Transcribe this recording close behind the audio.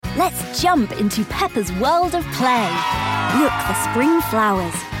Let's jump into Peppa's world of play. Look for spring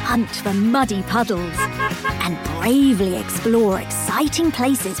flowers, hunt for muddy puddles, and bravely explore exciting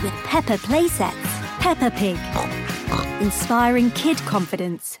places with Peppa playsets. Peppa Pig. Inspiring kid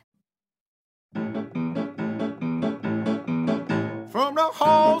confidence. From the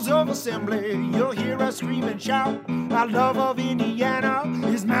halls of assembly, you'll hear us scream and shout. Our love of Indiana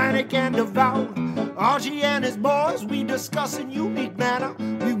is manic and devout. Archie and his boys, we discuss in unique manner.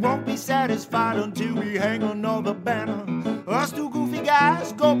 We won't be satisfied until we hang another banner. Us two goofy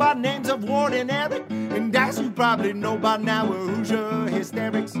guys go by names of Ward and Eric. And as you probably know by now, we're Hoosier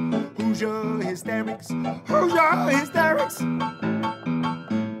Hysterics. Hoosier Hysterics. Hoosier Hysterics.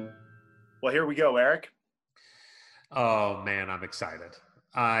 Well, here we go, Eric. Oh, man, I'm excited.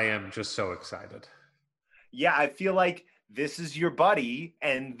 I am just so excited. Yeah, I feel like this is your buddy,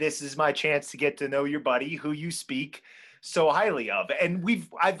 and this is my chance to get to know your buddy, who you speak so highly of. And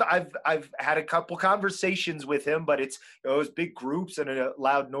I've had a couple conversations with him, but it's those big groups and a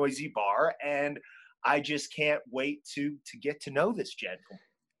loud, noisy bar, and I just can't wait to get to know this gentleman.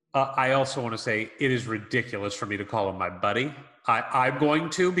 I also want to say it is ridiculous for me to call him my buddy. I'm going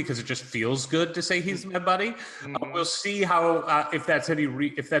to, because it just feels good to say he's my buddy. Mm-hmm. We'll see how if that's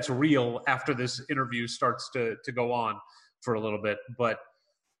if that's real after this interview starts to go on for a little bit. But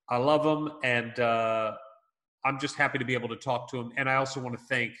I love him, and I'm just happy to be able to talk to him. And I also want to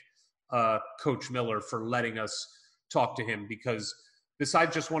thank Coach Miller for letting us talk to him, because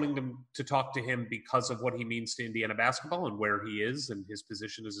besides just wanting to talk to him because of what he means to Indiana basketball and where he is and his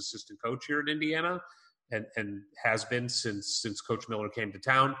position as assistant coach here at Indiana, and has been since Coach Miller came to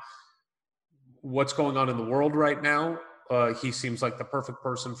town, what's going on in the world right now, he seems like the perfect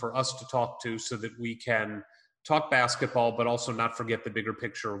person for us to talk to so that we can talk basketball, but also not forget the bigger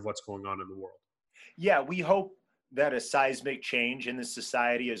picture of what's going on in the world. Yeah, we hope that a seismic change in the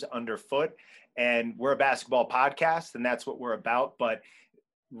society is underfoot. And we're a basketball podcast, and that's what we're about. But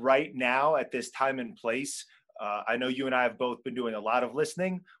right now, at this time and place, I know you and I have both been doing a lot of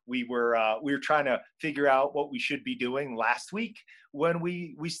listening. We were trying to figure out what we should be doing last week when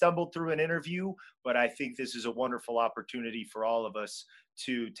we stumbled through an interview. But I think this is a wonderful opportunity for all of us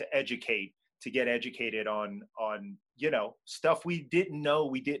to get educated on stuff we didn't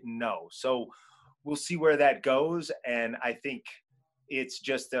know. So we'll see where that goes. And I think it's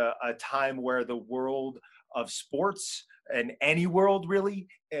just a time where the world of sports, and any world really,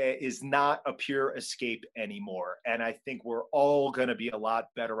 is not a pure escape anymore. And I think we're all going to be a lot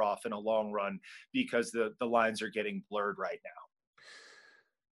better off in a long run because the lines are getting blurred right now.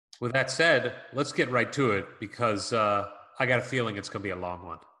 With that said, let's get right to it, because I got a feeling it's going to be a long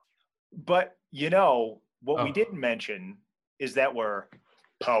one. But, what we didn't mention is that we're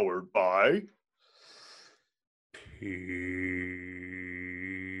powered by...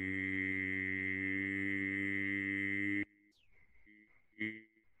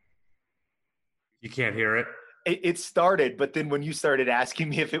 You can't hear it? It started, but then when you started asking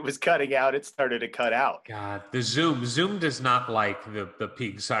me if it was cutting out, it started to cut out. God, the Zoom does not like the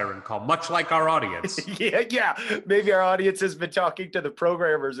pig siren call, much like our audience. Yeah. Maybe our audience has been talking to the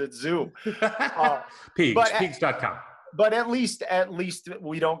programmers at Zoom. Pigs.com. But at least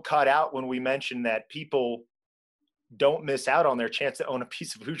we don't cut out when we mention that people don't miss out on their chance to own a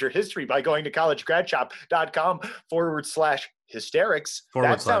piece of Hoosier history by going to collegegradshop.com/hysterics.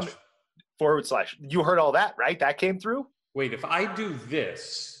 // You heard all that, right? That came through? Wait, if I do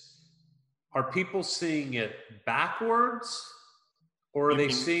this, are people seeing it backwards, or are they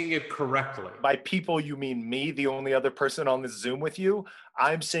seeing it correctly? By people, you mean me, the only other person on this Zoom with you?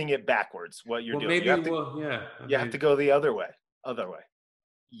 I'm seeing it backwards, what you're doing. You have to go the other way.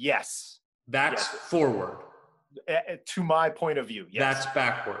 Yes. That's forward. To my point of view, yes. That's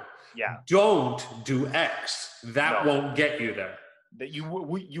backward. Yeah. Don't do X. That won't get you there. That you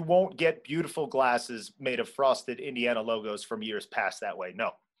won't get beautiful glasses made of frosted Indiana logos from years past that way.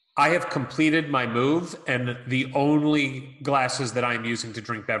 No. I have completed my move, and the only glasses that I'm using to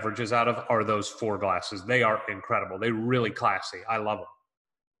drink beverages out of are those 4 glasses. They are incredible. They're really classy. I love them.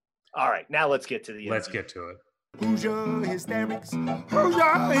 All right, now let's get to the interview. Let's get to it. Hoosier Hysterics.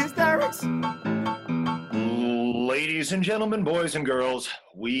 Hoosier Hysterics. Ladies and gentlemen, boys and girls,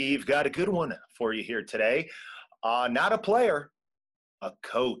 we've got a good one for you here today. Not a player, a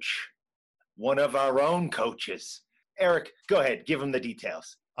coach. One of our own coaches. Eric, go ahead. Give them the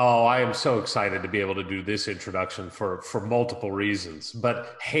details. Oh, I am so excited to be able to do this introduction for multiple reasons.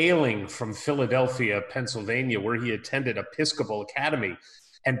 But hailing from Philadelphia, Pennsylvania, where he attended Episcopal Academy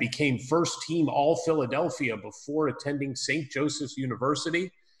and became first-team All-Philadelphia before attending St. Joseph's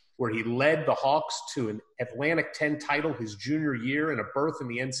University, where he led the Hawks to an Atlantic 10 title his junior year and a berth in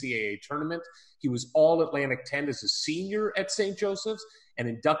the NCAA tournament. He was all Atlantic 10 as a senior at St. Joseph's and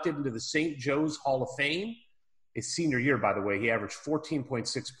inducted into the St. Joe's Hall of Fame. His senior year, by the way, he averaged 14.6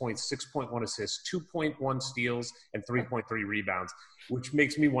 points, 6.1 assists, 2.1 steals, and 3.3 rebounds, which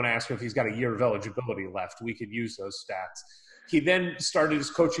makes me want to ask him if he's got a year of eligibility left. We could use those stats. He then started his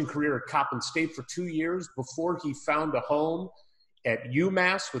coaching career at Coppin State for 2 years before he found a home at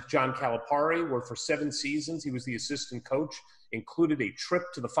UMass with John Calipari, where for 7 seasons he was the assistant coach, included a trip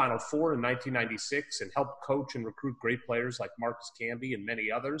to the Final Four in 1996, and helped coach and recruit great players like Marcus Camby and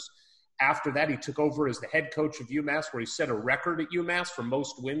many others. After that, he took over as the head coach of UMass, where he set a record at UMass for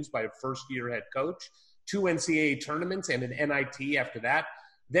most wins by a first-year head coach, 2 NCAA tournaments, and an NIT after that.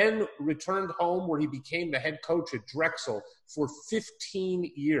 Then returned home, where he became the head coach at Drexel for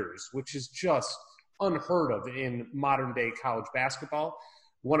 15 years, which is just unheard of in modern-day college basketball.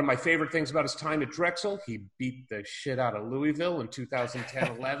 One of my favorite things about his time at Drexel, he beat the shit out of Louisville in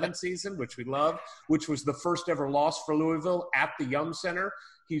 2010-11 season, which we love, which was the first ever loss for Louisville at the Yum Center.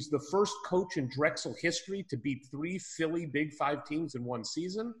 He's the first coach in Drexel history to beat 3 Philly Big Five teams in one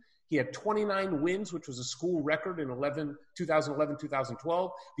season. He had 29 wins, which was a school record in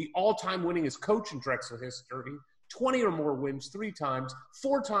 2011-2012. The all-time winningest coach in Drexel history, 20 or more wins 3 times.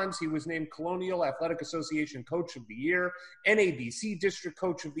 4 times he was named Colonial Athletic Association Coach of the Year, NABC District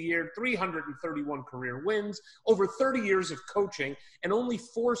Coach of the Year, 331 career wins, over 30 years of coaching, and only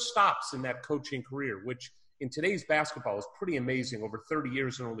 4 stops in that coaching career, which in today's basketball is pretty amazing, over 30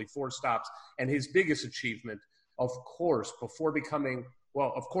 years and only 4 stops. And his biggest achievement, of course, before becoming,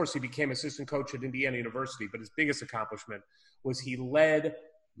 well, of course he became assistant coach at Indiana University, but his biggest accomplishment was he led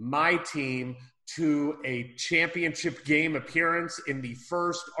my team to a championship game appearance in the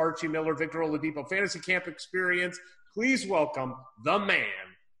first Archie Miller Victor Oladipo Fantasy Camp experience. Please welcome the man,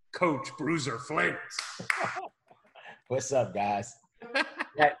 Coach BRUISER FLINT. What's up, guys?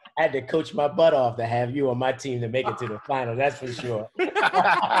 I had to coach my butt off to have you on my team to make it to the final. That's for sure.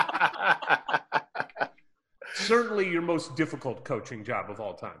 Certainly your most difficult coaching job of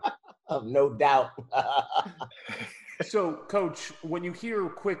all time. No doubt. So, Coach, when you hear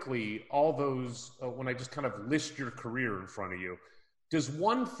quickly all those, when I just kind of list your career in front of you, does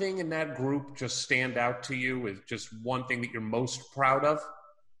one thing in that group just stand out to you as just one thing that you're most proud of?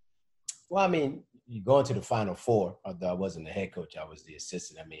 Well, I mean, you go into the Final Four, although I wasn't the head coach, I was the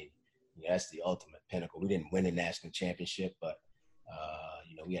assistant. I mean, that's the ultimate pinnacle. We didn't win a national championship, but,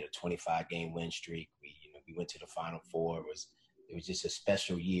 we had a 25-game win streak. We went to the Final Four. It was just a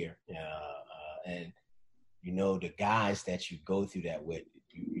special year. And, the guys that you go through that with,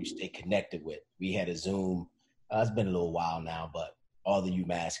 you stay connected with. We had a Zoom. It's been a little while now, but all the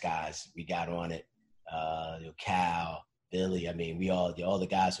UMass guys, we got on it. Cal, Billy, I mean, all the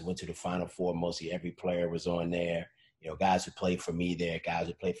guys who went to the Final Four, mostly every player was on there. Guys who played for me there, guys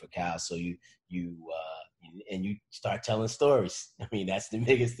who played for Cal. So you start telling stories. I mean, that's the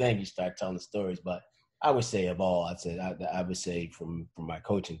biggest thing. You start telling stories. But I would say of all, I would say from my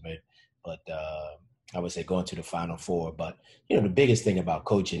coaching, but I would say going to the Final Four. But the biggest thing about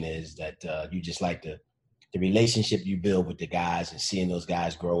coaching is that you just like the relationship you build with the guys and seeing those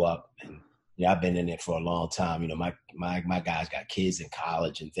guys grow up. And I've been in it for a long time. My guys got kids in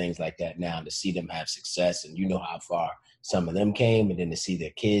college and things like that now. To see them have success, and how far some of them came, and then to see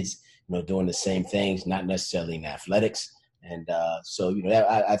their kids, doing the same things, not necessarily in athletics. And so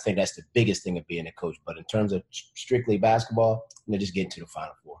I think that's the biggest thing of being a coach. But in terms of strictly basketball, just getting to the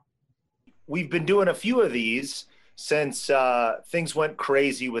Final Four. We've been doing a few of these since things went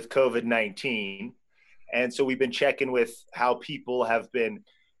crazy with COVID-19. And so we've been checking with how people have been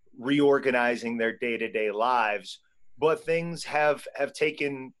reorganizing their day-to-day lives. But things have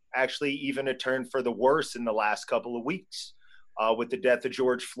taken actually even a turn for the worse in the last couple of weeks with the death of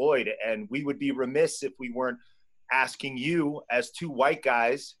George Floyd. And we would be remiss if we weren't asking you, as 2 white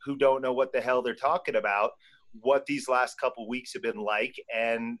guys who don't know what the hell they're talking about, what these last couple of weeks have been like,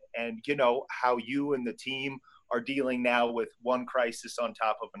 and how you and the team are dealing now with one crisis on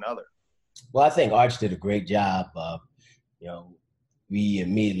top of another. Well, I think Arch did a great job. We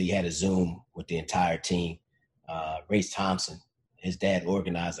immediately had a Zoom with the entire team. Race Thompson, his dad,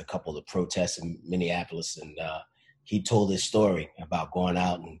 organized a couple of protests in Minneapolis, and he told his story about going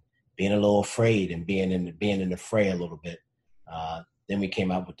out and being a little afraid and being in the fray a little bit. Then we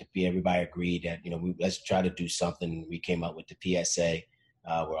came out with everybody agreed that, let's try to do something. We came up with the PSA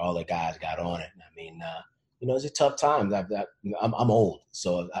where all the guys got on it. And I mean, it's a tough time. I'm old,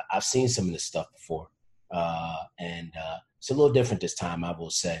 so I've seen some of this stuff before. And it's a little different this time, I will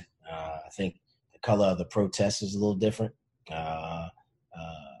say. I think the color of the protest is a little different.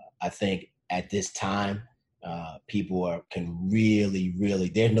 I think at this time, people can really,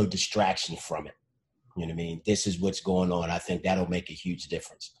 there's no distraction from it. You know what I mean? This is what's going on. I think that'll make a huge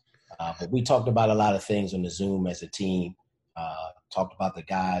difference. But we talked about a lot of things on the Zoom as a team, talked about the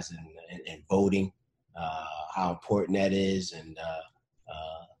guys and voting, how important that is. And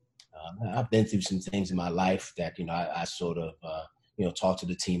I've been through some things in my life that, I sort of, talk to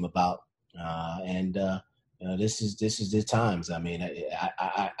the team about. This is the times. I mean,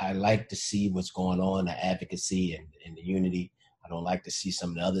 I like to see what's going on, the advocacy and the unity. I don't like to see some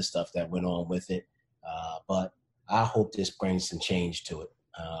of the other stuff that went on with it. But I hope this brings some change to it.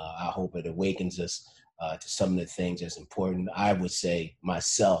 I hope it awakens us to some of the things that's important. I would say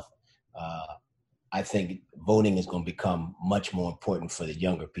myself, I think voting is going to become much more important for the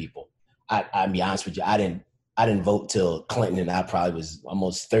younger people. I'll be honest with you. I didn't vote till Clinton, and I probably was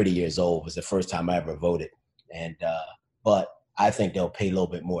almost 30 years old. It was the first time I ever voted. But I think they'll pay a little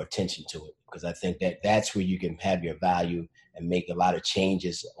bit more attention to it, because I think that's where you can have your value and make a lot of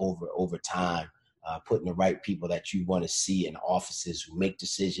changes over time, putting the right people that you want to see in offices who make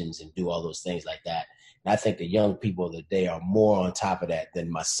decisions and do all those things like that. And I think the young people of the day are more on top of that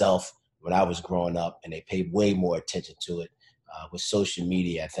than myself when I was growing up, and they pay way more attention to it. With social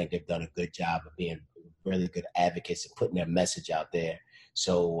media, I think they've done a good job of being really good advocates and putting their message out there.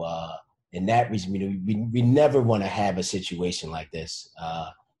 So in that reason, we never want to have a situation like this.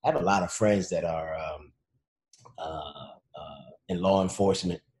 I have a lot of friends that are in law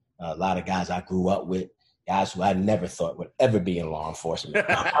enforcement, a lot of guys I grew up with, guys who I never thought would ever be in law enforcement.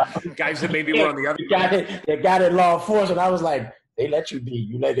 Guys that maybe were on the other side. They got in law enforcement. I was like, they let you be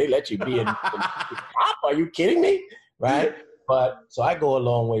in cop? Are you kidding me? Right? But so I go a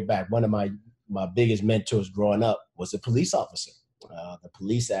long way back. One of my biggest mentors growing up was a police officer. The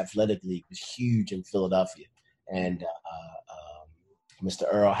police athletic league was huge in Philadelphia. And Mr.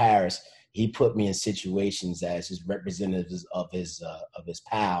 Earl Harris, he put me in situations as his representatives of his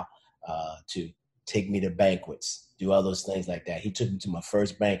pal to take me to banquets, do all those things like that. He took me to my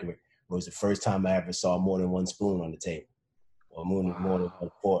first banquet. It was the first time I ever saw more than one spoon on the table, or more than one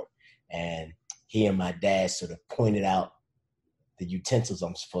fork. And he and my dad sort of pointed out the utensils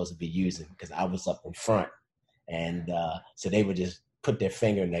I'm supposed to be using, because I was up in front. And so they would just put their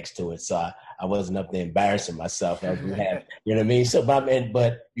finger next to it. So I wasn't up there embarrassing myself as we had, you know what I mean? So,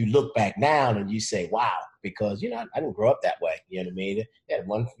 but you look back now and you say, wow, because, I didn't grow up that way. You know what I mean?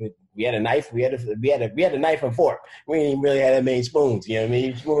 We had a knife, we had a knife and fork. We didn't even really have that many spoons, you know what I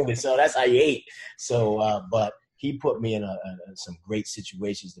mean? Spoon, so that's how you ate. So, but he put me in some great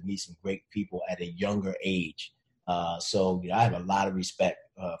situations to meet some great people at a younger age. So I have a lot of respect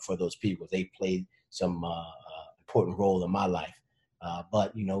for those people. They played some important role in my life.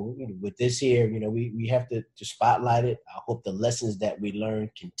 But, with this here, we have to spotlight it. I hope the lessons that we learn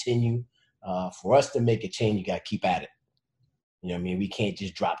continue. For us to make a change, you got to keep at it. You know what I mean? We can't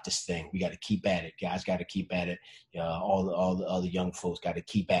just drop this thing. We got to keep at it. Guys got to keep at it. All the other young folks got to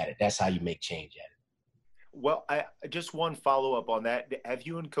keep at it. That's how you make change at it. Well, I just one follow-up on that. Have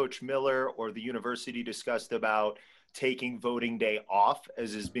you and Coach Miller or the university discussed about taking voting day off,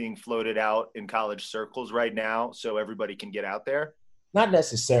 as is being floated out in college circles right now, so everybody can get out there? Not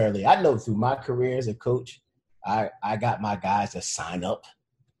necessarily. I know through my career as a coach, I got my guys to sign up.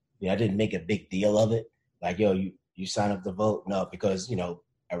 I didn't make a big deal of it. Like, you sign up to vote? No, because,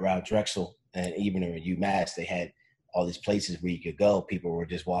 around Drexel and even in UMass, they had all these places where you could go. People were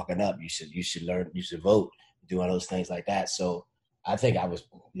just walking up. You should learn, you should vote, do all those things like that. So I think I was,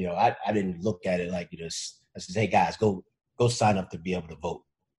 I didn't look at it like, I said, hey guys, go sign up to be able to vote.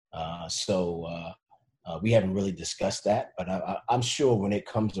 We haven't really discussed that, but I'm sure when it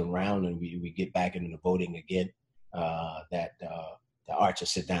comes around and we get back into the voting again, that the Arch will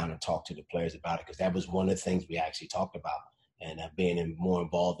sit down and talk to the players about it, because that was one of the things we actually talked about, and being more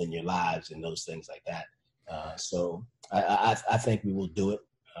involved in your lives and those things like that. So I think we will do it,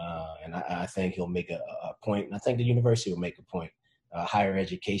 and I think he'll make a point, and I think the university will make a point. Higher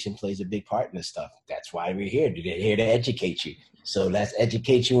education plays a big part in this stuff. That's why we're here. We're here to educate you. So let's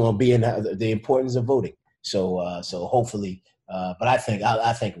educate you on being the importance of voting. So hopefully, but I think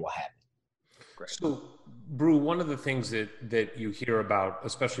it will happen. Great. So, Brew, one of the things that you hear about,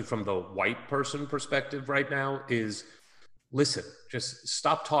 especially from the white person perspective right now, is listen. Just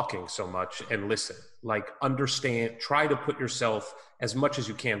stop talking so much and listen. Like, understand. Try to put yourself as much as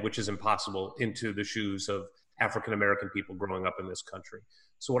you can, which is impossible, into the shoes of African-American people growing up in this country.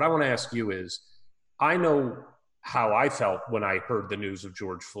 So what I want to ask you is, I know how I felt when I heard the news of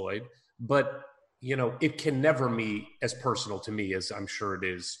George Floyd, but it can never be as personal to me as I'm sure it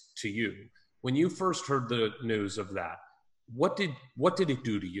is to you. When you first heard the news of that, What did it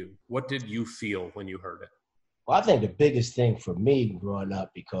do to you? What did you feel when you heard it? Well, I think the biggest thing for me growing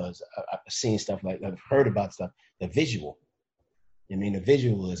up, because I've seen stuff like, I've heard about stuff, the visual. I mean, the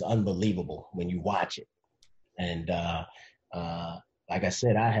visual is unbelievable when you watch it. And like I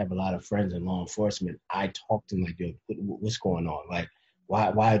said, I have a lot of friends in law enforcement. I talk to them like, yo, what's going on? Like,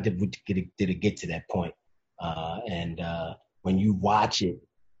 why did it get to that point? When you watch it,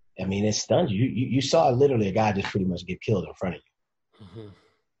 I mean, it stuns you. You saw literally a guy just pretty much get killed in front of you. Mm-hmm.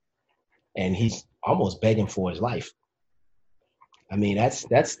 And he's almost begging for his life. I mean, that's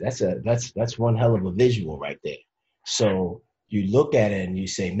one hell of a visual right there. So you look at it and you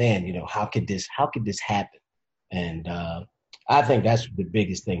say, man, you know, how could this happen? And I think that's the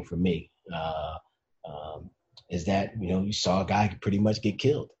biggest thing for me, is that, you know, you saw a guy pretty much get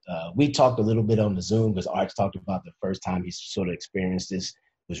killed. We talked a little bit on the Zoom because Arch talked about the first time he sort of experienced this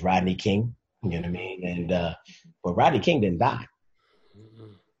was Rodney King, you know what I mean? And but Rodney King didn't die.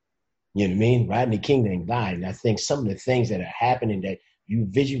 You know what I mean? Rodney King didn't die. And I think some of the things that are happening that you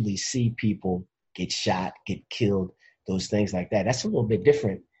visually see people get shot, get killed, those things like that, that's a little bit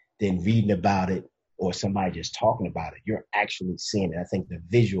different than reading about it or somebody just talking about it. You're actually seeing it. I think the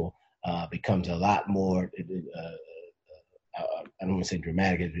visual becomes a lot more, I don't want to say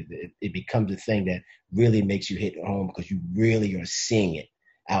dramatic, it becomes a thing that really makes you hit home because you really are seeing it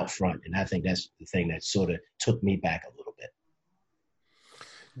out front. And I think that's the thing that sort of took me back a little bit.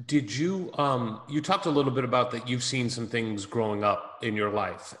 Did you, you talked a little bit about that you've seen some things growing up in your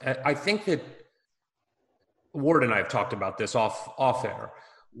life. I think that Ward and I have talked about this off air.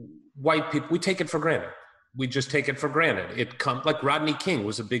 White people, we take it for granted. We just take it for granted. It comes like Rodney King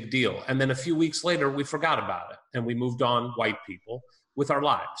was a big deal. And then a few weeks later, we forgot about it and we moved on, white people, with our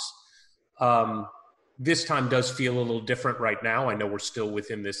lives. This time does feel a little different right now. I know we're still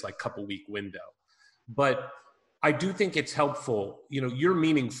within this like couple week window, but I do think it's helpful. You know, you're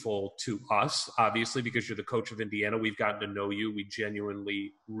meaningful to us, obviously, because you're the coach of Indiana. We've gotten to know you. We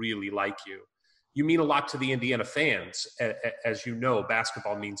genuinely really like you. You mean a lot to the Indiana fans. As you know,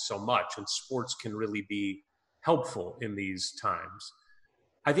 basketball means so much, and sports can really be helpful in these times.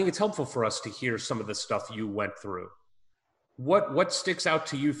 I think it's helpful for us to hear some of the stuff you went through. What sticks out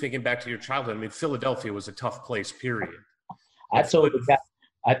to you thinking back to your childhood? I mean, Philadelphia was a tough place, period. I told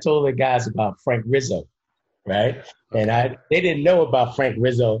the guys about Frank Rizzo, right? Okay. And they didn't know about Frank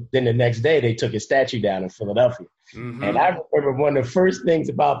Rizzo. Then the next day they took his statue down in Philadelphia. Mm-hmm. And I remember one of the first things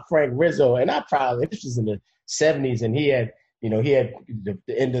about Frank Rizzo, and this was in the 70s, and he had the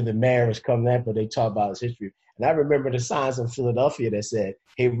end of the mayor was coming up, but they talked about his history. And I remember the signs in Philadelphia that said,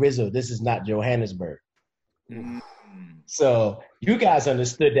 "Hey Rizzo, this is not Johannesburg." Mm-hmm. So you guys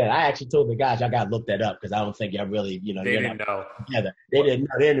understood that. I actually told the guys, I got to look that up because I don't think y'all really, you know, they didn't know. Together. They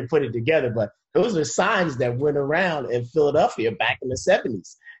didn't put it together, but those are signs that went around in Philadelphia back in the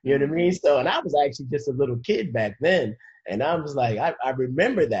 70s. You know what I mean? So, and I was actually just a little kid back then. And I was like, I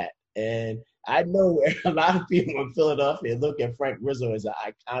remember that. And I know a lot of people in Philadelphia look at Frank Rizzo as an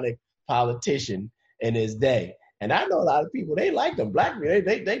iconic politician in his day. And I know a lot of people, they liked him. Black people,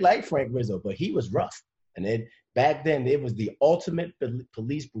 they like Frank Rizzo, but he was rough. And then back then, it was the ultimate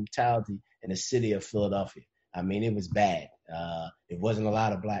police brutality in the city of Philadelphia. I mean, it was bad. It wasn't a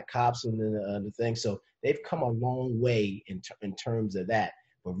lot of black cops in the thing. So they've come a long way in terms of that.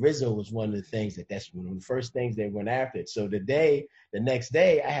 But Rizzo was one of the things that's one of the first things they went after it. So the next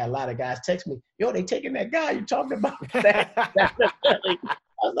day, I had a lot of guys text me, "Yo, they taking that guy you talking about." I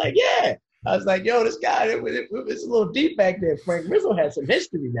was like, yeah. I was like, yo, this guy, it was a little deep back there. Frank Rizzo had some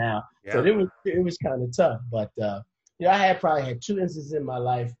history now. Yeah. So it was kind of tough. But, you know, I probably had two instances in my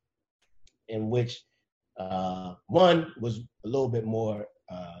life in which one was a little bit more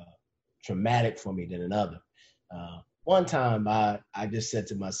traumatic for me than another. One time I just said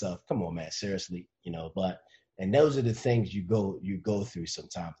to myself, come on, man, seriously, you know, and those are the things you go through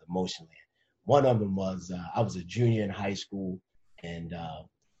sometimes emotionally. One of them was I was a junior in high school, and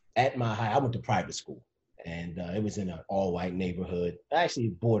at my high, I went to private school, and it was in an all-white neighborhood. I actually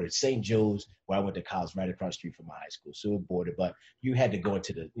bordered St. Joe's, where I went to college, right across the street from my high school. So it bordered, but you had to go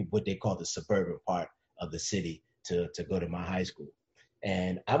into what they call the suburban part of the city to go to my high school.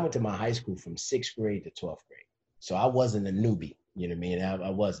 And I went to my high school from 6th grade to 12th grade. So I wasn't a newbie, you know what I mean? I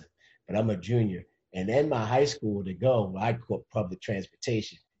wasn't, but I'm a junior. And in my high school to go, I caught public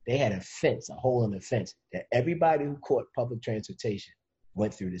transportation. They had a fence, a hole in the fence, that everybody who caught public transportation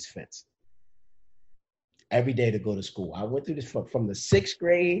went through this fence every day to go to school. I went through this from the 6th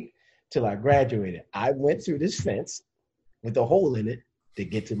grade till I graduated. I went through this fence with a hole in it to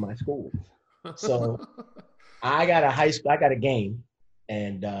get to my school. So I got a game,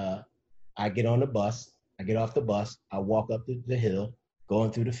 and I get on the bus. I get off the bus. I walk up the hill,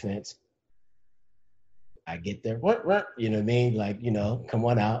 going through the fence. I get there. What? You know what I mean? Like, come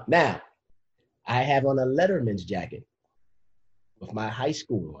on out. Now, I have on a Letterman's jacket with my high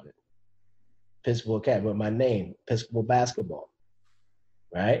school on it. Episcopal Academy with my name, Episcopal Basketball.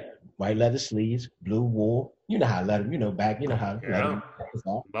 Right? White leather sleeves, blue wool. You know how Letterman, how Letterman is.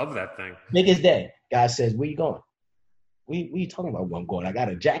 Love that thing. Big as day. Guy says, where you going? What are you talking about where I'm going? I got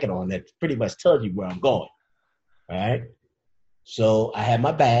a jacket on that pretty much tells you where I'm going. Right? So I had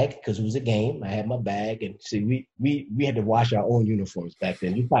my bag because it was a game. I had my bag, and see, we had to wash our own uniforms back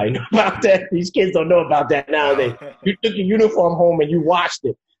then. You probably know about that. These kids don't know about that nowadays. You took your uniform home and you washed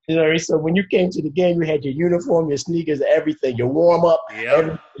it. So when you came to the game, you had your uniform, your sneakers, everything, your warm up.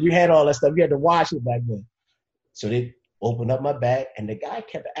 Yep. You had all that stuff. You had to wash it back then. So they opened up my bag, and the guy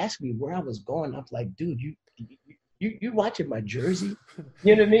kept asking me where I was going. I was like, dude, you watching my jersey?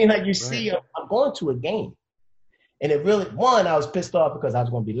 You know what I mean? Like, you see, I'm going to a game. And it really, I was pissed off because I was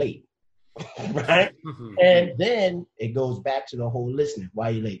going to be late, right? And then it goes back to the whole listening. Why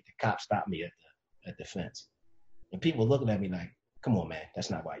are you late? The cop stopped me at the fence. And people looking at me like, come on, man,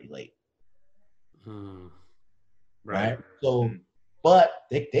 that's not why you're late. Right? So, but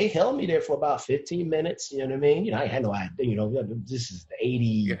they held me there for about 15 minutes, you know what I mean? I had no idea, this is the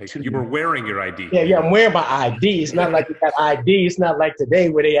 82. You were wearing your ID. Yeah, I'm wearing my ID. It's not like you got ID. It's not like today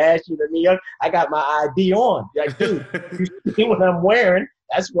where they ask you to me. I got my ID on. Like, dude, you see what I'm wearing?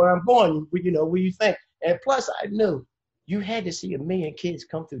 That's where I'm going. What do you think? And plus, I knew you had to see 1 million kids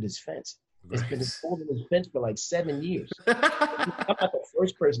come through this fence. It's been holding this fence for like 7 years. I'm not the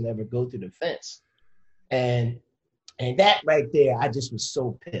first person to ever go through the fence. And that right there, I just was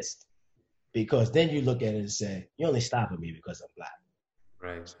so pissed. Because then you look at it and say, you're only stopping me because I'm black.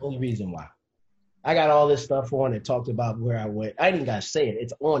 Right. That's the only reason why. I got all this stuff on and talked about where I went. I didn't got to say it.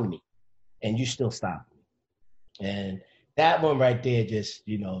 It's on me. And you still stop me. And that one right there just,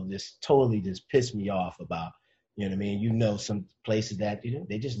 just totally just pissed me off about, you know what I mean? Some places that,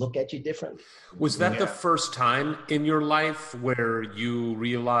 they just look at you differently. Was that the first time in your life where you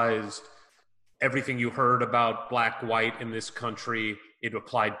realized everything you heard about black, white in this country, it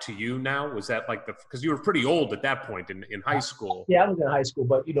applied to you now? Was that like because you were pretty old at that point in high school. Yeah, I was in high school,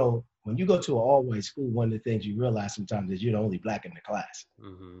 but when you go to an all-white school, one of the things you realize sometimes is you're the only black in the class.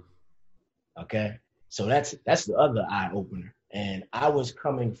 Okay? So that's the other eye-opener. And I was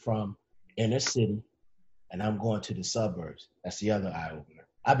coming from inner city, and I'm going to the suburbs. That's the other eye-opener.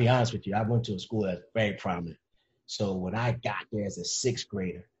 I'll be honest with you, I went to a school that's very prominent. So when I got there as a 6th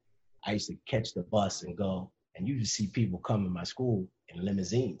grader, I used to catch the bus and go, and you just see people come to my school in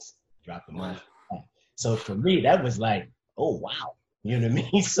limousines, dropping money. So for me, that was like, oh, wow. You know what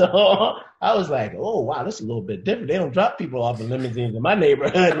I mean? So I was like, oh, wow, this is a little bit different. They don't drop people off in limousines in my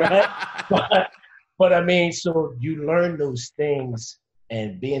neighborhood, right? but I mean, so you learn those things,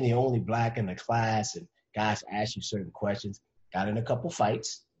 and being the only black in the class, and guys ask you certain questions, got in a couple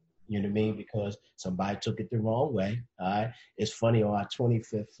fights. You know what I mean? Because somebody took it the wrong way. All right. It's funny, on our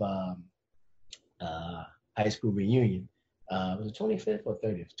 25th high school reunion, was it 25th or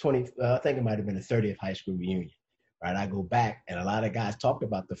 30th? I think it might have been the 30th high school reunion. Right. I go back, and a lot of guys talked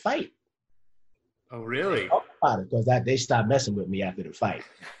about the fight. Oh, really? They talked about it because they stopped messing with me after the fight.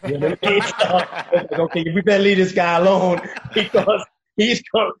 You know what I mean? So, okay, we better leave this guy alone because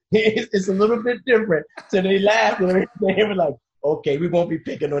it's a little bit different. So they laughed, and they were like, okay, we won't be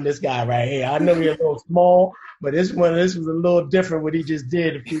picking on this guy right here. I know he's a little small, but this was a little different what he just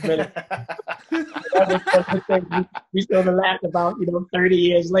did a few minutes. We still laughed about, 30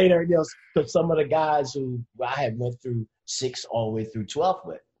 years later, because some of the guys who I had went through 6th all the way through 12th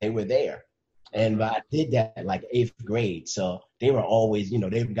with, they were there. And I did that like 8th grade. So they were always,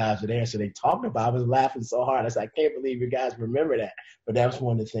 they guys were there. So they talked about, I was laughing so hard. I said, I can't believe you guys remember that. But that was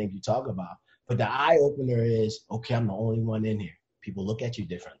one of the things you talk about. But the eye-opener is, okay, I'm the only one in here. People look at you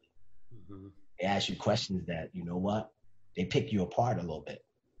differently. They ask you questions that, you know what? They pick you apart a little bit.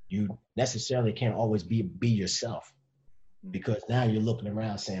 You necessarily can't always be yourself, because now you're looking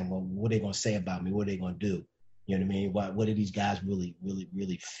around saying, well, what are they going to say about me? What are they going to do? You know what I mean? What do these guys really, really,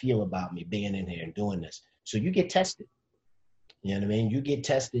 really feel about me being in here and doing this? So you get tested. You know what I mean? You get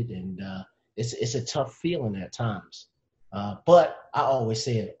tested, and it's a tough feeling at times. But I always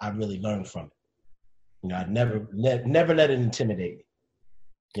say I really learned from it. I never let it intimidate me.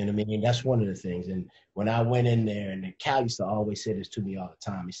 You know what I mean? That's one of the things. And when I went in there, and Cal used to always say this to me all the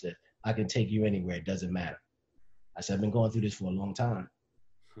time. He said, I can take you anywhere. It doesn't matter. I said, I've been going through this for a long time.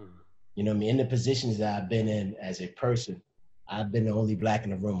 You know what I mean? In the positions that I've been in as a person, I've been the only black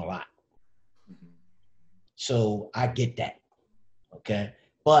in the room a lot. So I get that. Okay.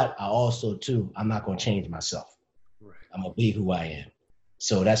 But I also, too, I'm not going to change myself. Right. I'm going to be who I am.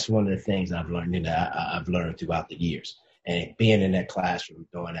 So that's one of the things I've learned, I've learned throughout the years. And being in that classroom,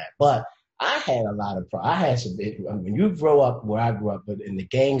 doing that. But I had a lot of I had some, when you grow up where I grew up, but in the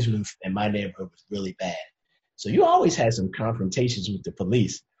gangs in my neighborhood was really bad. So you always had some confrontations with the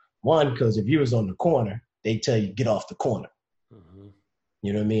police. One, because if you was on the corner, they tell you, get off the corner. Mm-hmm.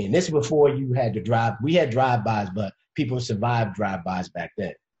 You know what I mean? This is before you had to drive. We had drive-bys, but people survived drive-bys back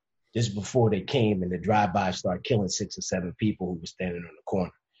then. This is before they came and the drive-bys started killing 6 or 7 people who were standing on the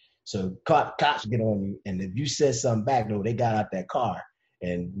corner. So cops get on you, and if you said something back, though, they got out that car.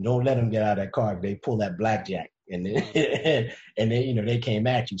 And don't let them get out of that car. They pull that blackjack, and then, and then, you know, they came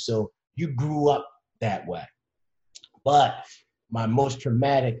at you. So you grew up that way. But my most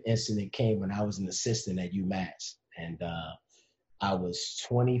traumatic incident came when I was an assistant at UMass. And I was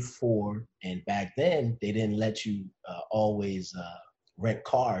 24. And back then, they didn't let you always rent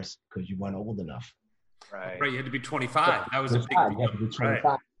cars because you weren't old enough. Right. You had to be 25. That was 25, a big deal. You had to be 25.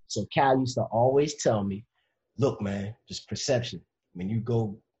 Right. So Cal used to always tell me, look, man, just perception. When you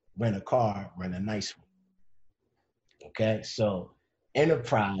go rent a car, rent a nice one. Okay, so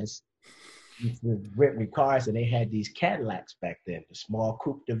Enterprise used to rent me cars, and they had these Cadillacs back then, the small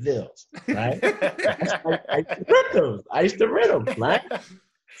Coupe de Villes, right? I used to rent them, right?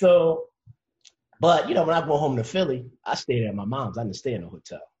 So, but you know, when I go home to Philly, I stayed at my mom's. I didn't stay in a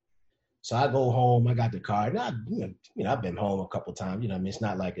hotel. So I go home, I got the car, and I've been home a couple times. You know, I mean, it's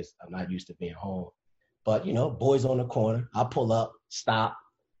not like I'm not used to being home. But, you know, boys on the corner, I pull up, stop,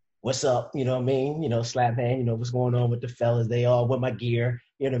 what's up, you know what I mean? You know, slap hand, you know, what's going on with the fellas? They all with my gear,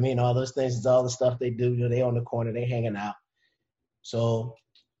 you know what I mean? All those things, all the stuff they do, you know, they on the corner, they hanging out. So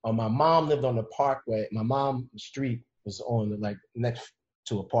my mom lived on the parkway. My mom's street was on like next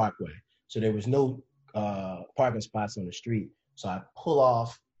to a parkway. So there was no parking spots on the street. So I pull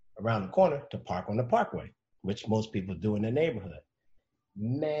off around the corner to park on the parkway, which most people do in the neighborhood.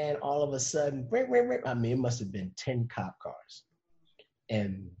 Man, all of a sudden, I mean, it must have been 10 cop cars.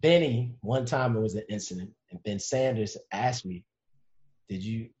 And Benny, one time it was an incident, and Ben Sanders asked me, did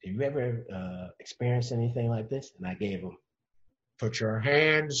you ever experience anything like this? And I gave him, put your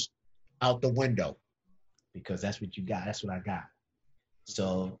hands out the window, because that's what you got. That's what I got.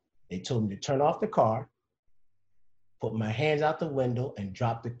 So they told me to turn off the car, put my hands out the window, and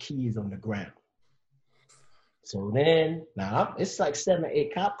drop the keys on the ground. So then, now it's like 7 or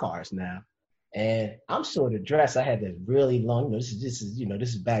 8 cop cars now, and I'm sort of dressed. I had this really long, you know,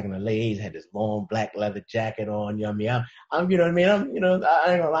 this is back in the late 80s. I had this long black leather jacket on. You know what I mean? I'm you know what I mean? I'm, you know,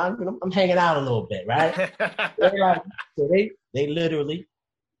 I ain't gonna lie, I'm hanging out a little bit, right? So they literally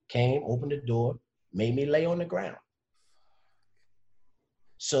came, opened the door, made me lay on the ground.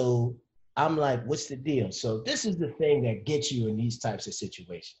 So I'm like, what's the deal? So this is the thing that gets you in these types of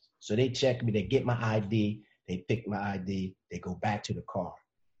situations. So they check me, they get my ID. They pick my ID, they go back to the car.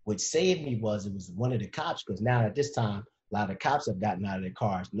 What saved me was it was one of the cops, because now at this time, a lot of cops have gotten out of their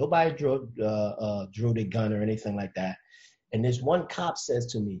cars. Nobody drew their gun or anything like that. And this one cop says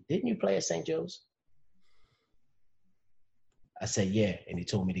to me, didn't you play at St. Joe's? I said, yeah. And he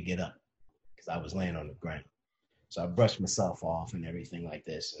told me to get up because I was laying on the ground. So I brushed myself off and everything like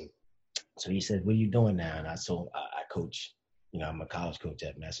this. And so he said, what are you doing now? And I coach, you know, I'm a college coach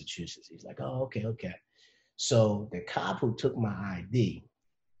at Massachusetts. He's like, oh, okay. So the cop who took my ID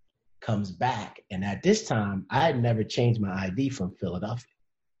comes back. And at this time, I had never changed my ID from Philadelphia.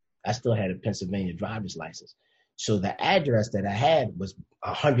 I still had a Pennsylvania driver's license. So the address that I had was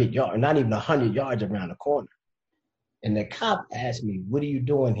 100 yards, not even 100 yards around the corner. And the cop asked me, what are you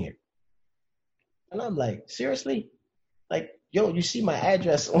doing here? And I'm like, seriously? Like, yo, you see my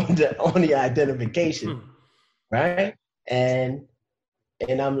address on the identification, right? And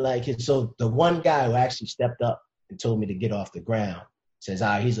I'm like, so the one guy who actually stepped up and told me to get off the ground says,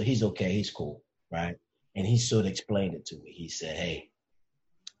 he's okay, he's cool, right? And he sort of explained it to me. He said, hey,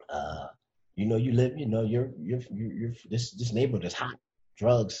 you know, you live, you know, you're this neighborhood is hot,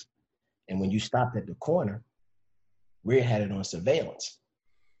 drugs. And when you stopped at the corner, we had it on surveillance.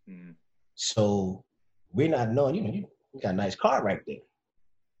 Mm. So we're not knowing, you know, you got a nice car right there.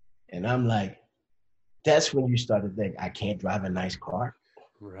 And I'm like, that's when you start to think, I can't drive a nice car.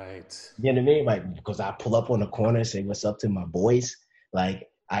 Right. You know what I mean? Like, because I pull up on the corner and say, what's up to my boys? Like,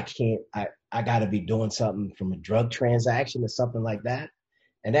 I got to be doing something from a drug transaction or something like that.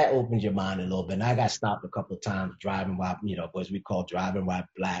 And that opens your mind a little bit. And I got stopped a couple of times driving while, you know, as we call driving while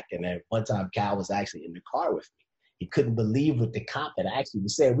black. And then one time Cal was actually in the car with me. He couldn't believe what the cop had actually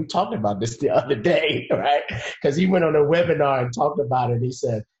was saying. We talked about this the other day, right? Because he went on a webinar and talked about it. And he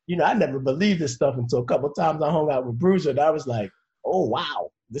said, you know, I never believed this stuff until a couple of times I hung out with BRUISER. And I was like, oh,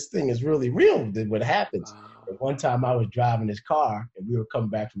 wow, this thing is really real, what happens. And one time I was driving this car, and we were coming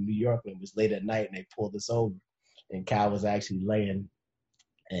back from New York, and it was late at night, and they pulled us over. And Cal was actually laying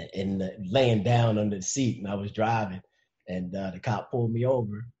down under the seat, and I was driving. And the cop pulled me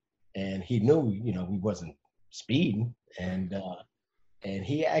over, and he knew, we wasn't speeding. And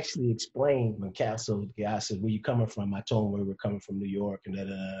he actually explained when Cal, so the guy said, where you coming from? I told him where we were coming from, New York, and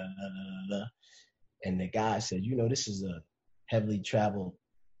And the guy said, this is a heavily traveled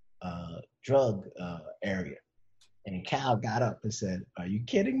drug area. And Cal got up and said, are you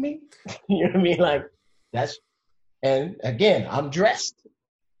kidding me? You know what I mean? Like, and again, I'm dressed.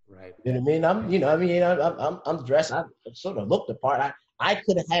 Right. You know what I mean? I'm dressed. I sort of looked the part. I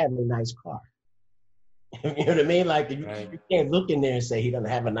could have had a nice car. You know what I mean? Like, you can't look in there and say he doesn't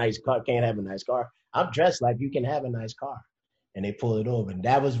have a nice car, can't have a nice car. I'm dressed like you can have a nice car. And they pulled it over. And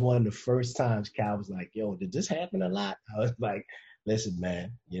that was one of the first times Cal was like, yo, did this happen a lot? I was like, listen,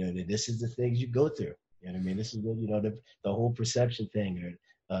 man, this is the things you go through. You know what I mean? This is what, the whole perception thing,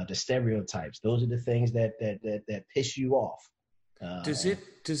 or the stereotypes. Those are the things that piss you off. Does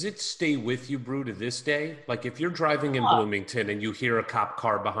it stay with you, Brew, to this day? Like, if you're driving in Bloomington and you hear a cop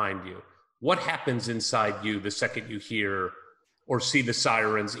car behind you, what happens inside you the second you hear or see the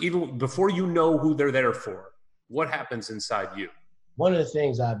sirens, even before you know who they're there for? What happens inside you? One of the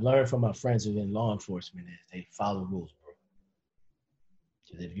things I've learned from my friends who are in law enforcement is they follow rules, bro.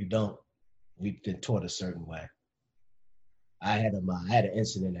 Because if you don't, we've been taught a certain way. I had an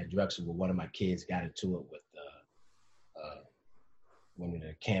incident at Drexel where one of my kids got into it with one of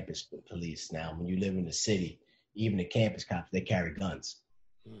the campus police. Now, when you live in the city, even the campus cops, they carry guns.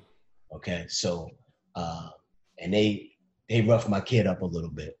 Okay, so and they roughed my kid up a little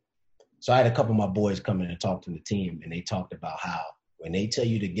bit. So I had a couple of my boys come in and talk to the team, and they talked about how when they tell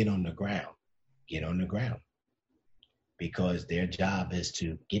you to get on the ground, get on the ground, because their job is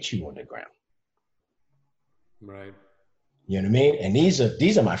to get you on the ground. Right. You know what I mean? And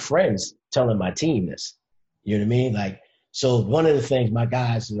these are my friends telling my team this. You know what I mean? Like, so one of the things my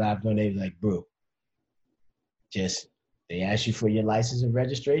guys that I've done, they like, bro, they ask you for your license and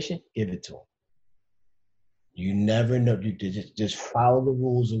registration, give it to them. You never know. You just follow the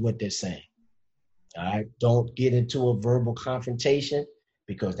rules of what they're saying. All right. Don't get into a verbal confrontation,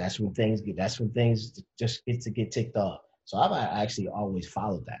 because that's when things just get ticked off. So I've actually always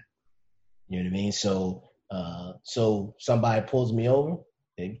followed that. You know what I mean? So somebody pulls me over,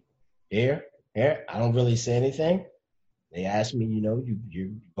 here, I don't really say anything. They ask me, you're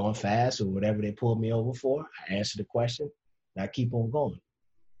going fast or whatever they pulled me over for. I answer the question and I keep on going,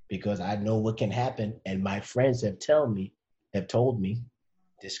 because I know what can happen. And my friends have told me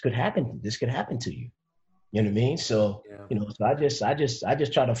this could happen. This could happen to you. You know what I mean? So, so I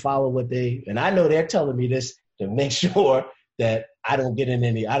just try to follow what and I know they're telling me this to make sure that I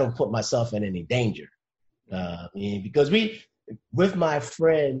don't put myself in any danger. Because with my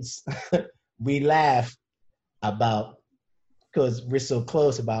friends, we laugh because we're so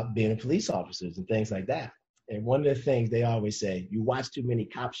close about being police officers and things like that. And one of the things they always say, you watch too many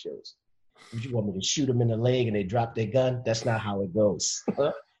cop shows. If you want me to shoot them in the leg and they drop their gun, that's not how it goes.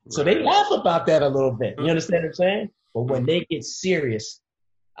 So they laugh about that a little bit. You understand what I'm saying? But when they get serious,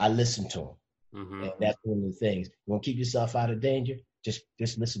 I listen to them. Mm-hmm. And that's one of the things. You want to keep yourself out of danger? Just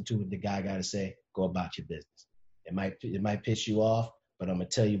listen to what the guy got to say. Go about your business. It might piss you off, but I'm gonna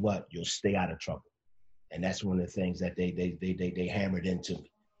tell you what, you'll stay out of trouble. And that's one of the things that they hammered into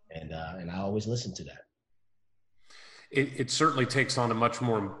me, and I always listen to that. It certainly takes on a much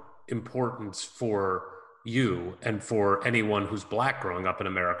more importance for you and for anyone who's Black growing up in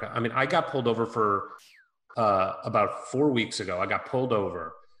America. I mean, I got pulled over for about 4 weeks ago. I got pulled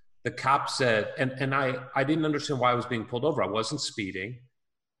over. The cop said, and I didn't understand why I was being pulled over. I wasn't speeding,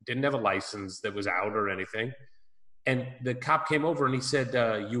 didn't have a license that was out or anything. And the cop came over and he said,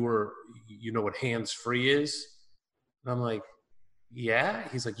 you know what hands-free is? And I'm like, yeah.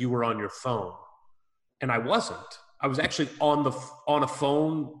 He's like, you were on your phone. And I wasn't. I was actually on a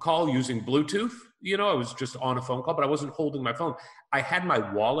phone call using Bluetooth. I was just on a phone call, but I wasn't holding my phone. I had my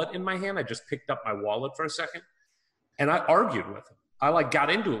wallet in my hand. I just picked up my wallet for a second. And I argued with him. I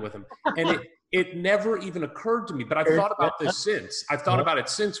got into it with him. And it never even occurred to me, but I've thought about this since. I've thought about it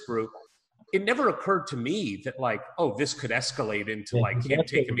since, Brew. It never occurred to me that this could escalate into him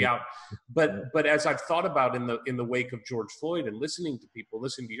taking me out. But as I've thought about in the wake of George Floyd and listening to people,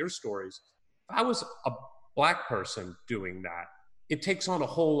 listening to your stories, if I was a Black person doing that, it takes on a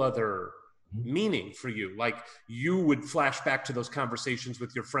whole other meaning for you. Like, you would flash back to those conversations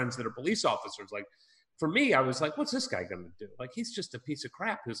with your friends that are police officers. Like, for me, I was like, what's this guy going to do? Like, he's just a piece of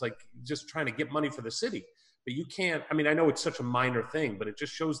crap who's just trying to get money for the city. But you can't, I mean, I know it's such a minor thing, but it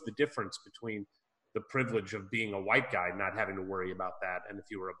just shows the difference between the privilege of being a white guy, not having to worry about that. And if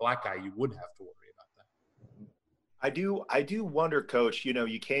you were a black guy, you would have to worry about that. I do wonder, Coach, you know,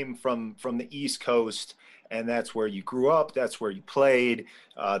 you came from the East Coast, and that's where you grew up, that's where you played,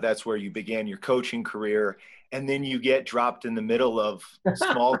 that's where you began your coaching career, and then you get dropped in the middle of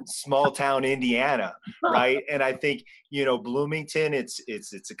small town Indiana, right? And I think, you know, Bloomington,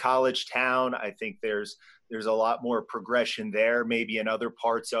 it's a college town. I think there's a lot more progression there, maybe in other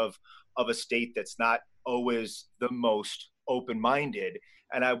parts of a state that's not always the most open-minded.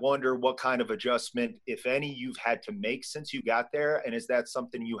 And I wonder what kind of adjustment, if any, you've had to make since you got there. And is that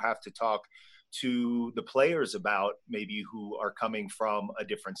something you have to talk to the players about, maybe who are coming from a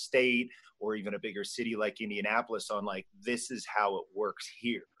different state or even a bigger city like Indianapolis, on like, this is how it works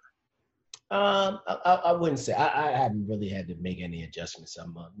here? I wouldn't say I haven't really had to make any adjustments.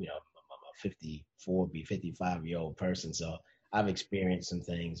 I'm a 55-year-old person, so I've experienced some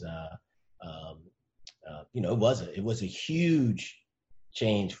things. It was a huge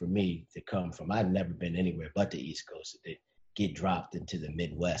change for me to come from. I'd never been anywhere but the East Coast. To get dropped into the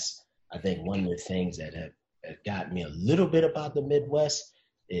Midwest. I think one of the things that have got me a little bit about the Midwest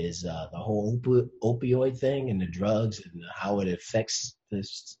is the whole opioid thing and the drugs and how it affects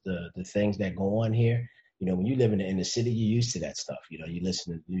the things that go on here. You know, when you live in the city, you're used to that stuff. You know, you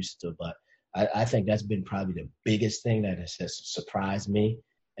used to. But I think that's been probably the biggest thing that has surprised me.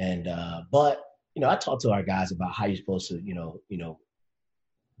 And but you know, I talk to our guys about how you're supposed to, you know,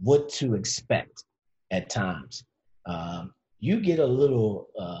 what to expect at times. You get a little,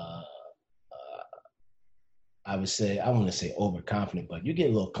 I would say, I want to say overconfident, but you get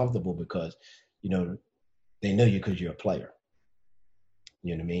a little comfortable because, you know, they know you because you're a player.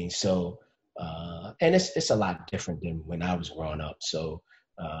 You know what I mean? So, and it's a lot different than when I was growing up. So,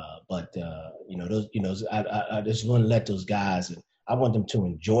 I just want to let those guys, and I want them to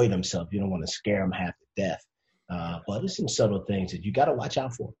enjoy themselves. You don't want to scare them half to death. But there's some subtle things that you got to watch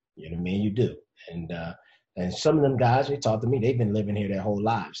out for. You know what I mean? You do. And some of them guys, they talk to me, they've been living here their whole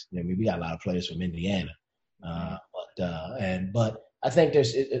lives. I mean, we got a lot of players from Indiana. But I think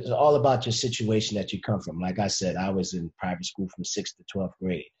it's all about your situation that you come from. Like I said, I was in private school from 6th to 12th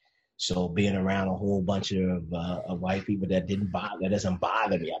grade. So being around a whole bunch of white people that doesn't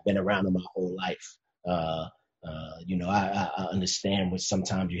bother me. I've been around them my whole life. I understand what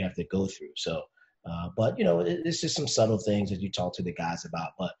sometimes you have to go through. So, but you know, it's just some subtle things that you talk to the guys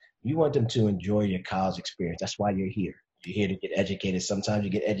about. But you want them to enjoy your college experience. That's why you're here. You're here to get educated. Sometimes you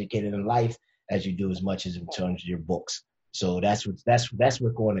get educated in life as you do as much as in terms of your books. So that's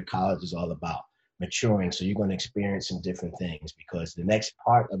what going to college is all about. Maturing. So you're going to experience some different things because the next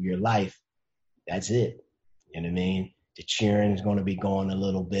part of your life, that's it. You know what I mean? The cheering is going to be going a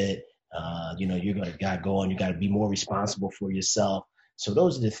little bit. You're going to go on. You got to be more responsible for yourself. So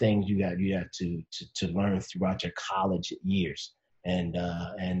those are the things you have to learn throughout your college years. And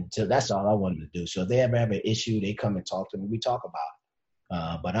so that's all I wanted to do. So if they ever have an issue, they come and talk to me. We talk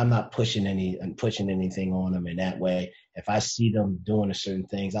about it. But I'm not pushing anything on them in that way. If I see them doing certain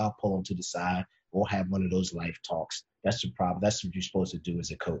things, I'll pull them to the side or have one of those life talks. That's the problem. That's what you're supposed to do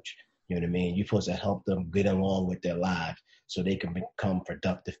as a coach. You know what I mean? You're supposed to help them get along with their lives so they can become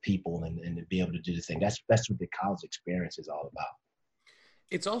productive people and be able to do the thing. That's what the college experience is all about.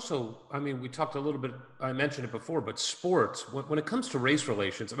 It's also, I mean, we talked a little bit, I mentioned it before, but sports, when it comes to race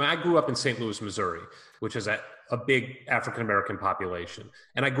relations, I mean, I grew up in St. Louis, Missouri, which is a big African-American population.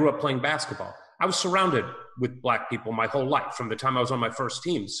 And I grew up playing basketball. I was surrounded with Black people my whole life from the time I was on my first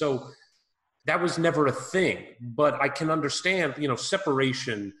team. So that was never a thing, but I can understand, you know,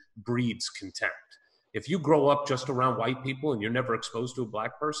 separation breeds contempt. If you grow up just around white people and you're never exposed to a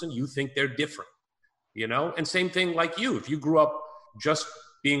Black person, you think they're different, you know? And same thing like you, if you grew up just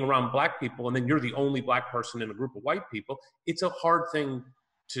being around Black people and then you're the only Black person in a group of white people, it's a hard thing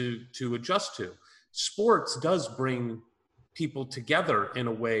to adjust to. Sports does bring people together in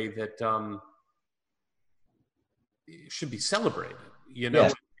a way that should be celebrated, you know?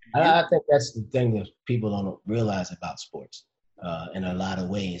 Yes. I think that's the thing that people don't realize about sports in a lot of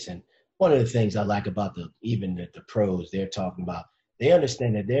ways. And one of the things I like about the pros, they're talking about, they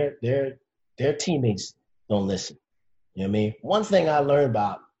understand that their teammates don't listen. You know what I mean? One thing I learned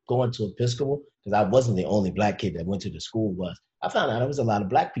about going to Episcopal, because I wasn't the only Black kid that went to the school, was I found out there was a lot of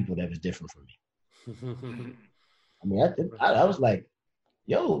Black people that was different from me. I mean, I was like,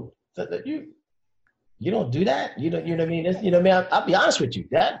 yo, you don't do that? You know what I mean? You know what I mean? I'll be honest with you.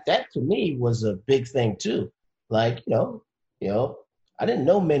 That to me was a big thing too. Like, you know, I didn't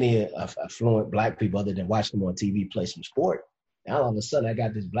know many affluent Black people other than watching them on TV play some sport. Now all of a sudden I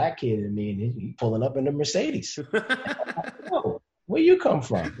got this black kid in me and he pulling up in the Mercedes. Whoa, where you come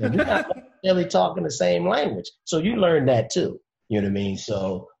from? And we're not necessarily talking the same language. So you learn that too. You know what I mean?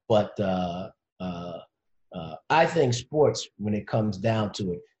 So, but I think sports, when it comes down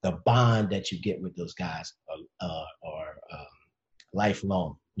to it, the bond that you get with those guys are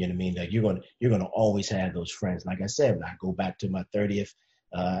lifelong. You know what I mean? Like you're gonna always have those friends. Like I said, when I go back to my 30th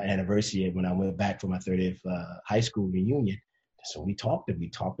anniversary, when I went back for my 30th high school reunion, so we talked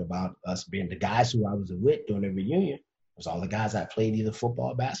about us being the guys who I was with during the reunion. It was all the guys I played either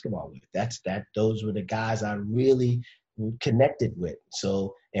football or basketball with. Those were the guys I really connected with.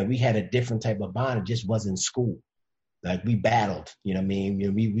 So, and we had a different type of bond. It just wasn't school. Like we battled, you know what I mean? You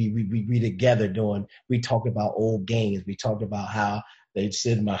know, we together we talked about old games. We talked about how they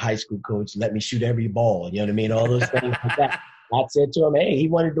said my high school coach let me shoot every ball. You know what I mean? All those things like that. I said to him, hey, he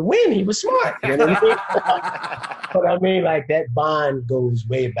wanted to win. He was smart. You know what I mean? But I mean, like that bond goes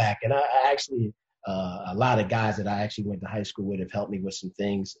way back. And I actually, a lot of guys that I actually went to high school with have helped me with some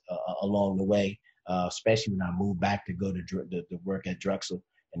things along the way, especially when I moved back to go to work at Drexel.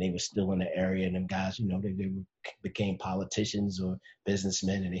 And they were still in the area, and them guys, you know, they became politicians or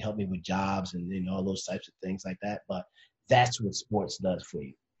businessmen, and they helped me with jobs and you know, all those types of things like that. But that's what sports does for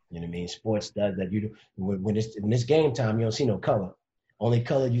you. You know what I mean? Sports does that. When it's game time, you don't see no color. Only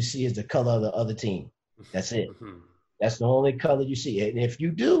color you see is the color of the other team. That's it. That's the only color you see. And if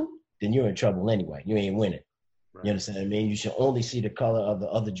you do, then you're in trouble anyway. You ain't winning. Right. You understand what I mean? You should only see the color of the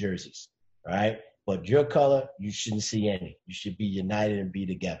other jerseys, right? But your color, you shouldn't see any. You should be united and be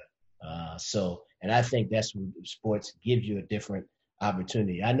together. And I think that's what sports gives you a different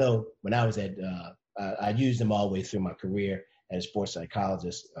opportunity. I know when I was at, I used them all the way through my career as a sports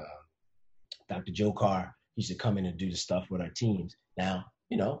psychologist. Dr. Joe Carr used to come in and do the stuff with our teams. Now,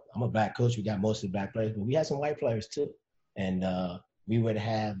 you know, I'm a black coach. We got most of the black players, but we had some white players too. And we would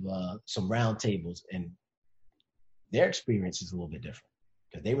have some round tables, and their experience is a little bit different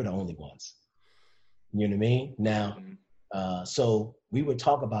because they were the only ones. You know what I mean? Now, so we would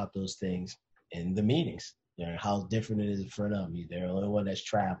talk about those things in the meetings. You know, how different it is in front of me. They're the only one that's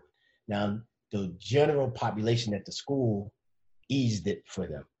traveling. Now, the general population at the school eased it for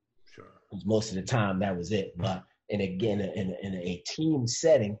them. Sure. Most of the time, that was it. But and again, in a team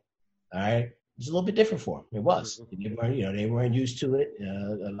setting, all right, it was a little bit different for them. It was. They weren't used to it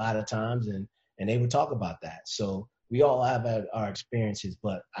a lot of times, and they would talk about that. So we all have our experiences,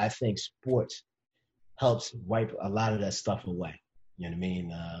 but I think sports helps wipe a lot of that stuff away. You know what I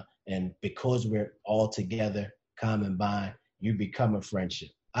mean? And because we're all together, common bond, you become a friendship.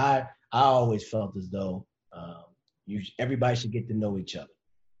 I always felt as though everybody should get to know each other.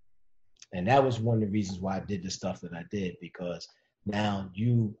 And that was one of the reasons why I did the stuff that I did, because now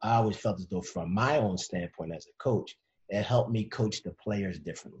I always felt as though from my own standpoint as a coach, it helped me coach the players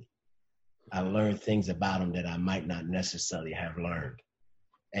differently. I learned things about them that I might not necessarily have learned.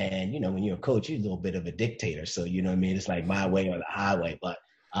 And, you know, when you're a coach, you're a little bit of a dictator. So, you know what I mean? It's like my way or the highway. But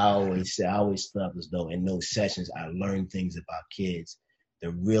I always felt as though in those sessions, I learned things about kids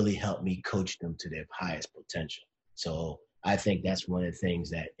that really helped me coach them to their highest potential. So I think that's one of the things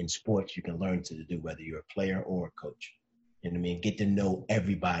that in sports you can learn to do, whether you're a player or a coach. You know what I mean? Get to know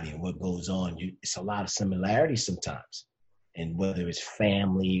everybody and what goes on. It's a lot of similarities sometimes. And whether it's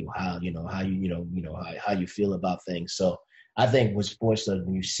family, how you feel about things. So I think with sports,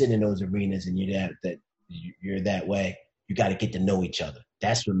 when you sit in those arenas and you're that way, you got to get to know each other.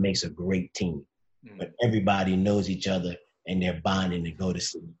 That's what makes a great team. But everybody knows each other and they're bonding to go to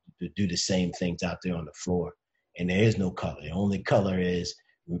do the same things out there on the floor. And there is no color. The only color is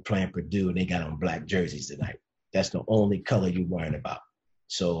we're playing Purdue and they got on black jerseys tonight. That's the only color you're worrying about.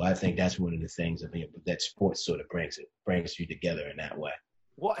 So I think that's one of the things that sports sort of brings you together in that way.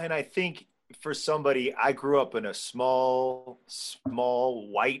 Well, and I think for somebody, I grew up in a small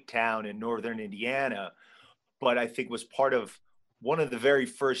white town in northern Indiana, but I think was part of one of the very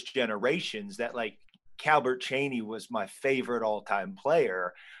first generations that, like, Calbert Chaney was my favorite all-time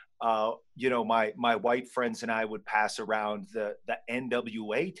player. My white friends and I would pass around the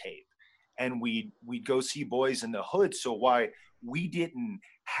NWA tape, and we'd go see Boys in the Hood. So why we didn't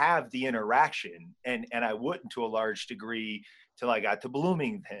have the interaction, and I wouldn't to a large degree till I got to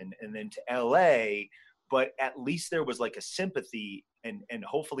Bloomington and then to LA, but at least there was like a sympathy and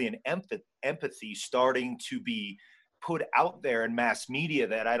hopefully an empathy starting to be put out there in mass media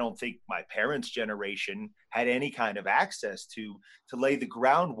that I don't think my parents' generation had any kind of access to lay the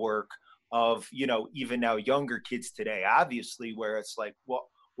groundwork of, you know, even now younger kids today, obviously, where it's like, well,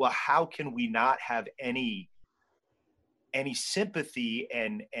 how can we not have any sympathy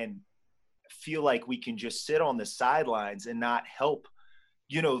and feel like we can just sit on the sidelines and not help,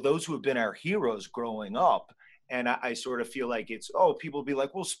 those who have been our heroes growing up. And I sort of feel like people be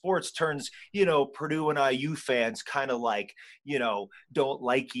like, well, sports turns, Purdue and IU fans kind of like, don't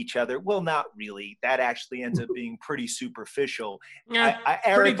like each other. Well, not really. That actually ends up being pretty superficial. Yeah,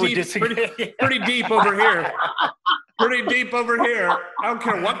 Eric pretty deep over here. Pretty deep over here. I don't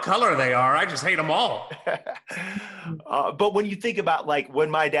care what color they are. I just hate them all. But when you think about like when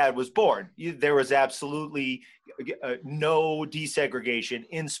my dad was born, there was absolutely no desegregation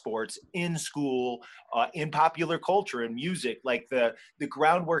in sports, in school, in popular culture and music. Like the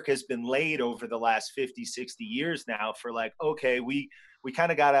groundwork has been laid over the last 50, 60 years now for like, okay, we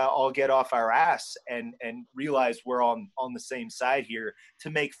kind of got to all get off our ass and realize we're on the same side here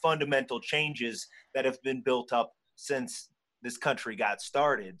to make fundamental changes that have been built up since this country got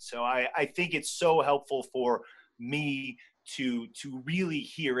started. So I think it's so helpful for me to really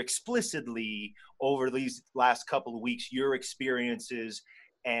hear explicitly over these last couple of weeks your experiences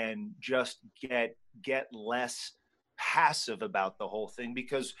and just get less passive about the whole thing,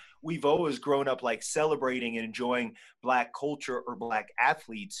 because we've always grown up like celebrating and enjoying Black culture or Black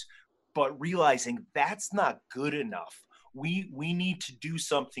athletes, but realizing that's not good enough. We need to do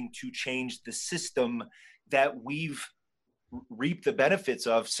something to change the system that we've reaped the benefits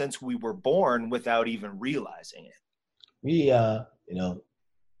of since we were born without even realizing it. We, the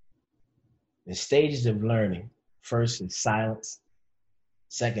stages of learning, first is silence,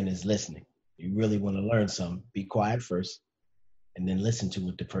 second is listening. You really want to learn something, be quiet first, and then listen to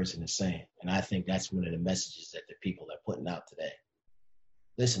what the person is saying. And I think that's one of the messages that the people are putting out today.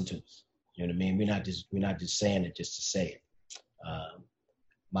 Listen to us. You know what I mean? We're not just saying it just to say it.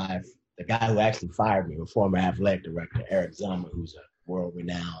 The guy who actually fired me, a former athletic director, Eric Zellmer, who's a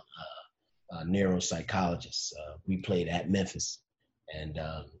world-renowned neuropsychologist. We played at Memphis, and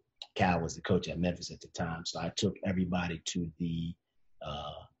Cal was the coach at Memphis at the time. So I took everybody to the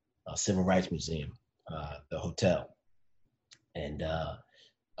Civil Rights Museum, the hotel. And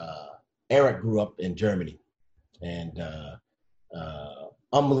Eric grew up in Germany, and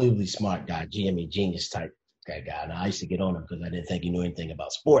unbelievably smart guy, genius type guy. Now, I used to get on him because I didn't think he knew anything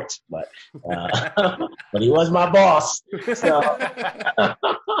about sports, but but he was my boss.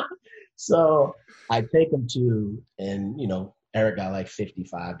 So I take him to, and Eric got like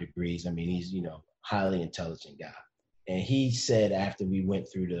 55 degrees. I mean, he's highly intelligent guy. And he said after we went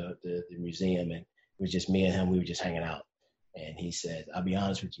through the museum, and it was just me and him, we were just hanging out. And he said, I'll be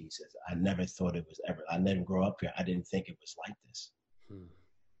honest with you, he says, I never thought it was ever, I didn't grow up here. I didn't think it was like this.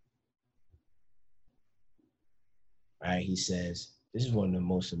 Right? He says, this is one of the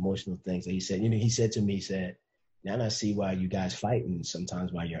most emotional things that he said. He said to me, he said, now I see why you guys fight and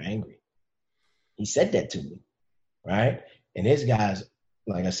sometimes why you're angry. He said that to me, right? And his guy's,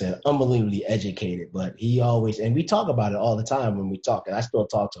 like I said, unbelievably educated, but he always, and we talk about it all the time when we talk, and I still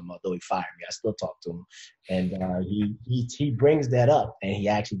talk to him, although he fired me, I still talk to him. And he brings that up, and he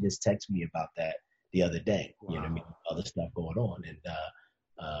actually just texted me about that the other day, Wow. Other stuff going on. And,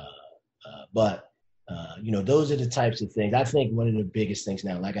 those are the types of things. I think one of the biggest things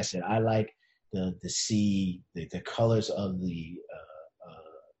now, like I said, I like the colors of the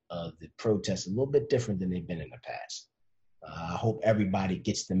protests a little bit different than they've been in the past. I hope everybody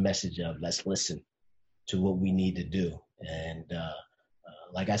gets the message of let's listen to what we need to do. And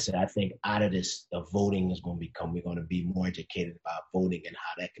like I said, I think out of this, the voting is going to become, we're going to be more educated about voting and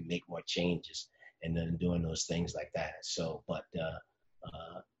how that can make more changes and then doing those things like that. So, but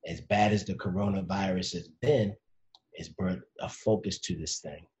as bad as the coronavirus has been, it's brought a focus to this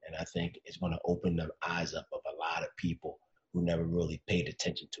thing. And I think it's going to open the eyes up of a lot of people who never really paid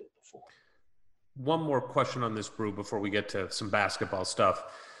attention to it before. One more question on this, Brew, before we get to some basketball stuff.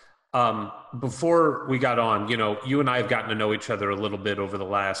 Before we got on, you and I have gotten to know each other a little bit over the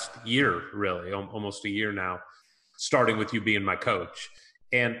last year, really, almost a year now, starting with you being my coach.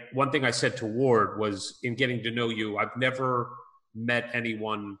 And one thing I said to Ward was, in getting to know you, I've never met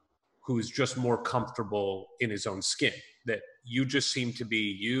anyone who's just more comfortable in his own skin, that you just seem to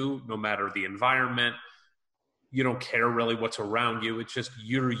be you, no matter the environment. You don't care really what's around you. It's just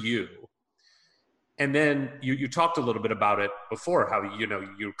you're you. And then you talked a little bit about it before, how,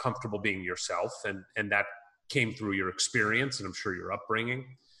 you're comfortable being yourself, and that came through your experience and I'm sure your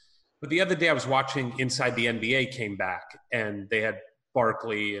upbringing. But the other day I was watching Inside the NBA came back, and they had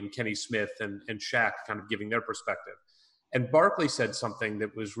Barkley and Kenny Smith and Shaq kind of giving their perspective. And Barkley said something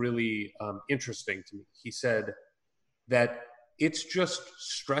that was really interesting to me. He said that it's just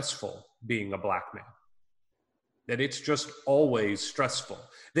stressful being a black man, that it's just always stressful,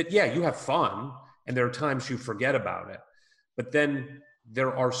 that, yeah, you have fun, and there are times you forget about it. But then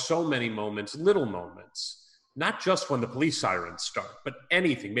there are so many moments, little moments, not just when the police sirens start, but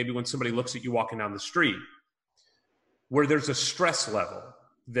anything, maybe when somebody looks at you walking down the street, where there's a stress level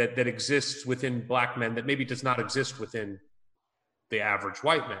that exists within black men that maybe does not exist within the average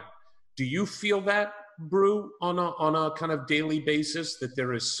white man. Do you feel that, Brew, on a kind of daily basis, that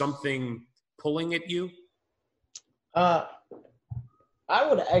there is something pulling at you? I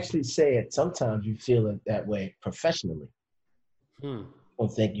would actually say it. Sometimes you feel it that way professionally. I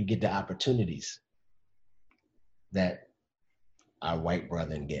don't think you get the opportunities that our white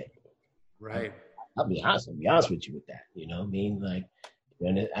brethren get. Right. I'll be honest with you with that. You know what I mean? Like,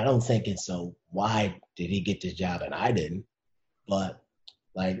 I don't think it's so, why did he get this job and I didn't? But,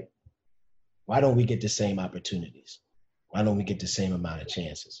 like, why don't we get the same opportunities? Why don't we get the same amount of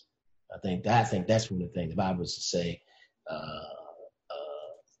chances? I think that's one of the things. If I was to say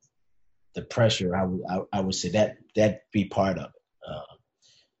the pressure, I would say that be part of it.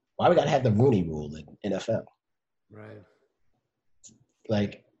 Why we got to have the Rooney Rule in NFL? Right.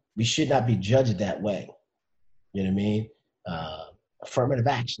 Like, we should not be judged that way. You know what I mean? Affirmative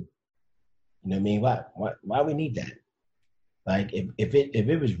action. You know what I mean? Why we need that? Like, if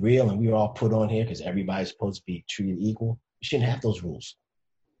it was real and we were all put on here because everybody's supposed to be treated equal, we shouldn't have those rules.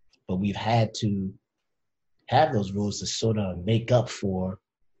 But we've had to have those rules to sort of make up for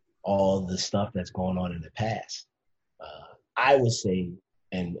all the stuff that's going on in the past. I would say,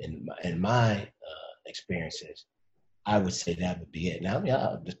 in my experiences, I would say that would be it. Now, I mean,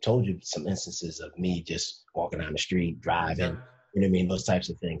 I just told you some instances of me just walking down the street, driving, you know what I mean, those types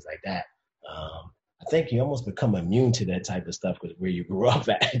of things like that. I think you almost become immune to that type of stuff because where you grew up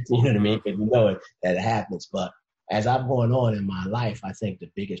at, you know what I mean? Because you know that it happens. But as I've gone on in my life, I think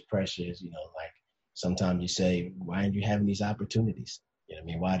the biggest pressure is, like sometimes you say, why aren't you having these opportunities? You know what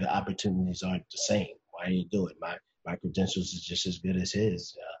I mean? Why the opportunities aren't the same? Why aren't you doing it? My credentials is just as good as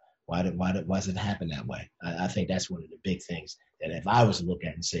his. Why does it happen that way? I think that's one of the big things that if I was to look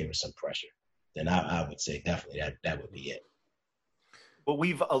at and say with some pressure, then I would say definitely that would be it. Well,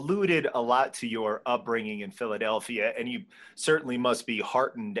 we've alluded a lot to your upbringing in Philadelphia, and you certainly must be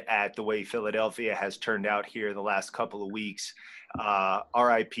heartened at the way Philadelphia has turned out here the last couple of weeks.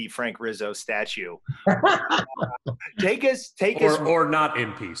 R.I.P. Frank Rizzo statue. Take us, or not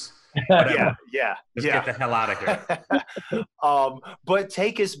in peace. Whatever. Yeah. Get the hell out of here. But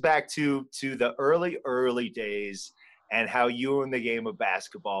take us back to the early days and how you and the game of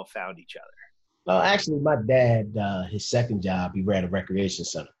basketball found each other. Well, actually, my dad, his second job, he ran a recreation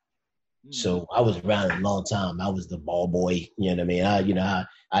center. So I was around a long time. I was the ball boy, you know what I mean?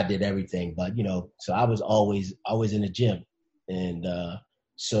 I did everything, but, so I was always in the gym. And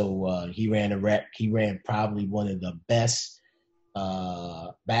so he ran a rec. He ran probably one of the best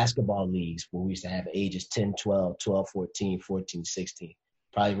basketball leagues where we used to have ages 10, 12, 12, 14, 14, 16.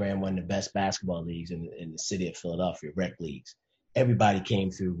 Probably ran one of the best basketball leagues in the city of Philadelphia, rec leagues. Everybody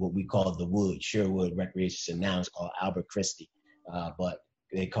came through what we called the Wood, Sherwood Recreation. Now it's called Albert Christie, but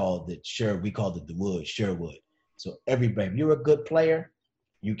we called it the Wood, Sherwood. So everybody, if you're a good player,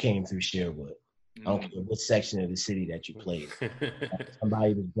 you came through Sherwood. I don't care what section of the city that you played.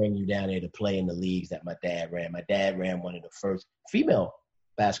 Somebody would bring you down there to play in the leagues that my dad ran. My dad ran one of the first female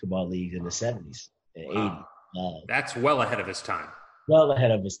basketball leagues in the 70s and 80s. That's well ahead of his time. Well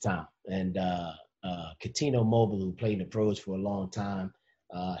ahead of his time. And Catino Mobile, who played in the pros for a long time,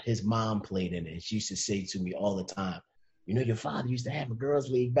 his mom played in it. And she used to say to me all the time, your father used to have a girls'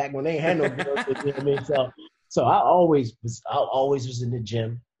 league back when they had no girls' league. You know what I mean? So I always was in the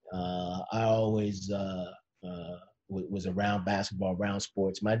gym. I always was around basketball, around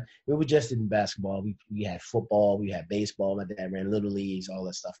sports. We were just in basketball. We had football, we had baseball. My dad ran little leagues, all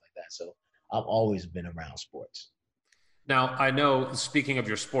that stuff like that. So I've always been around sports. Now, I know, speaking of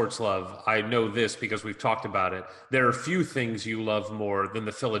your sports love, I know this because we've talked about it. There are few things you love more than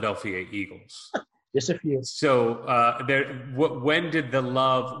the Philadelphia Eagles. Just a few. So when did the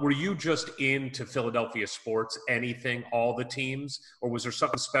love, were you just into Philadelphia sports, anything, all the teams, or was there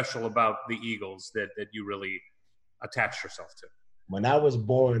something special about the Eagles that you really attached yourself to? When I was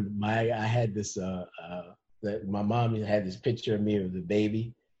born, I had this, my mom had this picture of me as a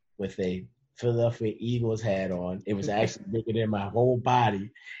baby with a Philadelphia Eagles hat on. It was actually bigger than my whole body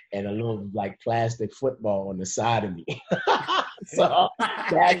and a little like plastic football on the side of me. So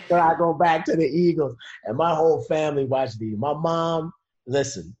that's where I go back to the Eagles. And my whole family watched these. My mom,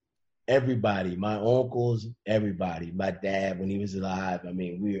 listen, everybody, my uncles, everybody, my dad, when he was alive, I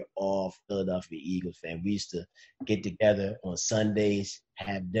mean, we were all Philadelphia Eagles fans. We used to get together on Sundays,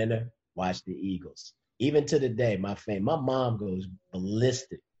 have dinner, watch the Eagles. Even to the day, my mom goes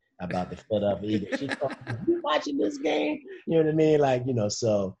ballistic about the Philadelphia Eagles. She told me, watching this game? You know what I mean? Like,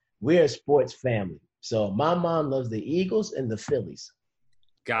 so we're a sports family. So my mom loves the Eagles and the Phillies.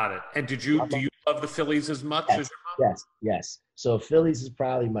 Got it. And do you love the Phillies as much as your mom? Yes. So Phillies is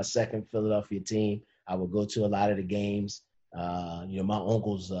probably my second Philadelphia team. I would go to a lot of the games. My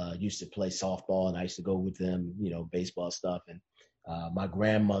uncles used to play softball, and I used to go with them, baseball stuff. And my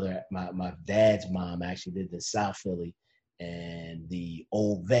grandmother, my dad's mom actually lived in South Philly, and the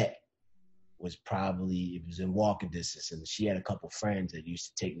old vet was in walking distance. And she had a couple friends that used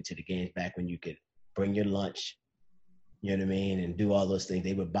to take me to the games back when you could bring your lunch, you know what I mean, and do all those things.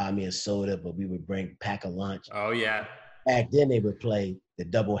 They would buy me a soda, but we would pack a lunch. Oh, yeah. Back then, they would play the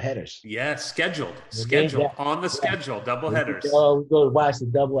double headers. Yeah, scheduled on the schedule, double headers. We go to watch the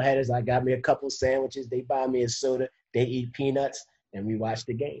double headers. I got me a couple sandwiches. They buy me a soda. They eat peanuts, and we watch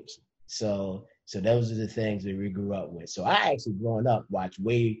the games. So those are the things that we grew up with. So I actually, growing up,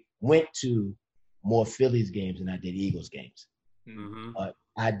 went to more Phillies games than I did Eagles games. Mm-hmm. But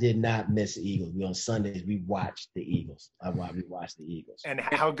I did not miss the Eagles. On Sundays, we watched the Eagles. We watched the Eagles. And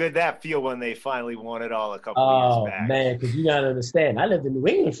how good that feel when they finally won it all a couple of years back. Oh, man, because you got to understand, I lived in New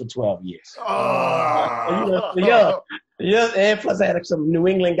England for 12 years. And plus I had some New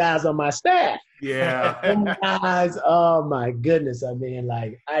England guys on my staff. Yeah. Them guys, oh, my goodness. I mean,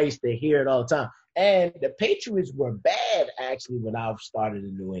 like, I used to hear it all the time. And the Patriots were bad, actually, when I started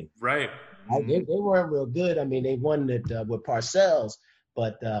in New England. Right. They weren't real good. I mean, they won it with Parcells,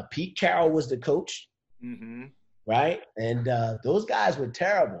 but Pete Carroll was the coach, right? And those guys were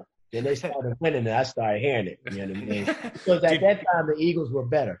terrible. Then they started winning, and I started hearing it. You know what I mean? Because at that time, the Eagles were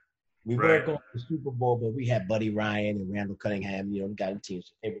better. We weren't going to the Super Bowl, but we had Buddy Ryan and Randall Cunningham. We got them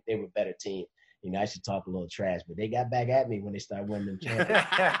teams. They were a better team. I should talk a little trash, but they got back at me when they started winning them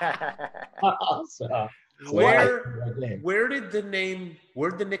championships. Where did the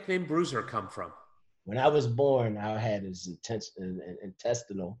nickname Bruiser come from? When I was born, I had this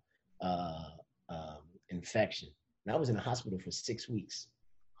intestinal infection, and I was in the hospital for 6 weeks.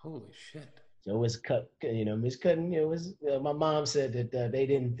 Holy shit! So it was Miss Cutting. It was my mom said that they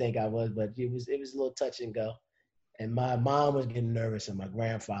didn't think I was, but it was a little touch and go. And my mom was getting nervous, and my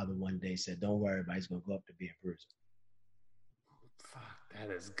grandfather one day said, "Don't worry about it. He's gonna go up to be a bruiser." Fuck, that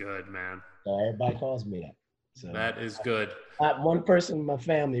is good, man. So everybody calls me that. So that is good. Not one person in my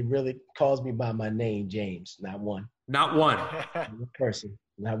family really calls me by my name, James. Not one. Not one.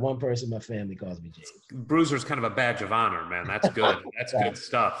 Not one person in my family calls me James. Bruiser's kind of a badge of honor, man. That's good. That's good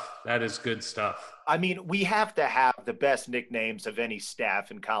stuff. That is good stuff. I mean, we have to have the best nicknames of any staff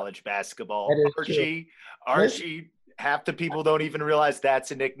in college basketball. Archie, half the people don't even realize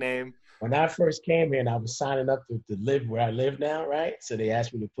that's a nickname. When I first came here and I was signing up to live where I live now, right? So they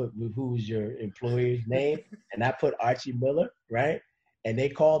asked me to put who was your employer's name, and I put Archie Miller, right? And they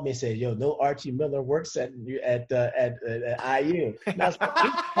called me and said, "Yo, no Archie Miller works at IU." And I was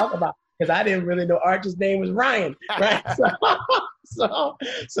talking about, because I didn't really know Archie's name was Ryan, right? So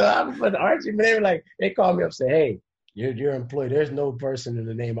I was putting Archie, but they called me up and said, "Hey, you're employed. There's no person in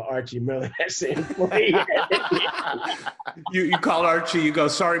the name of Archie Miller that's an employee." You call Archie, you go,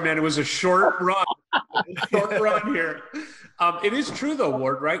 "Sorry, man, it was a short run. Here." It is true, though,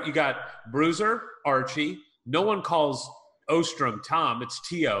 Ward, right? You got Bruiser, Archie. No one calls Ostrom Tom. It's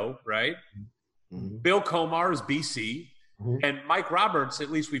T.O., right? Mm-hmm. Bill Comar is BC. Mm-hmm. And Mike Roberts, at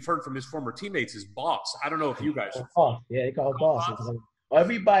least we've heard from his former teammates, is Boss. I don't know if you guys are. Oh, yeah, they call Boss.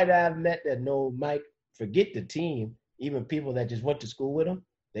 Everybody that I've met that know Mike, forget the team, even people that just went to school with him,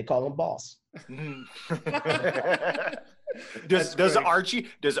 they call him Boss. Does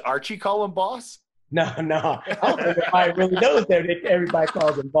Archie call him Boss? No. I don't think everybody really knows that everybody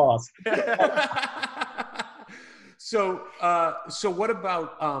calls him Boss. So what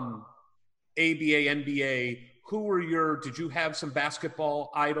about ABA, NBA? Did you have some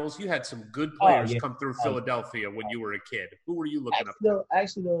basketball idols? You had some good players come through Philadelphia when you were a kid. Who were you looking up to?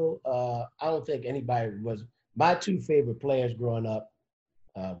 Actually, I don't think anybody was. My two favorite players growing up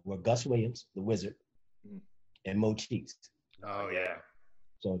were Gus Williams, the Wizard, and Mo Cheeks. Oh, yeah.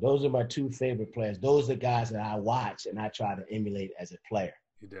 So those are my two favorite players. Those are the guys that I watch and I try to emulate as a player.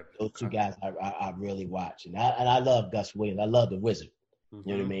 You did. Those two guys I really watch. And I love Gus Williams. I love the Wizard. Mm-hmm.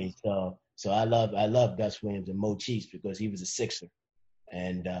 You know what I mean? So I love Gus Williams and Mo Cheeks because he was a Sixer.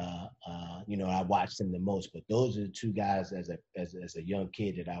 And, I watched him the most. But those are the two guys as a young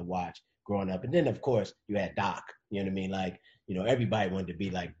kid that I watched growing up. And then, of course, you had Doc. You know what I mean? Everybody wanted to be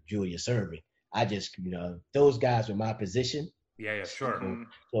like Julius Erving. I just, those guys were my position. Yeah, sure.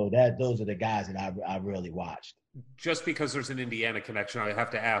 So those are the guys that I really watched. Just because there's an Indiana connection, I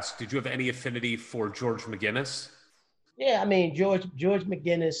have to ask, did you have any affinity for George McGinnis? Yeah, I mean, George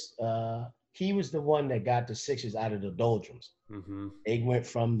McGinnis, he was the one that got the Sixers out of the doldrums. Mm-hmm. They went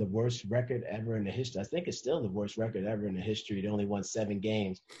from the worst record ever in the history. I think it's still the worst record ever in the history. They only won 7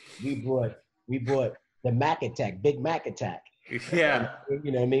 games. We brought the Mac Attack, Big Mac Attack. Yeah. And,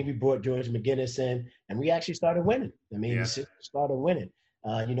 you know, maybe brought George McGinnis in, and we actually started winning. I mean, the Sixers started winning.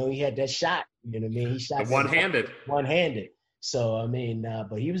 You know, he had that shot. You know what I mean? He shot the one-handed. So, I mean,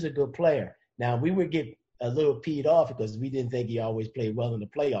 but he was a good player. Now, we would get a little peed off because we didn't think he always played well in the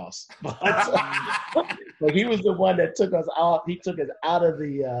playoffs. But he was the one that took us out. He took us out of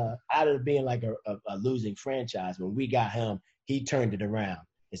being like a losing franchise. When we got him, he turned it around.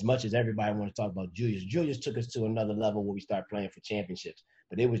 As much as everybody want to talk about Julius, Julius took us to another level where we started playing for championships.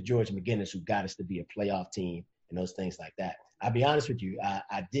 But it was George McGinnis who got us to be a playoff team and those things like that. I'll be honest with you,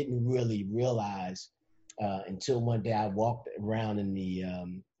 I didn't really realize until one day I walked around in the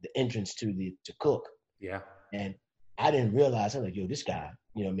entrance to Cook. Yeah. And I didn't realize, I'm like, yo, this guy,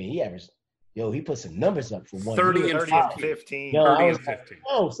 you know what I mean? He put some numbers up for 1 30 year. and 15. Yo, 30 I was and 15.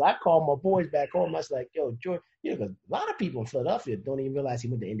 like, so I called my boys back home. I was like, yo, George, you know, because a lot of people in Philadelphia don't even realize he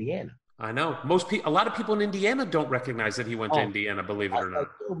went to Indiana. I know. A lot of people in Indiana don't recognize that he went to Indiana, believe it or not. Like,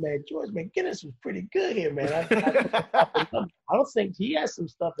 yo, man, George McGinnis was pretty good here, man. I don't think he has some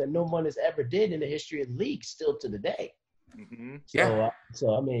stuff that no one has ever did in the history of the league still to the day. Mm-hmm.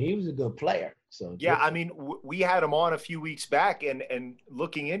 So I mean, he was a good player. So yeah, I mean, we had him on a few weeks back, and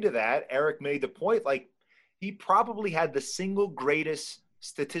looking into that, Eric made the point, like, he probably had the single greatest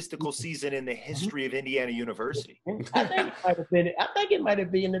statistical season in the history of Indiana University. I think it might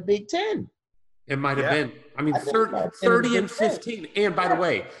have been in the Big Ten. It might have been. I mean, 30 and 15. And by the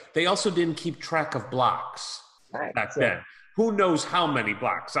way, they also didn't keep track of blocks back then. Who knows how many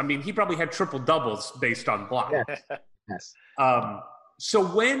blocks? I mean, he probably had triple doubles based on blocks. Yes. So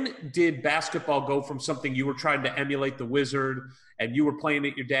when did basketball go from something you were trying to emulate the Wizard and you were playing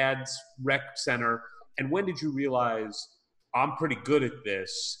at your dad's rec center, and when did you realize I'm pretty good at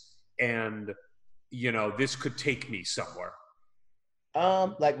this and, you know, this could take me somewhere?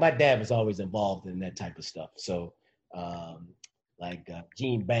 Like my dad was always involved in that type of stuff. So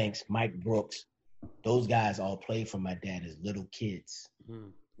Gene Banks, Mike Brooks, those guys all played for my dad as little kids.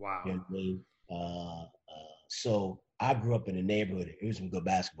 Wow. You know what I mean? So I grew up in a neighborhood. There was some good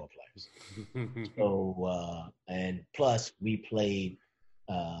basketball players. So, and plus we played,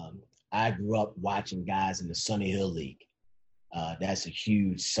 I grew up watching guys in the Sunny Hill League. That's a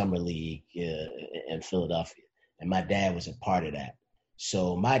huge summer league in Philadelphia. And my dad was a part of that.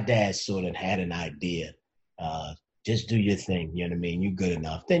 So my dad sort of had an idea, just do your thing, you know what I mean? You're good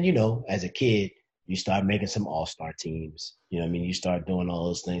enough. Then, you know, as a kid, you start making some all-star teams. You know what I mean? You start doing all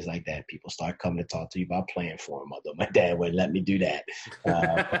those things like that. People start coming to talk to you about playing for them, although my dad wouldn't let me do that. You know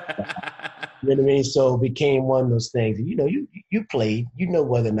what I mean? So it became one of those things. You know, you played. You know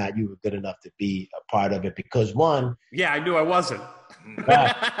whether or not you were good enough to be a part of it because one. Yeah, I knew I wasn't.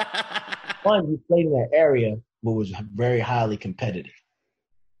 One, you played in that area where was very highly competitive.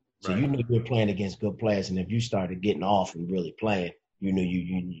 So you knew you were playing against good players, and if you started getting off and really playing, you knew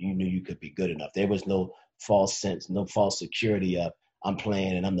you could be good enough. There was no false sense, no false security of I'm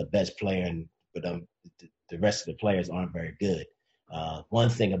playing and I'm the best player, but the rest of the players aren't very good. One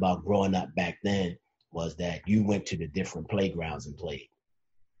thing about growing up back then was that you went to the different playgrounds and played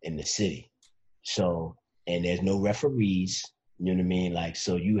in the city. So, and there's no referees, you know what I mean? Like,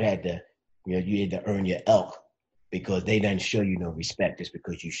 so you had to earn your elk because they didn't show you no respect just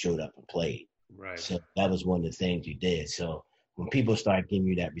because you showed up and played. Right. So that was one of the things you did. So when people start giving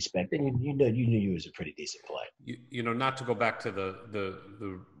you that respect, then you knew you was a pretty decent player. You know, not to go back to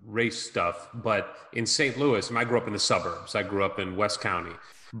the race stuff, but in St. Louis, and I grew up in the suburbs. I grew up in West County,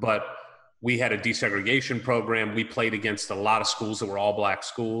 but we had a desegregation program. We played against a lot of schools that were all black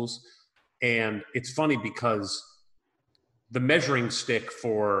schools. And it's funny because the measuring stick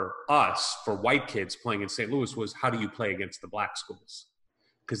for us, for white kids playing in St. Louis, was how do you play against the black schools?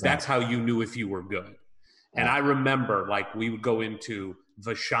 Because that's how you knew if you were good. And I remember, like, we would go into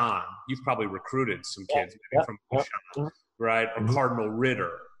Vashon. You've probably recruited some kids maybe from Vashon, right? Or Cardinal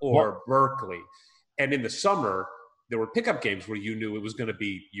Ritter or Berkeley. And in the summer, there were pickup games where you knew you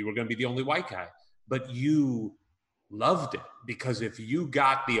were going to be the only white guy. But you loved it because if you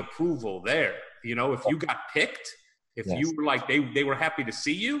got the approval there, you know, if you got picked, if you were like, they were happy to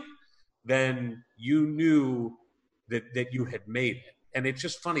see you, then you knew that you had made it. And it's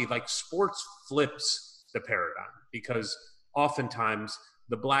just funny, like sports flips the paradigm because oftentimes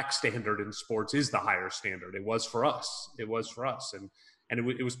the black standard in sports is the higher standard. It was for us. And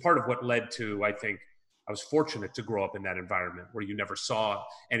it was part of what led to, I think, I was fortunate to grow up in that environment where you never saw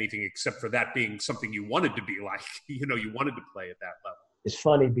anything except for that being something you wanted to be like, you know, you wanted to play at that level. it's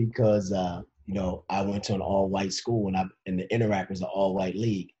funny because I went to an all-white school and the Interact was an all-white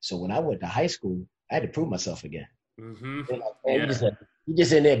league. So when I went to high school, I had to prove myself again. Mm-hmm. Man, you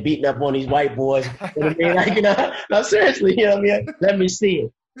just in there beating up on these white boys. You know what I mean? Like, no, seriously, you know what I mean? Let me see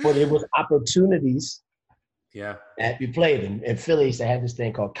it. But it was opportunities that we played. In Philly, they had this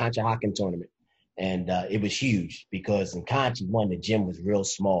thing called Conshohocken tournament. And it was huge because in Conch, one, the gym was real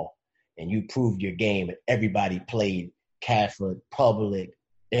small. And you proved your game, and everybody played Catholic, public,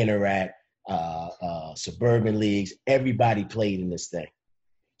 Interact, suburban leagues. Everybody played in this thing.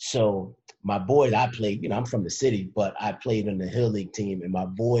 So my boys, I played, I'm from the city, but I played on the Hill League team. And my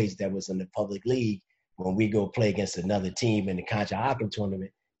boys that was in the public league, when we go play against another team in the Conshohocken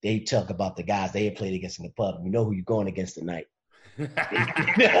tournament, they talk about the guys they had played against in the pub. You know who you're going against tonight.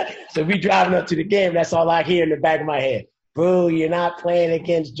 So we driving up to the game. That's all I hear in the back of my head. Bro, you're not playing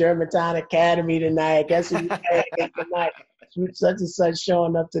against Germantown Academy tonight. Guess who you playing against tonight? Such and such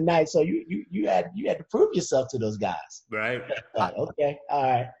showing up tonight. So you had to prove yourself to those guys. Right. Okay. All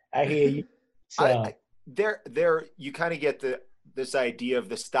right. I hear you. So there you kind of get this idea of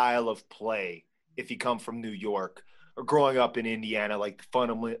the style of play if you come from New York or growing up in Indiana, like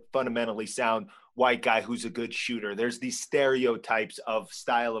the fundamentally sound white guy who's a good shooter. There's these stereotypes of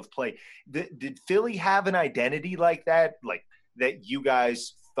style of play. Did Philly have an identity like that you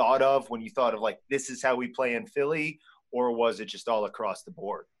guys thought of when you thought of like, this is how we play in Philly, or was it just all across the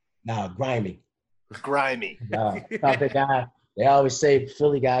board? No, grimy. Grimy. Tough guy. They always say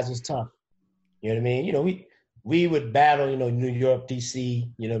Philly guys is tough. You know what I mean? We would battle, New York,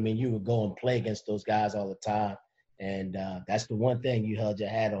 DC, you know what I mean? You would go and play against those guys all the time. And that's the one thing you held your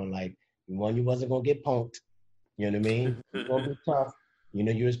hat on, like, one, you wasn't going to get punked. You know what I mean? You're going to be tough.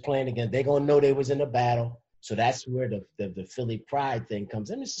 You was playing against, they're going to know they was in a battle. So that's where the Philly pride thing comes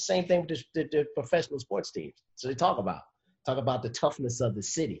in. It's the same thing with the professional sports teams. So they talk about the toughness of the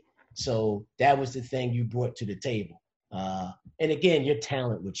city. So that was the thing you brought to the table. And again, your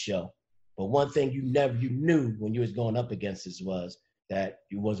talent would show. But one thing you knew when you was going up against this was that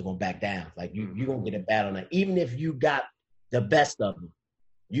you wasn't going to back down. Like you're going to get a battle now. Even if you got the best of them,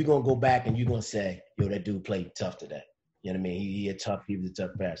 you're going to go back and you're going to say, yo, that dude played tough today. You know what I mean? He was a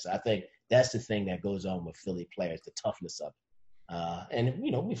tough player. So I think that's the thing that goes on with Philly players, the toughness of it. And,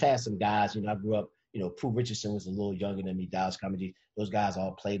 we've had some guys, I grew up, Prue Richardson was a little younger than me, Dallas Comedy. Those guys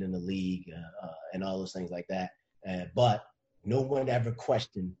all played in the league and all those things like that. But no one ever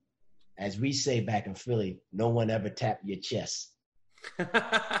questioned, as we say back in Philly, no one ever tapped your chest.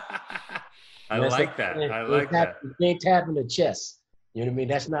 I like that. You ain't tapping the chest. You know what I mean?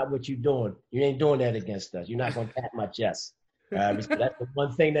 That's not what you're doing. You ain't doing that against us. You're not going to tap my chest. So that's the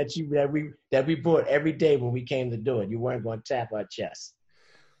one thing that we brought every day when we came to do it. You weren't going to tap our chest.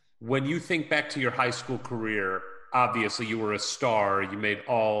 When you think back to your high school career, obviously you were a star. You made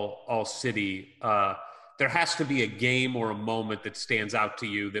all city. There has to be a game or a moment that stands out to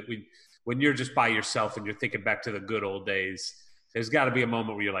you that when you're just by yourself and you're thinking back to the good old days, there's got to be a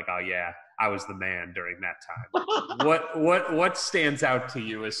moment where you're like, oh yeah, I was the man during that time. What stands out to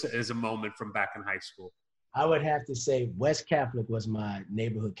you as a moment from back in high school? I would have to say West Catholic was my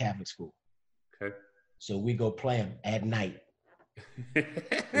neighborhood Catholic school. Okay. So we go play them at night.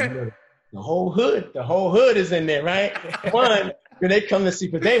 The whole hood is in there, right? One, they come to see,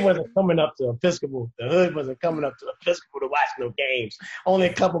 because they wasn't coming up to Episcopal. The hood wasn't coming up to Episcopal to watch no games. Only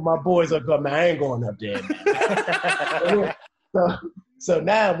a couple of my boys are going, man, I ain't going up there, man. So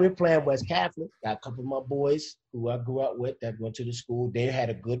now we're playing West Catholic. Got a couple of my boys who I grew up with that went to the school. They had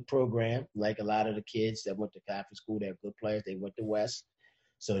a good program, like a lot of the kids that went to Catholic school. They had good players. They went to West.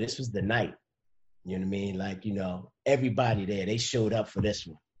 So this was the night. You know what I mean? Like, everybody there, they showed up for this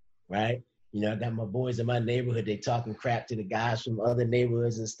one, right? I got my boys in my neighborhood. They talking crap to the guys from other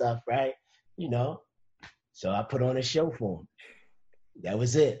neighborhoods and stuff, right? So I put on a show for them. That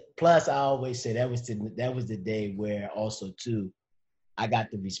was it. Plus, I always say that was the day where also, too, I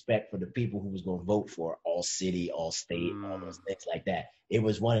got the respect for the people who was going to vote for all city, all state, all those things like that. It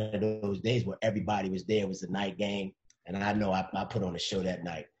was one of those days where everybody was there. It was a night game. And I know I put on a show that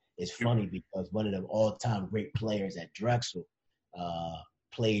night. It's funny because one of the all-time great players at Drexel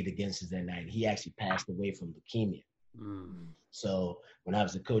played against us that night. He actually passed away from leukemia. So when I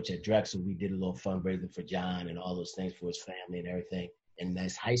was a coach at Drexel, we did a little fundraising for John and all those things for his family and everything. And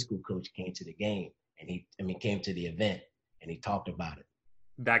this high school coach came to the game and came to the event and he talked about it.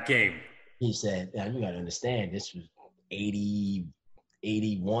 That game. He said, now you got to understand, this was 80,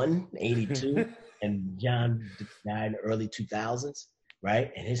 81, 82, and John died in the early 2000s,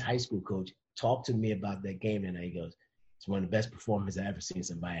 right? And his high school coach talked to me about that game and he goes, It's one of the best performances I ever seen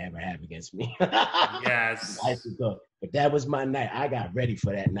somebody ever have against me. Yes. But that was my night. I got ready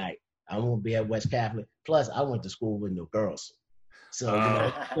for that night. I won't be at West Catholic. Plus, I went to school with no girls. So, you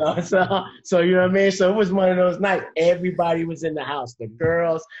know what I mean? So it was one of those nights. Everybody was in the house. The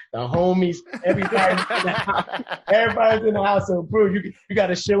girls, the homies, everybody was in the house. Everybody was in the house. So, bro, you got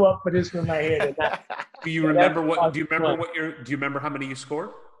to show up for this one right here tonight. Do you remember what? Do you remember how many you scored?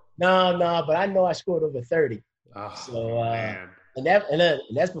 No, but I know I scored over 30. Oh, so, man. And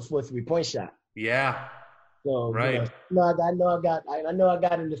that's before 3-point shot. Yeah. So, right. I know I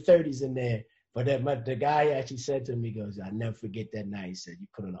got in the 30s in there. But the guy actually said to me, he goes, I'll never forget that night. He said, you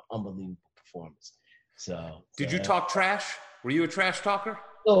put on an unbelievable performance. Did you talk trash? Were you a trash talker?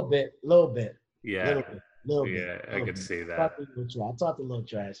 A little bit. Yeah. Little bit. I could see that. I talked a little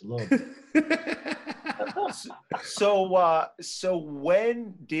trash, a little bit. So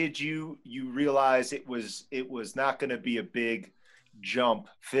when did you realize it was not going to be a big jump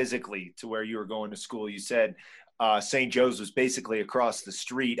physically to where you were going to school? You said St. Joe's was basically across the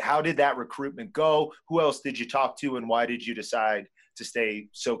street. How did that recruitment go? Who else did you talk to, and why did you decide to stay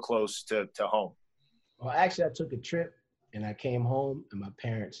so close to home? Well, actually, I took a trip, and I came home, and my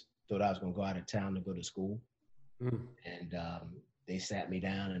parents thought I was going to go out of town to go to school. And they sat me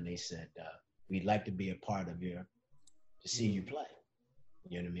down, and they said, we'd like to be a part of to see you play.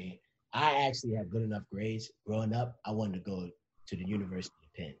 You know what I mean? I actually had good enough grades. Growing up, I wanted to go to the University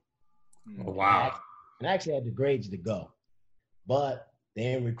of Penn. Oh, wow. And I actually had the grades to go, but they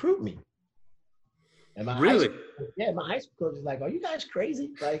didn't recruit me. And my my high school coach was like, "Are you guys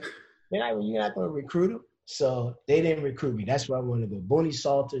crazy? Like, you're not going to recruit them." So they didn't recruit me. That's where I wanted to go. Booney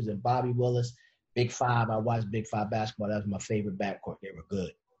Salters and Bobby Willis, Big Five. I watched Big Five basketball. That was my favorite backcourt. They were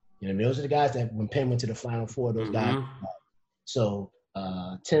good. You know what I mean? Those are the guys that when Penn went to the Final Four, those guys. So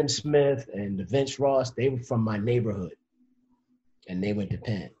Tim Smith and Vince Ross, they were from my neighborhood, and they went to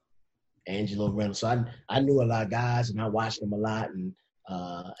Penn. Angelo Reynolds. So I knew a lot of guys, and I watched them a lot. And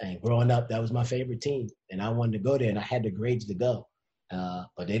growing up, that was my favorite team. And I wanted to go there, and I had the grades to go.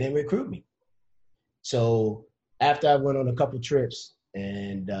 But they didn't recruit me. So after I went on a couple trips,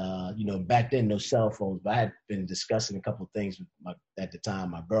 and, back then, no cell phones, but I had been discussing a couple of things with at the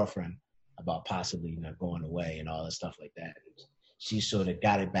time, my girlfriend, about possibly going away and all that stuff like that. And she sort of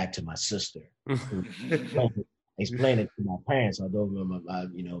got it back to my sister. Explain it to my parents, although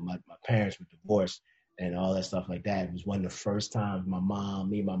my parents were divorced and all that stuff like that. It was one of the first times my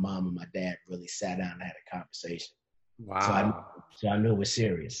mom and my dad really sat down and had a conversation. Wow. So I knew it was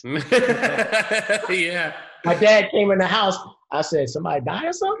serious. Yeah. My dad came in the house. I said, somebody died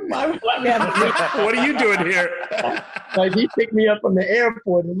or something? What are you doing here? Like, he picked me up from the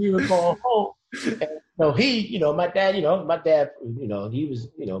airport and we were going home. And so my dad, he was,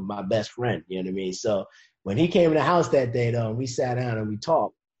 my best friend, you know what I mean? So when he came in the house that day, we sat down and we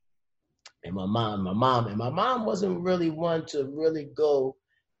talked. And my mom wasn't really one to really go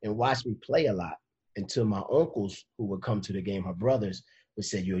and watch me play a lot until my uncles who would come to the game, her brothers, would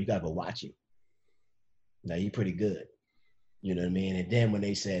say, you gotta go watch him. Now, you're pretty good. You know what I mean? And then when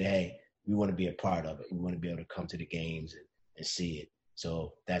they said, hey, we want to be a part of it. We want to be able to come to the games and see it.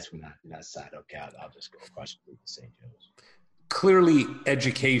 So that's when I decided, okay, I'll just go across the street to St. Joe's. Clearly,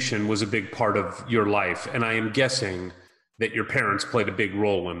 education was a big part of your life, and I am guessing that your parents played a big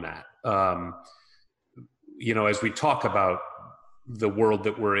role in that. As we talk about the world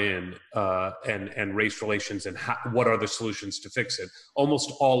that we're in and race relations and what are the solutions to fix it,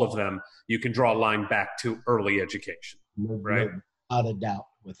 almost all of them, you can draw a line back to early education, right?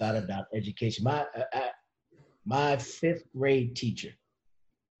 Without a doubt, education. My fifth grade teacher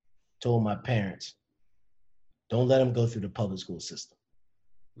told my parents, don't let them go through the public school system.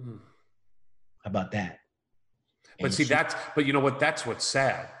 How about that? But but you know what? That's what's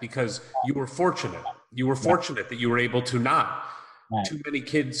sad, because you were fortunate. You were fortunate that you were able to not. Right. Too many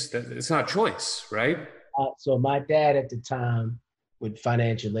kids, it's not a choice, right? So my dad at the time, with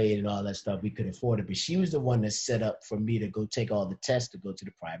financial aid and all that stuff, we could afford it. But she was the one that set up for me to go take all the tests to go to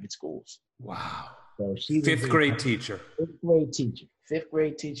the private schools. Wow. So she was fifth grade teacher,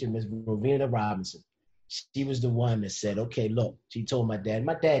 Miss Rowena Robinson. She was the one that said, okay, look, she told my dad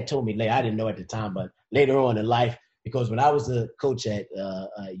told me later, I didn't know at the time, but later on in life, because when I was the coach at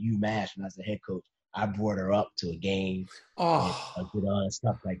UMass, when I was the head coach, I brought her up to a game and did all that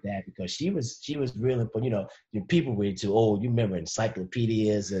stuff like that, because she was real important. People were too old. You remember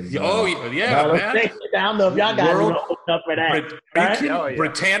encyclopedias and man. I don't know if y'all got old enough for that.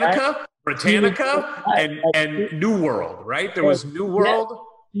 Britannica and New World, right? There was New World.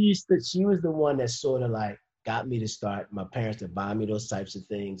 She was the one that sort of like got me to start. My parents to buy me those types of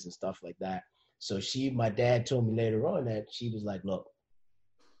things and stuff like that. So my dad told me later on that she was like, look,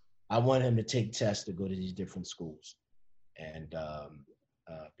 I want him to take tests to go to these different schools. And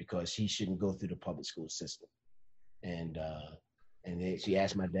because he shouldn't go through the public school system. And then she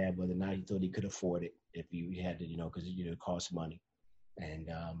asked my dad whether or not he thought he could afford it if he had to, because it costs money. And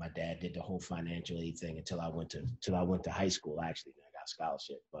my dad did the whole financial aid thing until I went to high school. Actually, I got a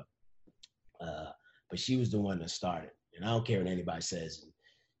scholarship, but she was the one that started. And I don't care what anybody says.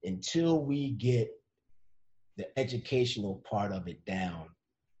 Until we get the educational part of it down,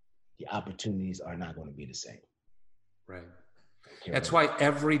 the opportunities are not going to be the same. Right. That's why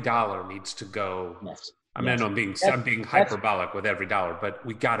every dollar needs to go. Yes. I mean, I know I'm being hyperbolic with every dollar, but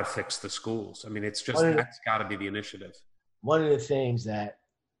we got to fix the schools. I mean, it's just, that's got to be the initiative. One of the things that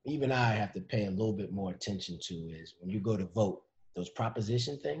even I have to pay a little bit more attention to is when you go to vote, those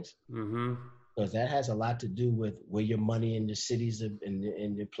proposition things, because that has a lot to do with where your money in the cities and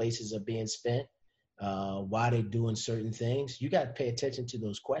the places are being spent, why they're doing certain things. You got to pay attention to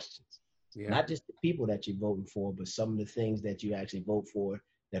those questions. Yeah. Not just the people that you're voting for, but some of the things that you actually vote for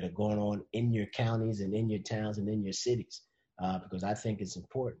that are going on in your counties and in your towns and in your cities, because I think it's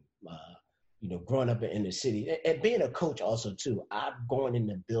important. Growing up in the city and being a coach also too, I've gone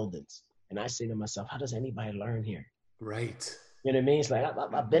into buildings and I say to myself, how does anybody learn here? Right. You know what I mean? It's like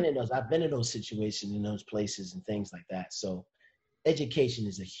I've been in those situations, in those places and things like that. So education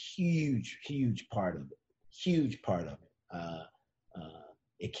is a huge, huge part of it. Huge part of it.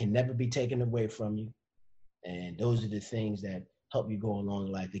 It can never be taken away from you. And those are the things that help you go along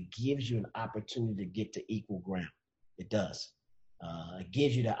in life. It gives you an opportunity to get to equal ground. It does. It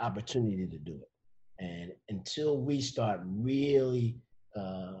gives you the opportunity to do it. And until we start really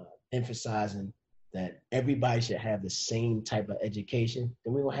emphasizing that everybody should have the same type of education,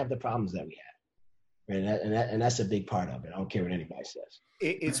 then we won't have the problems that we have. And that's a big part of it. I don't care what anybody says.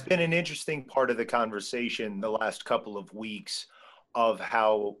 It's been an interesting part of the conversation the last couple of weeks of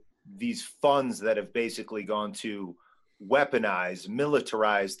how these funds that have basically gone to weaponize,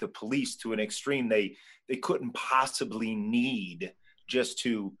 militarize the police to an extreme they couldn't possibly need just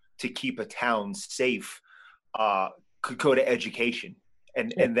to keep a town safe, could go to education.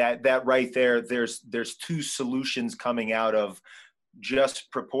 And that right there, there's two solutions coming out of just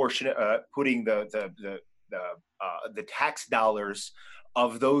proportionate, putting the tax dollars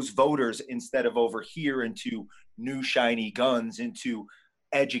of those voters instead of over here into new shiny guns, into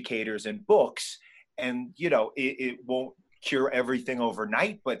educators and books. And it won't cure everything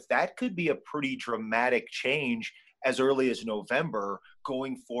overnight, but that could be a pretty dramatic change as early as November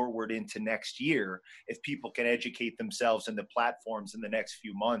going forward into next year if people can educate themselves in the platforms in the next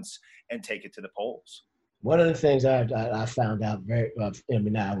few months and take it to the polls. One of the things I found out I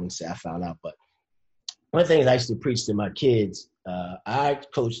wouldn't say I found out, but one of the things I used to preach to my kids, I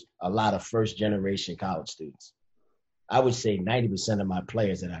coached a lot of first-generation college students. I would say 90% of my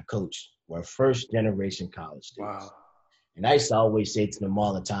players that I coached were first-generation college students. Wow. And I used to always say to them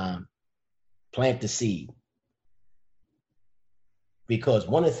all the time, plant the seed. Because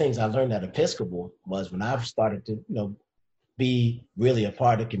one of the things I learned at Episcopal was when I started to, be really a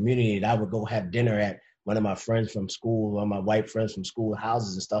part of the community, and I would go have dinner at one of my friends from school, or my white friends from school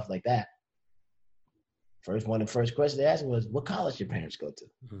houses and stuff like that. One of the first questions they asked me was, what college your parents go to?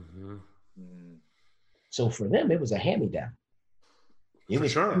 Mm-hmm. So for them, it was a hand-me-down. It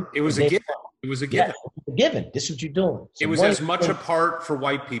was a given. It was a given. Yeah, it was a given. This is what you're doing. So it was as much a part for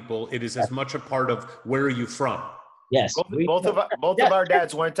white people. It is as much a part of where are you from. Yes. Both of our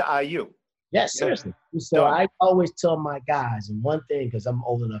dads went to IU. Yes, seriously. So I always tell my guys, and one thing, because I'm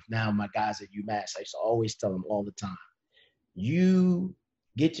old enough now, my guys at UMass, I used to always tell them all the time, you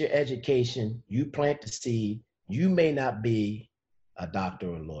get your education, you plant the seed, you may not be a doctor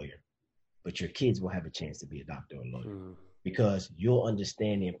or a lawyer, but your kids will have a chance to be a doctor or a lawyer because you'll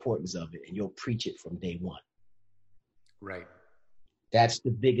understand the importance of it and you'll preach it from day one. Right. That's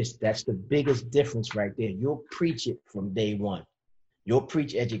the biggest difference right there. You'll preach it from day one. You'll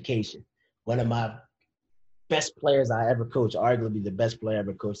preach education. One of my best players I ever coached, arguably the best player I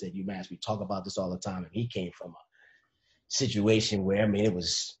ever coached at UMass, we talk about this all the time, and he came from a situation where, it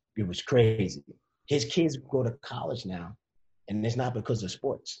was crazy. His kids go to college now, and it's not because of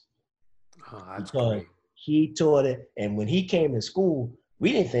sports. Oh, that's because great. He taught it, and when he came to school,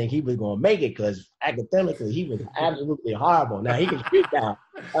 we didn't think he was going to make it because academically he was absolutely horrible. Now he can shoot now.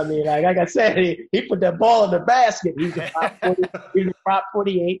 Like I said, he put that ball in the basket. He was a prop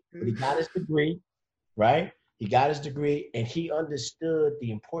 48, but he got his degree, right? He got his degree, and he understood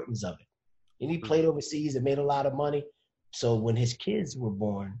the importance of it. And he played overseas and made a lot of money. So when his kids were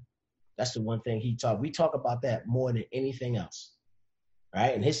born, that's the one thing he taught. We talk about that more than anything else.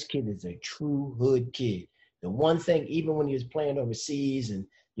 right? And his kid is a true hood kid. The one thing, even when he was playing overseas and,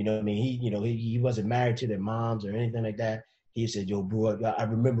 he wasn't married to their moms or anything like that. He said, yo, bro, I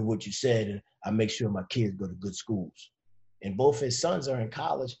remember what you said, and I make sure my kids go to good schools. And both his sons are in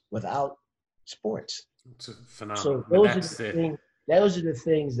college without sports. It's phenomenal. So those are the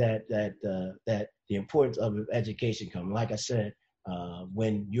things that the importance of education comes. Like I said,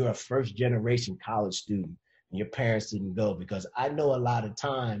 when you're a first generation college student and your parents didn't go, because I know a lot of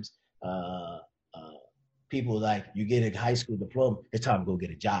times people like, you get a high school diploma, it's time to go get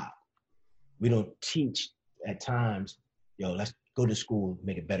a job. We don't teach at times, let's go to school,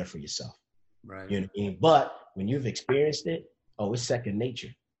 make it better for yourself. Right. You know what I mean? But when you've experienced it, it's second nature.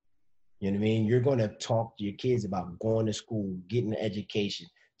 You know what I mean? You're going to talk to your kids about going to school, getting an education,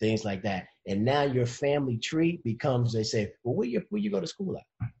 things like that. And now your family tree becomes, they say, well, where you go to school at?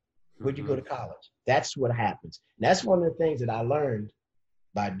 Where'd you go to college? That's what happens. And that's one of the things that I learned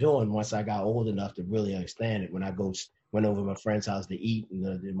by doing once I got old enough to really understand it. When I went over to my friend's house to eat,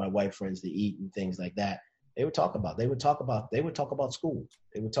 and my white friends to eat and things like that, they would talk about school.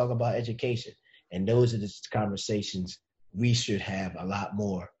 They would talk about education. And those are the conversations we should have a lot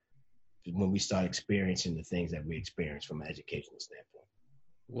more when we start experiencing the things that we experience from an educational standpoint.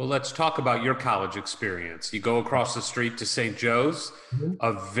 Well, let's talk about your college experience. You go across the street to St. Joe's,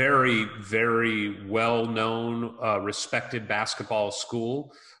 a very, very well-known, respected basketball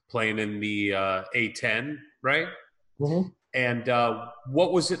school, playing in the A10, right? Mm-hmm. And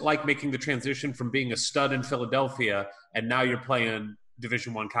what was it like making the transition from being a stud in Philadelphia and now you're playing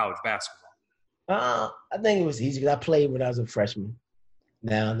Division I college basketball? I think it was easy because I played when I was a freshman.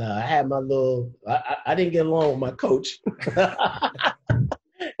 Now, I had my I didn't get along with my coach.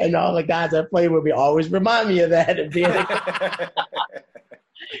 And all the guys I played with me always remind me of that.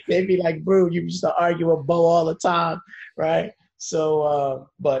 They'd be like, bro, you used to argue with Bo all the time, right? So,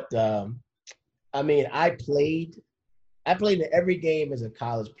 I played in every game as a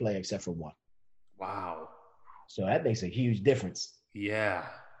college player except for one. Wow. So that makes a huge difference. Yeah.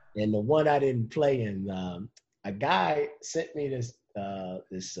 And the one I didn't play in, a guy sent me this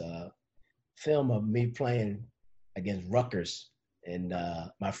film of me playing against Rutgers in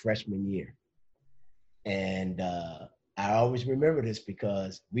my freshman year. And I always remember this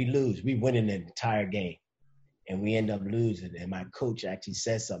because we lose. We win in the entire game. And we end up losing. And my coach actually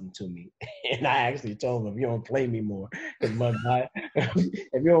said something to me. And I actually told him, if you don't play me more, if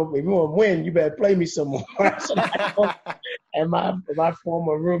you don't win, you better play me some more. And my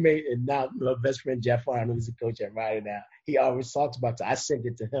former roommate and now my best friend, Jeff Arnold, who's the coach at Rider now, he always talks about it. I sent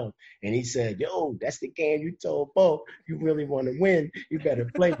it to him. And he said, yo, that's the game you told Bo, you really want to win, you better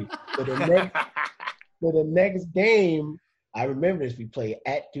play me. So the next game, I remember this, we played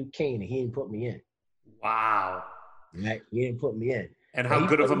at Duquesne, and he didn't put me in. Wow. Right? He didn't put me in. And how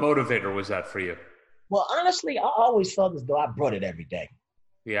good of a motivator was that for you? Well, honestly, I always felt as though I brought it every day.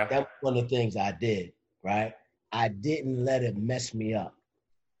 Yeah. That was one of the things I did, right? I didn't let it mess me up.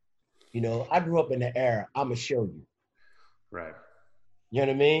 I grew up in the era, I'm going to show you. Right. You know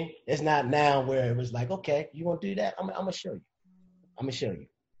what I mean? It's not now where it was like, okay, you want to do that? I'm going to show you. I'm going to show you.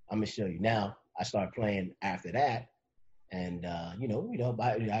 I'm going to show you. Now, I started playing after that. And,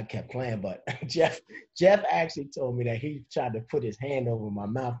 I kept playing, but Jeff actually told me that he tried to put his hand over my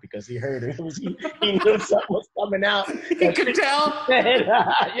mouth because he heard it. He knew something was coming out. He could tell.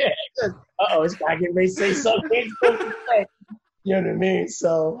 Yeah. This guy getting ready to say something he's supposed to say. You know what I mean?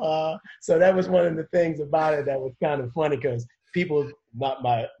 So that was one of the things about it that was kind of funny because people,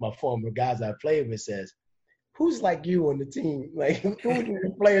 my former guys I played with says, who's like you on the team? Like, who are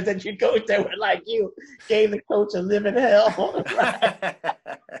the players that you coached that were like you? Gave the coach a living hell.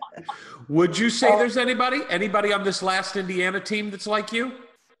 Would you say there's anybody on this last Indiana team that's like you?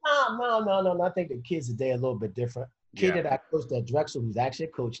 No. I think the kids today are a little bit different. Kid that I coached at Drexel, who's actually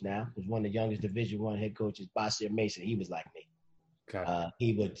a coach now, was one of the youngest Division I head coaches, Basir Mason. He was like me. Okay.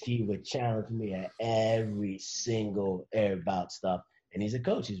 He would challenge me at every single air about stuff. And he's a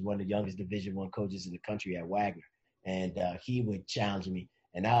coach. He's one of the youngest Division I coaches in the country at Wagner. And he would challenge me.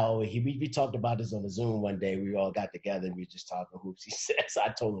 And we talked about this on the Zoom one day. We all got together and we were just talking hoops. He said, so I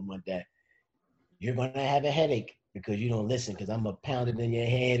told him one day, you're going to have a headache because you don't listen because I'm going to pound it in your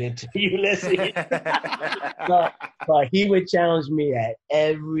head until you listen. But he would challenge me at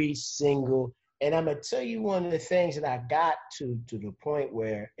every single. And I'm going to tell you one of the things that I got to the point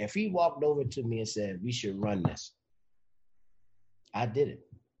where if he walked over to me and said, we should run this, I did it.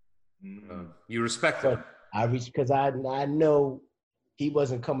 You respect him. Because I know he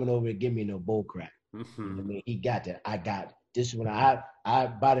wasn't coming over to give me no bull crap. Mm-hmm. You know what I mean? He got that. I got this one.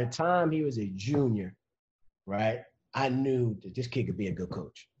 By the time he was a junior, right? I knew that this kid could be a good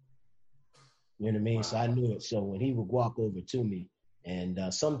coach. You know what I mean? Wow. So I knew it. So when he would walk over to me, and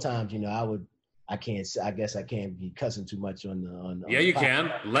sometimes, I guess I can't be cussing too much on the. Yeah, you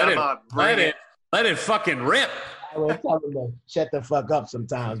can. Let it fucking rip. I would tell him to shut the fuck up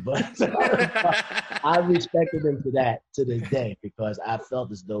sometimes, but I respected him to this day because I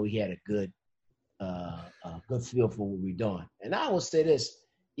felt as though he had a good feel for what we're doing. And I will say this,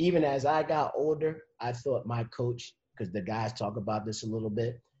 even as I got older, I thought my coach, because the guys talk about this a little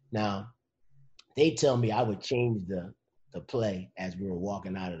bit. Now, they tell me I would change the play as we were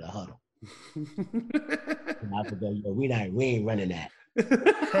walking out of the huddle. And I would go, we ain't running that.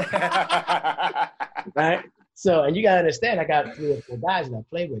 Right? So, and you got to understand, I got 3 or 4 guys that I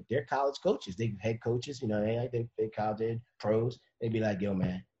play with. They're college coaches. They head coaches, they college, they're pros. They be like, yo,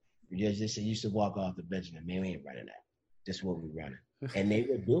 man, you used to walk off the bench, man, we ain't running that. This is what we're running. And they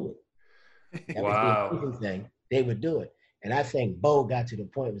would do it. That was the amazing thing. They would do it. And I think Bo got to the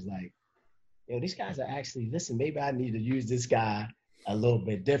point, was like, these guys are actually, listen, maybe I need to use this guy a little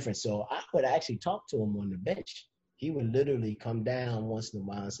bit different. So I would actually talk to him on the bench. He would literally come down once in a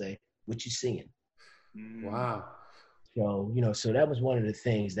while and say, what you seeing? Wow. So, so that was one of the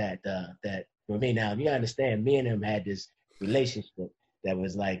things that for me, now, you understand, me and him had this relationship that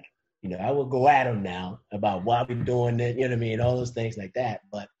was like, I would go at him now about why we're doing it, all those things like that.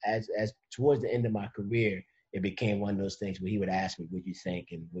 But as towards the end of my career, it became one of those things where he would ask me, what you think,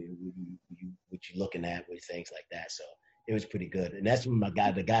 and what you looking at, with things like that. So it was pretty good. And that's when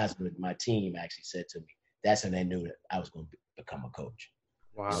the guys with my team actually said to me, that's when they knew that I was going to become a coach.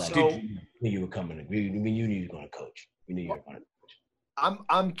 Wow. Like, so we knew you were coming. We knew you were going to coach. We knew you were going to coach.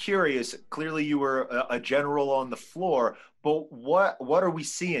 I'm curious. Clearly, you were a general on the floor, but what are we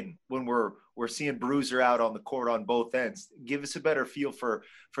seeing when we're seeing Bruiser out on the court on both ends? Give us a better feel for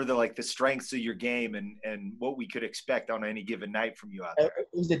the strengths of your game and what we could expect on any given night from you out there. It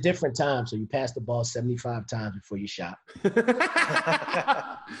was a different time, so you passed the ball 75 times before you shot.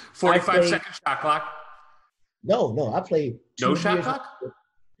 45-second shot clock. No, I played shot clock.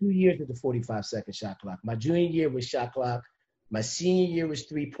 2 years with the 45-second shot clock. My junior year was shot clock. My senior year was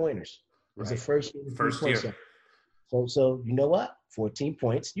 3-pointers. It was the first year. First year. So you know what? 14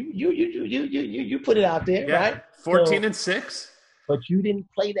 points. You put it out there, right? 14 and 6. But you didn't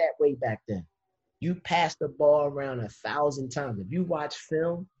play that way back then. You passed the ball around 1,000 times. If you watch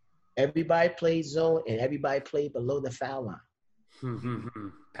film, everybody played zone and everybody played below the foul line.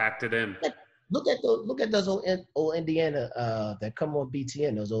 Packed it in. Look at those old Indiana that come on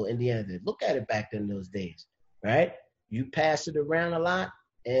BTN. Those old Indiana. Look at it back in those days, right? You passed it around a lot,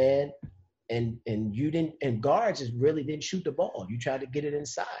 and you didn't. And guards just really didn't shoot the ball. You tried to get it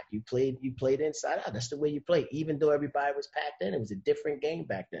inside. You played inside out. That's the way you played. Even though everybody was packed in, it was a different game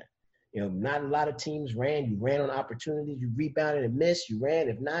back then. Not a lot of teams ran. You ran on opportunities. You rebounded and missed. You ran.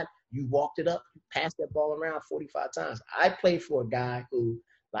 If not, you walked it up. You passed that ball around 45 times. I played for a guy who.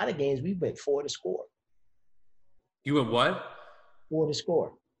 A lot of games we went 4 to score. You went what? 4 to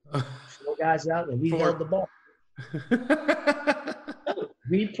score. 4 guys out, and we held the ball.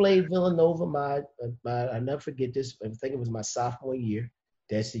 We played Villanova. I'll never forget this. I think it was my sophomore year.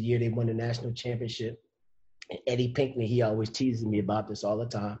 That's the year they won the national championship. And Eddie Pinckney, he always teases me about this all the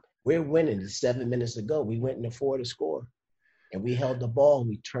time. We're winning. 7 minutes ago, we went in the 4 to score. And we held the ball, and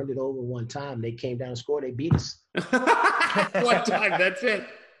we turned it over one time. They came down and scored. They beat us. One time, that's it.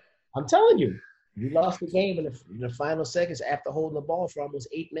 I'm telling you, you lost the game in the final seconds after holding the ball for almost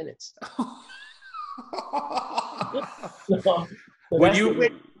 8 minutes. That's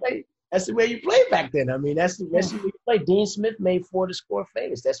the way you played back then. I mean, that's the way you play. Dean Smith made 4 to score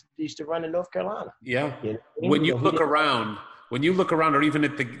famous. That's what they used to run in North Carolina. Yeah. When you look around, or even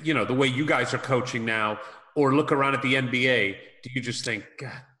at the way you guys are coaching now, or look around at the NBA, do you just think,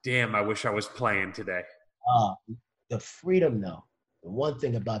 God damn, I wish I was playing today? The freedom, though. The one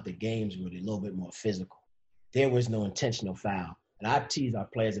thing about the games were a little bit more physical. There was no intentional foul. And I tease our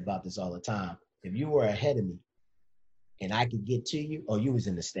players about this all the time. If you were ahead of me and I could get to you, you was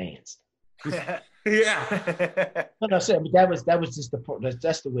in the stands. Yeah. No, sir. But that was just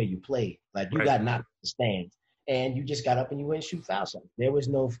that's the way you played. Like you got knocked in the stands, and you just got up and you went and shoot foul shots. There was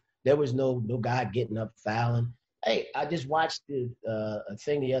no guy getting up fouling. Hey, I just watched a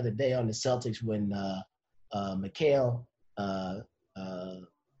thing the other day on the Celtics when Mikhail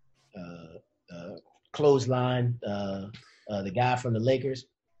clothesline the guy from the Lakers.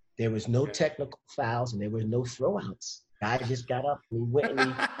 There was no technical fouls and there was no throwouts. Guy just got up and he went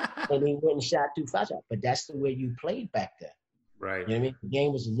and shot 2 foul shots. But that's the way you played back then. Right. You know what I mean? The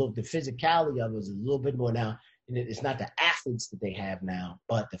game was the physicality of it was a little bit more now. It's not the athletes that they have now,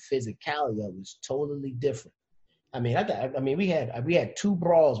 but the physicality of it was totally different. we had 2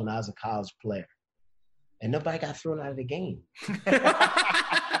 brawls when I was a college player, and nobody got thrown out of the game.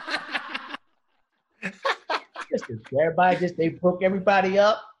 They broke everybody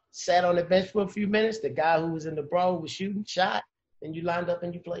up, sat on the bench for a few minutes. The guy who was in the brawl was shooting, shot, and you lined up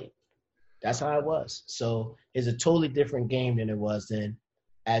and you played. That's how it was. So it's a totally different game than it was then.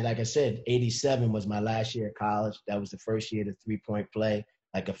 As like I said, 87 was my last year at college. That was the first year of the 3-point play.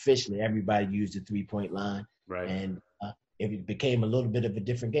 Like officially, everybody used the 3-point line. Right. And it became a little bit of a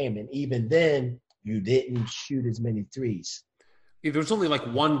different game. And even then, you didn't shoot as many threes. Yeah, there was only like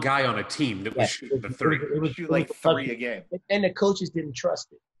one guy on a team that was shooting the 3. It was shoot like 3 a game. And the coaches didn't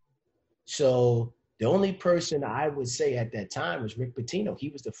trust it. So the only person I would say at that time was Rick Pitino. He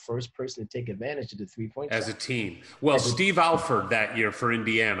was the first person to take advantage of the 3-point as shot. a team. Well, Steve Alford that year for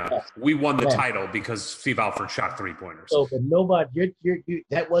Indiana, we won the title because Steve Alford shot 3-pointers. So, but nobody,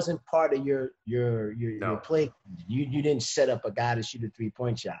 that wasn't part of your play. You didn't set up a guy to shoot a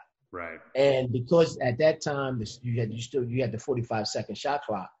 3-point shot. Right. And because at that time you had the 45-second shot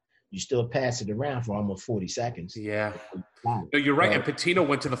clock, you still pass it around for almost 40 seconds. Yeah. No, you're right. And Pitino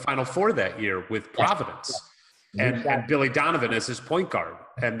went to the Final Four that year with Providence and Billy Donovan as his point guard.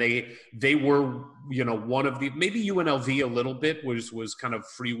 And they were, one of the, maybe UNLV a little bit was kind of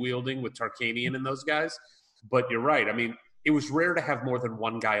freewheeling with Tarkanian and those guys. But you're right. I mean, it was rare to have more than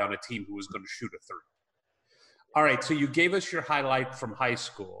one guy on a team who was going to shoot a 3. All right. So you gave us your highlight from high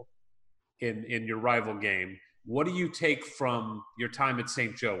school in your rival game. What do you take from your time at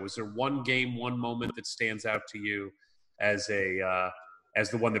St. Joe? Was there one game, one moment that stands out to you as the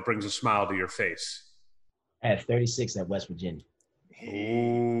one that brings a smile to your face? I had 36 at West Virginia.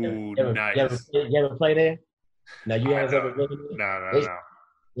 Ooh, nice. You ever play there? No, you guys ever play there? No.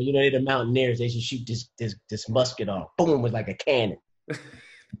 They're the Mountaineers. They should shoot this musket off. Boom, with like a cannon.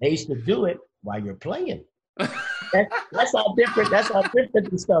 They used to do it while you're playing. That's how different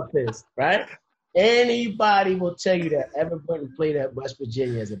the stuff is, right? Anybody will tell you that ever went and played at West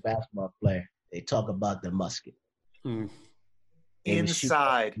Virginia as a basketball player, they talk about the musket.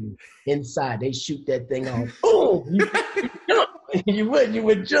 Inside, they shoot that thing off. Boom! You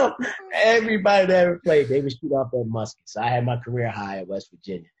would jump. Everybody that ever played, they would shoot off that musket. So I had my career high at West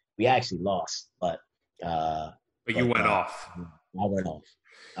Virginia. We actually lost, but you went off. I went off.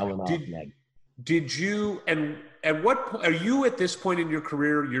 Did you, and at what point, are you at this point in your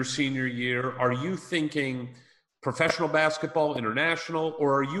career, your senior year, are you thinking professional basketball, international,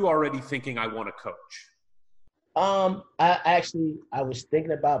 or are you already thinking I want to coach? I was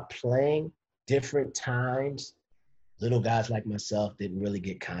thinking about playing different times. Little guys like myself didn't really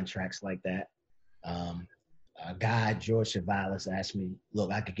get contracts like that. A guy, George Chavalis, asked me,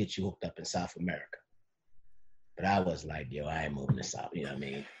 look, I could get you hooked up in South America. But I was like, yo, I ain't moving to South, you know what I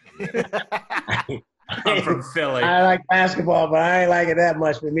mean? I'm from Philly. I like basketball, but I ain't like it that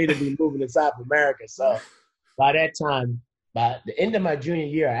much for me to be moving to South America. So by that time, by the end of my junior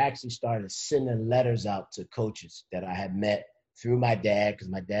year, I actually started sending letters out to coaches that I had met through my dad, because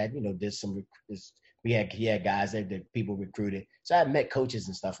my dad, did some he had guys that people recruited. So I met coaches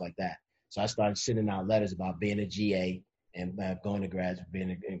and stuff like that. So I started sending out letters about being a GA and going to grad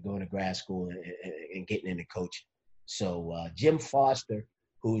school and getting into coaching. So Jim Foster,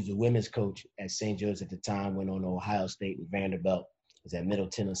 who was the women's coach at St. Joe's at the time, went on to Ohio State and Vanderbilt, is at Middle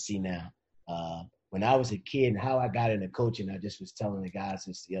Tennessee now. When I was a kid and how I got into coaching, I just was telling the guys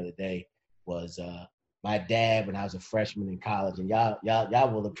this the other day, was my dad when I was a freshman in college, and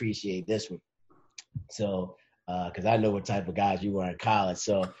y'all will appreciate this one. So, because I know what type of guys you were in college.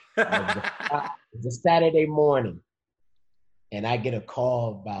 So it's a Saturday morning, and I get a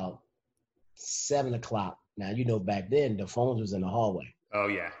call about 7 o'clock. Now, back then, the phones was in the hallway. Oh,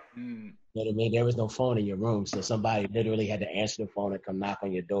 yeah. You know what I mean? There was no phone in your room, so somebody literally had to answer the phone and come knock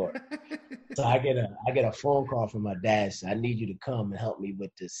on your door. So I get a phone call from my dad. So I need you to come and help me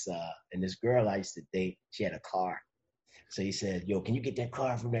with this. And this girl I used to date, she had a car. So he said, yo, can you get that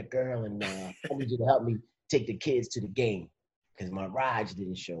car from that girl? And I need you to help me take the kids to the game because my rides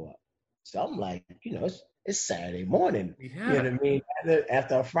didn't show up. So I'm like, it's Saturday morning. Yeah. You know what I mean?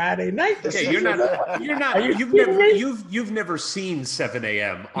 After a Friday night. Okay, you've never seen 7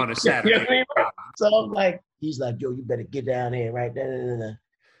 a.m. on a Saturday. You know what I mean? So I'm like, he's like, yo, you better get down here, right?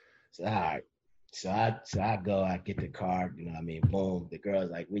 So all right. So I go, I get the car, boom. The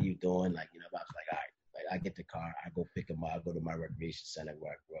girl's like, what are you doing? I was like, all right. I get the car, I go pick them up, I go to my recreation center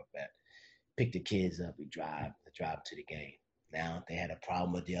where I grew up at, pick the kids up, we drive to the game. Now they had a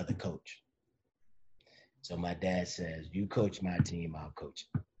problem with the other coach. So my dad says, you coach my team, I'll coach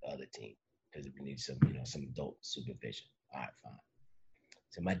the other team because we need some adult supervision. All right, fine.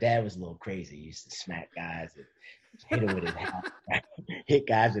 So my dad was a little crazy. He used to smack guys and hit him with his hat, right? Hit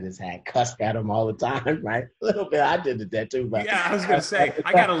guys with his hat, cussed at them all the time, right? A little bit. I did that too. But Yeah, I was going to say,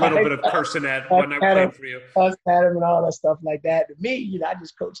 I got a little bit of cursing at when I played for you. Cussed at him and all that stuff like that. To me, I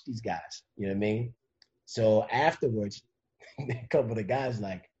just coached these guys. You know what I mean? So afterwards, a couple of the guys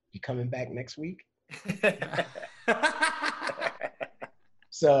like, you coming back next week?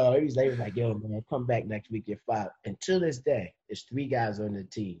 So he was like, yo, man, come back next week, you're fired. And to this day, there's 3 guys on the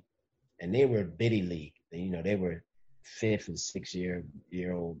team, and they were biddy league. They were 5th and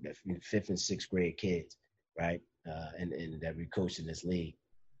 6th grade kids, right? And that we coached in this league.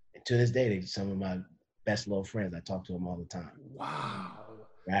 And to this day, they're some of my best little friends. I talk to them all the time. Wow.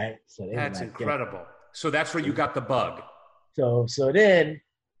 Right? So that's incredible. So that's where you got the bug. So then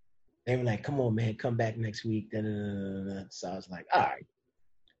they were like, come on, man, come back next week. So I was like, all right.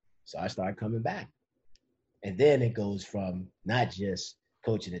 So I started coming back. And then it goes from not just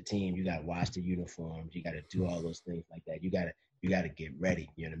coaching a team, you got to wash the uniforms, you got to do all those things like that. You got to get ready.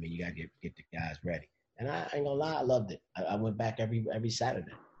 You know what I mean? You got to get the guys ready. And I ain't gonna lie, I loved it. I went back every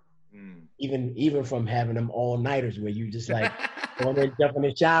Saturday. Even from having them all-nighters where you just like going in, jump in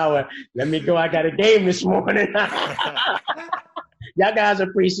the shower, let me go, I got a game this morning. Y'all guys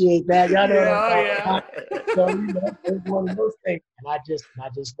appreciate that. Y'all know what I'm talking about. So, it's one of those things. And I just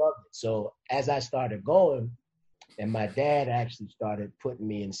loved it. So as I started going, and my dad actually started putting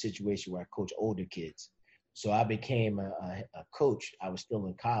me in a situation where I coach older kids. So I became a coach. I was still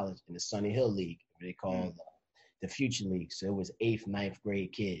in college in the Sunny Hill League, what they call the Future League. So it was 8th, 9th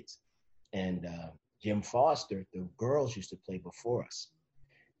grade kids. And Jim Foster, the girls used to play before us.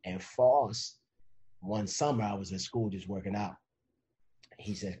 And Foss, one summer I was at school just working out.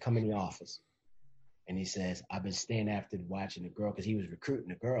 He said, come in the office. And he says, I've been staying after watching the girl, because he was recruiting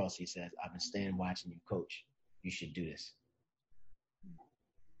the girls. He says, I've been staying watching you coach. You should do this.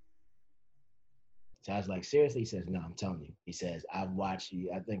 So I was like, seriously? He says, no, I'm telling you. He says, I've watched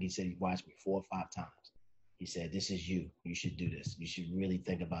you. I think he said he watched me 4 or 5 times. He said, this is you. You should do this. You should really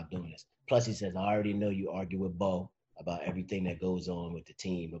think about doing this. Plus, he says, I already know you argue with Bo about everything that goes on with the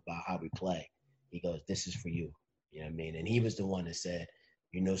team, about how we play. He goes, this is for you. You know what I mean? And he was the one that said,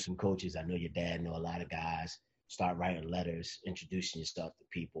 some coaches. I know your dad know a lot of guys. Start writing letters, introducing yourself to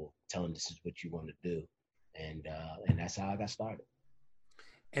people, telling this is what you want to do. And that's how I got started.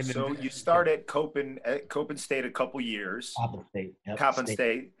 And so you started at Copen State a couple years. Copen State. Yep, Copen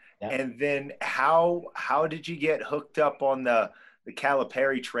State. Yep. And then how did you get hooked up on the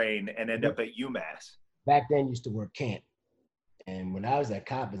Calipari train and end up at UMass? Back then, used to work camp. And when I was at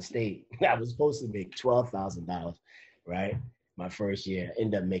Copen State, I was supposed to make $12,000, right? My first year, I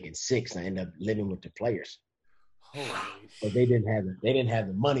ended up making $6,000. I ended up living with the players. But they didn't have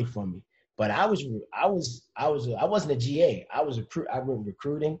the money for me. But I wasn't a GA. I went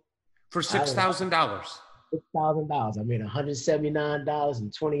recruiting for $6,000. $6,000. I made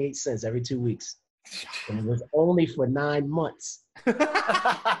 $179.28 every 2 weeks, and it was only for 9 months.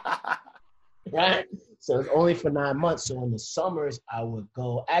 Right? So it's only for 9 months. So in the summers, I would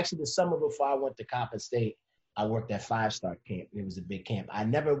go. Actually, the summer before I went to Copen State, I worked at 5-Star Camp. It was a big camp. I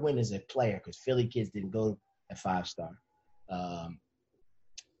never went as a player because Philly kids didn't go at 5-Star.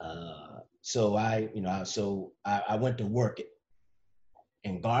 So I went to work it.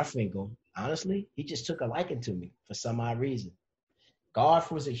 And Garfinkel, honestly, he just took a liking to me for some odd reason. Garf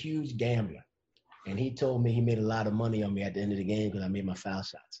was a huge gambler. And he told me he made a lot of money on me at the end of the game because I made my foul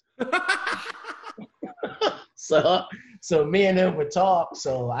shots. So me and him would talk.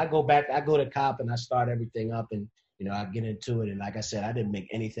 So I go to Cop and I start everything up and, I get into it. And like I said, I didn't make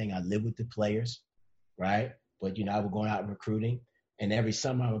anything. I lived with the players, right? But, I was going out recruiting. And every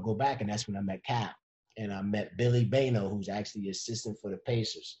summer I would go back, and that's when I met Cap. And I met Billy Bano, who's actually the assistant for the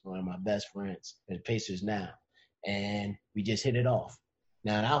Pacers, one of my best friends, the Pacers now. And we just hit it off.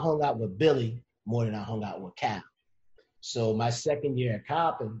 Now, and I hung out with Billy more than I hung out with Cap. So my second year at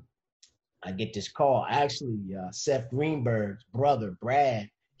Coppin, I get this call. Actually, Seth Greenberg's brother, Brad,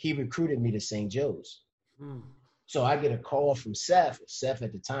 he recruited me to St. Joe's. So I get a call from Seth. Seth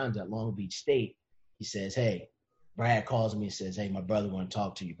at the time at Long Beach State. He says, hey, Brad calls me and says, hey, my brother want to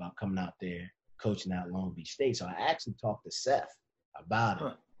talk to you about coming out there, coaching out Long Beach State. So I actually talked to Seth about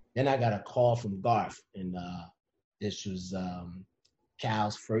it. Then I got a call from Garth, and this was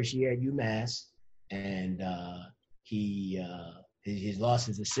Cal's first year at UMass, and he lost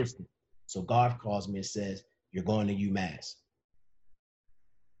his assistant. So Garth calls me and says, you're going to UMass.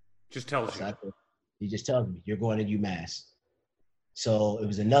 Just tells you. He just tells me, you're going to UMass. So it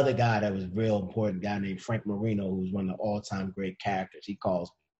was another guy that was real important, a guy named Frank Marino, who was one of the all-time great characters. He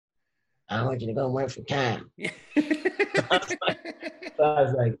calls me. I want you to go work for Cam. So I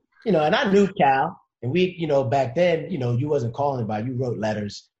was like, you know, and I knew Cal. And we, you know, back then, you know, you wasn't calling by, you wrote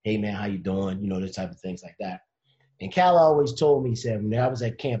letters. Hey, man, how you doing? You know, this type of things like that. And Cal always told me, he said, when I was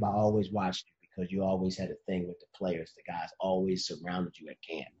at camp, I always watched you because you always had a thing with the players. The guys always surrounded you at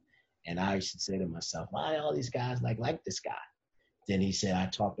camp. And I used to say to myself, why all these guys like this guy? Then he said, I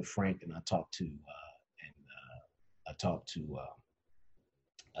talked to Frank and I talked to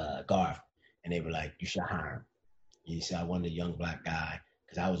Garth, and they were like, you should hire him. And he said, I want a young black guy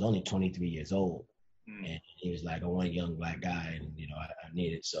because I was only 23 years old. And he was like, I want a young black guy, and, you know, I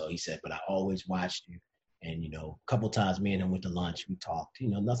need it. So he said, but I always watched you. And, you know, a couple times me and him went to lunch. We talked, you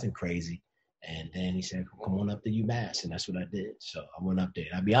know, nothing crazy. And then he said, come on up to UMass. And that's what I did. So I went up there.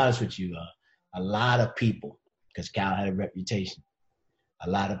 I'll be honest with you, a lot of people, because Cal had a reputation, a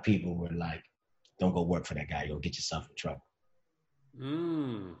lot of people were like, don't go work for that guy. You'll get yourself in trouble.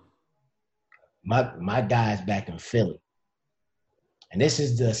 My guy's back in Philly. And this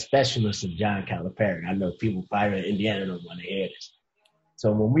is the specialist of John Calipari. I know people probably in Indiana don't want to hear this.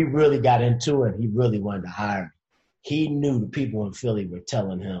 So when we really got into it, he really wanted to hire me. He knew the people in Philly were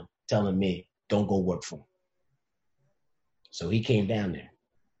telling me, don't go work for him. So he came down there.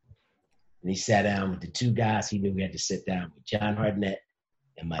 And he sat down with the two guys he knew he had to sit down with, John Hartnett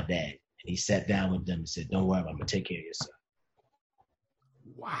and my dad. And he sat down with them and said, don't worry, I'm going to take care of your son.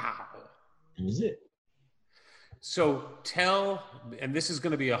 Wow. That was it. So and this is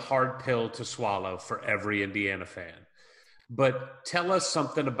going to be a hard pill to swallow for every Indiana fan, but tell us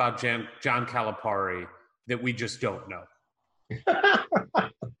something about John Calipari that we just don't know.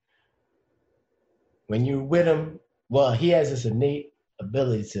 When you're with him, well, he has this innate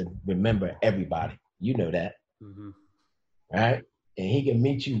ability to remember everybody. You know that, right? And he can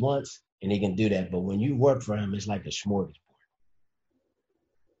meet you once and he can do that. But when you work for him, it's like a smorgasbord.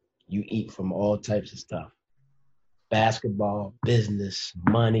 You eat from all types of stuff. Basketball, business,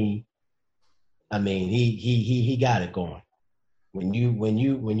 money. I mean, he got it going. When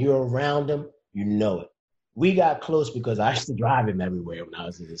you're around him, you know it. We got close because I used to drive him everywhere when I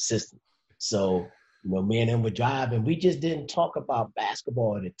was his assistant. So, you know, me and him would drive, and we just didn't talk about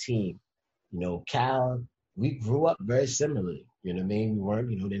basketball or the team. You know, Cal, we grew up very similarly. You know what I mean? We weren't,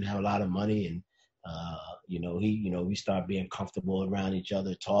 didn't have a lot of money, and we started being comfortable around each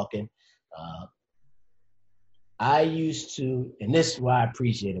other, talking. I used to, and this is what I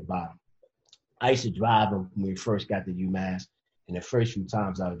appreciate about him. I used to drive him when we first got to UMass, and the first few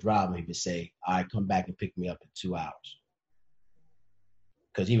times I would drive him, he would say, all right, come back and pick me up in 2 hours.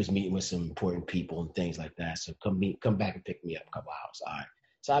 Because he was meeting with some important people and things like that. So come back and pick me up a couple hours. All right.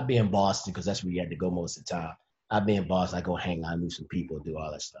 So I'd be in Boston because that's where you had to go most of the time. I'd be in Boston. I'd go hang out, meet some people, do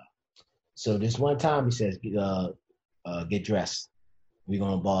all that stuff. So this one time he says, get dressed. We're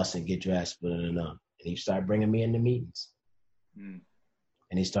going to Boston, get dressed. And he started bringing me into meetings. And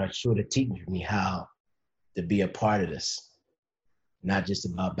he started sort of teaching me how to be a part of this. Not just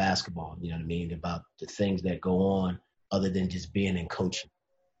about basketball, you know what I mean? About the things that go on other than just being in coaching.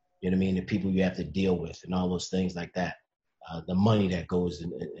 You know what I mean? The people you have to deal with and all those things like that. The money that goes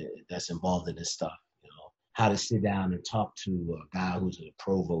in, that's involved in this stuff. You know, how to sit down and talk to a guy who's a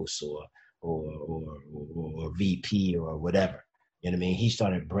provost or VP or whatever. You know what I mean? He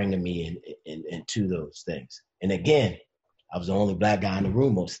started bringing me into those things. And again, I was the only black guy in the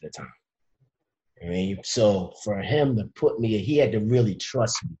room most of the time. I mean, so for him to put me, he had to really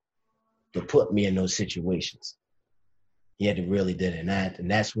trust me to put me in those situations. He had to really did it. And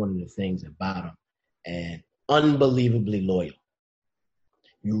that's one of the things about him. And unbelievably loyal.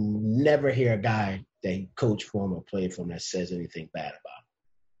 You never hear a guy that coach for him or played for him that says anything bad about him.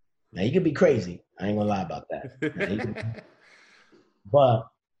 Now, he could be crazy. I ain't going to lie about that. But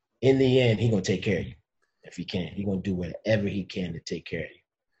in the end, he going to take care of you if he can. He going to do whatever he can to take care of you.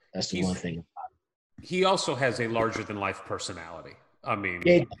 That's the one thing about him. He also has a larger-than-life personality. I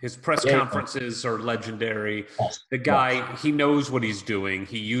mean, his press conferences are legendary. The guy, he knows what he's doing.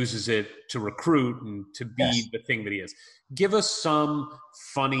 He uses it to recruit and to be the thing that he is. Give us some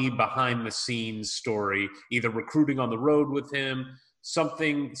funny behind-the-scenes story, either recruiting on the road with him,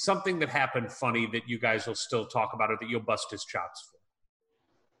 something that happened funny that you guys will still talk about or that you'll bust his chops for.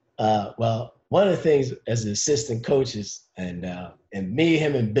 Well, one of the things as assistant coaches, and me,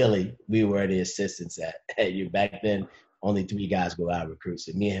 him, and Billy, we were the assistants at you back then. Only 3 guys go out recruit,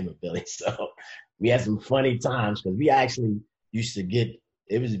 so me, him, and Billy. So we had some funny times because we actually used to get,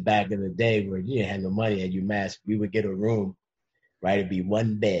 it was back in the day where you didn't have no money at UMass. We would get a room, right? It'd be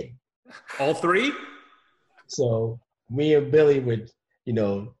 1 bed. All 3? So me and Billy would,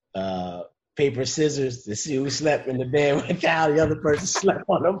 paper, scissors to see who slept in the bed with Cal. The other person slept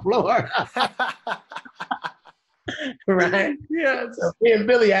on the floor. Right? Yeah. So me and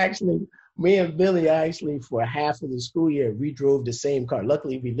Billy actually, for half of the school year, we drove the same car.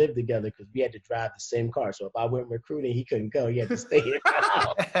 Luckily, we lived together because we had to drive the same car. So if I went recruiting, he couldn't go. He had to stay in the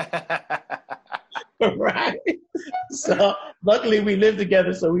house. Right? So luckily, we lived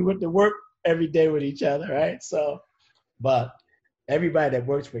together. So we went to work every day with each other. Right? So, but everybody that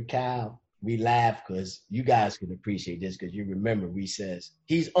works for Cal, we laugh because you guys can appreciate this because you remember we says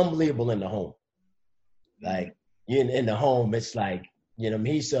he's unbelievable in the home. Like in the home, it's like, you know,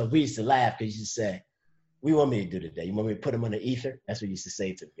 we used to laugh because he used to say, "What do you want me to do today? You want me to put him on the ether?" That's what he used to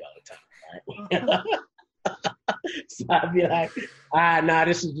say to me all the time. Right? So I'd be like, nah,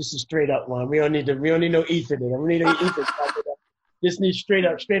 this is just a straight up one. We don't need no ether today. We need no ether. Just need straight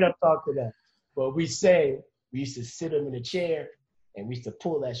up talk to them. But we used to sit him in a chair and we used to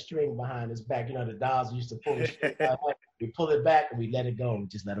pull that string behind his back. You know, the dolls used to pull the string behind. We pull it back and we let it go and we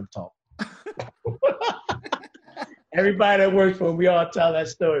just let him talk. Everybody that works for him, we all tell that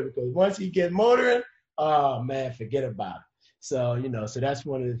story because once he gets motoring, oh man, forget about it. So, you know, so that's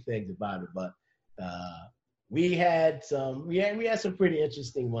one of the things about it. But we had some pretty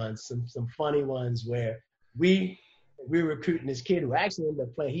interesting ones, some funny ones where we were recruiting this kid who actually ended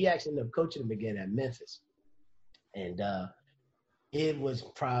up playing. He actually ended up coaching him again at Memphis. And it was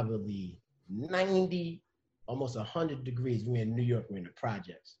probably 90, almost 100 degrees. We were in New York, we're in the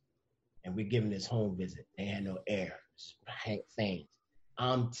projects. And we're giving this home visit. They had no air, things.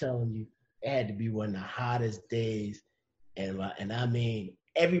 I'm telling you, it had to be one of the hottest days. And I mean,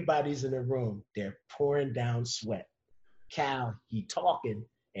 everybody's in the room. They're pouring down sweat. Cal, he talking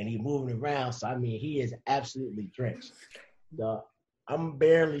and he moving around. So, I mean, he is absolutely drenched. So I'm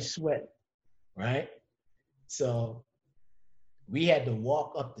barely sweating, right? So we had to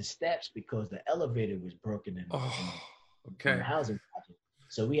walk up the steps because the elevator was broken in the housing project.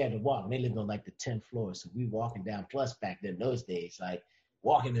 So we had to walk. They lived on like the 10th floor. So we walking down. Plus back then, those days, like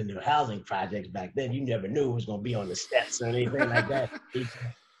walking into housing projects back then, you never knew it was going to be on the steps or anything like that.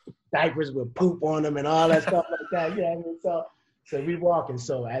 Diapers with poop on them and all that stuff like that. You know what I mean? So we walking.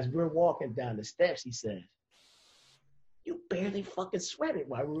 So as we're walking down the steps, he says, "You barely fucking sweated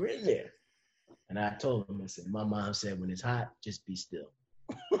while we were in there." And I told him, I said, "My mom said, when it's hot, just be still."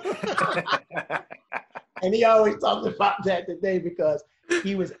 And he always talked about that today because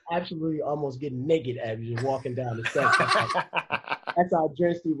he was absolutely almost getting naked as he was walking down the steps. That's how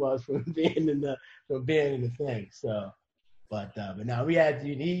drenched he was from being in the thing. So, but now we had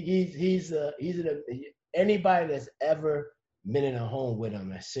he's anybody that's ever been in a home with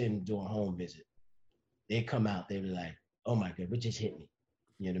him and sitting doing a home visit, they come out, they be like, "Oh my God, what just hit me?"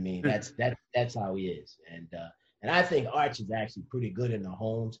 You know what I mean? That's how he is. And I think Arch is actually pretty good in the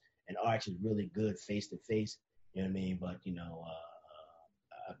homes, and Arch is really good face to face. You know what I mean? But you know,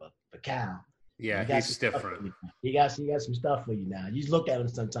 but Cal, yeah, he's different. He got some stuff for you now. You just look at him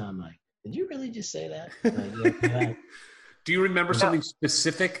sometime like, did you really just say that? Like, do you remember something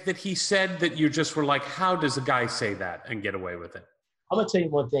specific that he said that you just were like, how does a guy say that and get away with it? I'm gonna tell you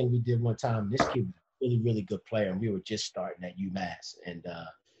one thing we did one time. This kid was a really, really good player, and we were just starting at UMass. And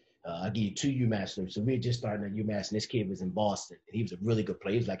I'll give you 2 UMass stories. So we were just starting at UMass, and this kid was in Boston, and he was a really good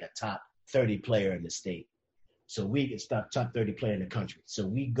player. He was like a top 30 player in the state. So we could start top 30 player in the country. So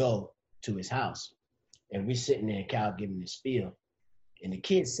we go to his house, and we're sitting there, and Cal giving his spiel, and the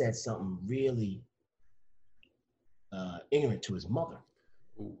kid said something really ignorant to his mother.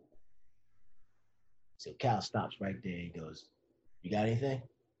 Ooh. So Cal stops right there. He goes, "You got anything?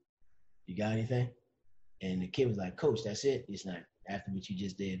 You got anything?" And the kid was like, "Coach, that's it." He's like, "After what you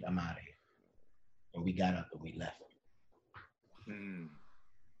just did, I'm out of here." And we got up and we left.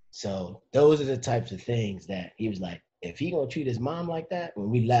 So those are the types of things that he was like, if he gonna treat his mom like that, when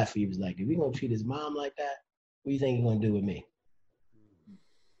we left, he was like, if he gonna treat his mom like that, what do you think he's gonna do with me?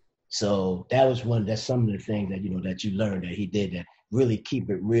 So that's some of the things that, you know, that you learned that he did that really keep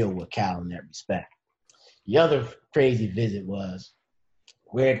it real with Cal in that respect. The other crazy visit was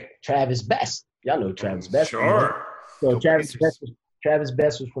where Travis Best. Y'all know Travis Best. Sure. So Travis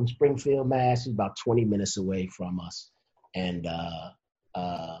Best was from Springfield, Mass. He's about 20 minutes away from us. And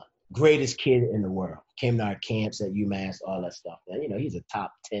greatest kid in the world. Came to our camps at UMass, all that stuff. And, you know, he's a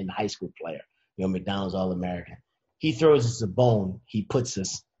top 10 high school player. You know, McDonald's All-American. He throws us a bone. He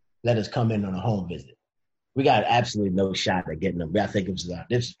let us come in on a home visit. We got absolutely no shot at getting him. I think this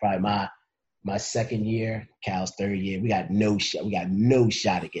is probably my second year, Cal's third year. We got no shot. We got no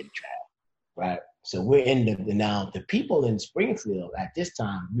shot at getting Trav, right? So we're now the people in Springfield at this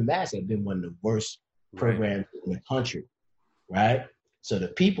time, UMass had been one of the worst programs in the country, right? So the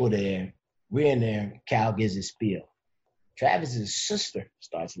people there We're in there. Cal gives his spiel. Travis's sister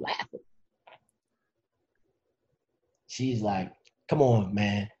starts laughing. She's like, come on,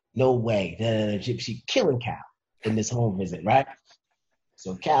 man. No way. She's killing Cal in this home visit, right?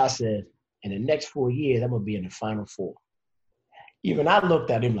 So Cal says, in the next 4 years, I'm going to be in the Final Four. Even I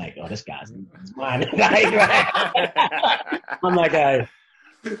looked at him like, oh, this guy's mine. I'm like,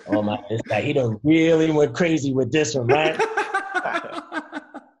 oh my, this guy, he done really went crazy with this one, right?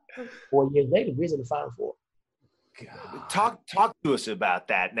 4 years later, we're in the Final Four. God. Talk to us about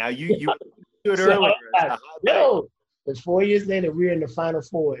that. Now you stood earlier. Yo, but 4 years later, we're in the Final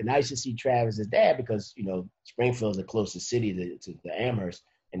Four, and I used to see Travis's dad because, you know, Springfield's the closest city to Amherst,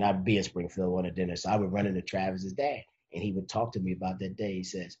 and I'd be in Springfield on a dinner, so I would run into Travis's dad, and he would talk to me about that day. He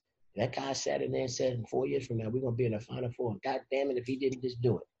says, that guy sat in there and said, in 4 years from now, we're going to be in the Final Four. God damn it, if he didn't just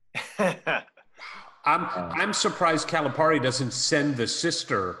do it. I'm surprised Calipari doesn't send the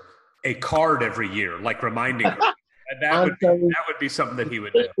sister a card every year, like reminding her. That would be something that he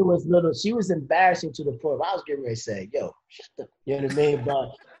would do. She was embarrassing to the point where I was getting ready to say, yo, you know what I mean? But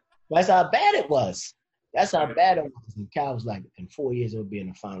that's how bad it was. That's how bad it was. And Cal was like, in 4 years, it'll be in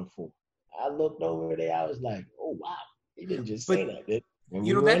the Final Four. I looked over there. I was like, oh, wow. He didn't just say that, did he?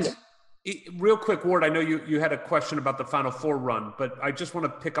 You know, that's real quick, Ward. I know you had a question about the Final Four run, but I just want to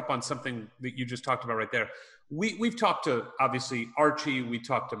pick up on something that you just talked about right there. We've talked to, obviously, Archie. We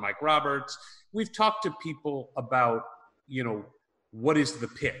talked to Mike Roberts. We've talked to people about, you know, what is the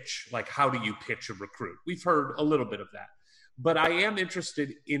pitch? Like, how do you pitch a recruit? We've heard a little bit of that. But I am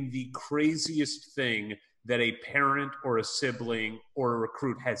interested in the craziest thing that a parent or a sibling or a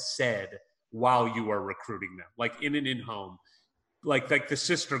recruit has said while you are recruiting them, like in an in-home, like the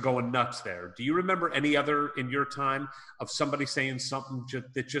sister going nuts there. Do you remember any other in your time of somebody saying something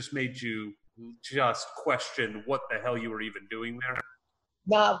that just made you just question what the hell you were even doing there?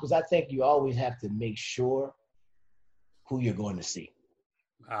 No, because I think you always have to make sure who you're going to see.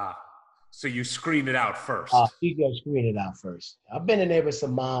 So you screen it out first. You go screen it out first. I've been in there with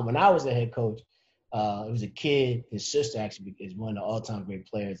some mom. When I was a head coach, it was a kid. His sister actually is one of the all-time great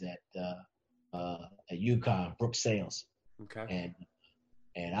players at UConn, Brooke Sales. Okay.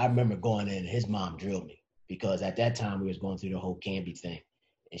 And I remember going in, and his mom drilled me because at that time we was going through the whole Canby thing.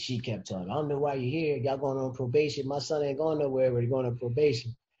 And she kept telling me, I don't know why you're here. Y'all going on probation. My son ain't going nowhere. We're going on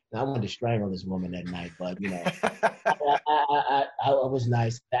probation. And I wanted to strangle this woman that night, but, you know, I was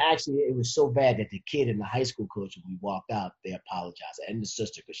nice. Actually, it was so bad that the kid and the high school coach, when we walked out, they apologized. And the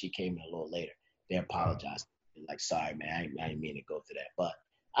sister, because she came in a little later, they apologized. Like, sorry, man, I didn't mean to go through that. But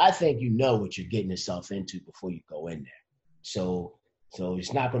I think you know what you're getting yourself into before you go in there. So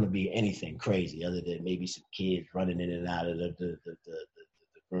it's not going to be anything crazy other than maybe some kids running in and out of the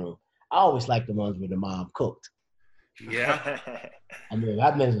room. I always like the ones where the mom cooked. Yeah. I mean,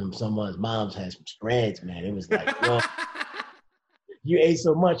 I've been someone's mom's had some spreads, man. It was like, well, you ate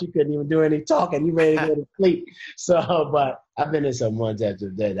so much you couldn't even do any talking. You ready to go to sleep. So, but I've been in some ones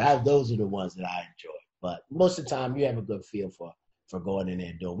after that. Those are the ones that I enjoy. But most of the time, you have a good feel for going in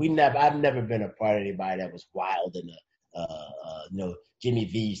there and doing. I've never been a part of anybody that was wild and you know, Jimmy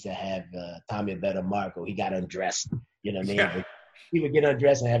V used to have Tommy Better Marco. He got undressed. You know what I mean? Yeah. He would get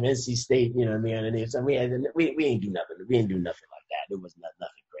undressed and have NC State. You know what I mean? And so we ain't do nothing. We didn't do nothing like that. It was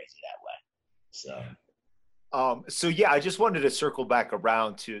nothing crazy that way. So yeah, I just wanted to circle back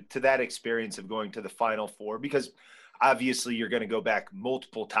around to that experience of going to the Final Four, because obviously you're going to go back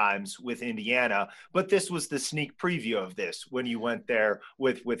multiple times with Indiana, but this was the sneak preview of this when you went there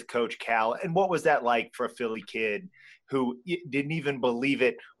with Coach Cal. And what was that like for a Philly kid who didn't even believe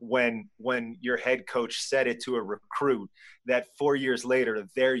it when your head coach said it to a recruit, that 4 years later,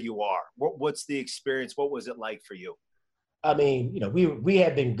 there you are? What's the experience? What was it like for you? I mean, you know, we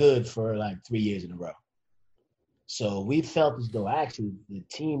had been good for like 3 years in a row. So we felt as though actually the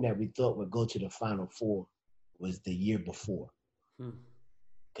team that we thought would go to the Final Four was the year before.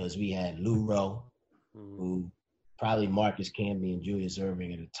 Because we had Lou Rowe, who probably Marcus Camby and Julius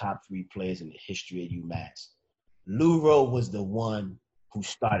Erving are the top 3 players in the history of UMass. Lou Rowe was the one who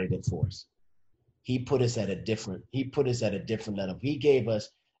started it for us. He put us at a different level. He gave us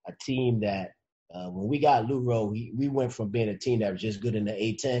a team that when we got Lou Rowe, we went from being a team that was just good in the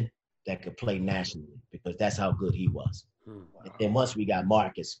A-10 that could play nationally, because that's how good he was. Wow. And then once we got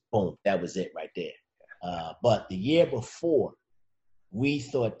Marcus, boom, that was it right there. But the year before, we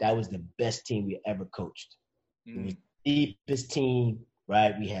thought that was the best team we ever coached. It was the deepest team,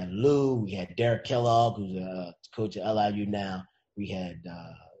 right? We had Lou, we had Derek Kellogg, who's a coach at LIU now. We had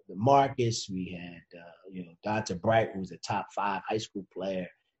Marcus, we had Dante Bright, who was a top 5 high school player,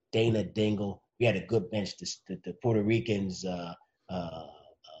 Dana Dingle. We had a good bench. The Puerto Ricans,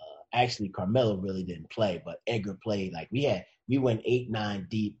 actually Carmelo really didn't play, but Edgar played. Like we went 8-9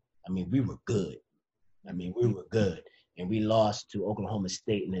 deep. I mean, we were good. And we lost to Oklahoma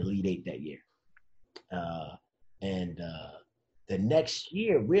State in the Elite Eight that year. The next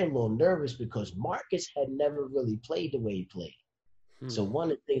year, we're a little nervous because Marcus had never really played the way he played. So one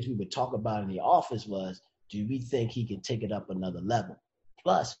of the things we would talk about in the office was, do we think he can take it up another level?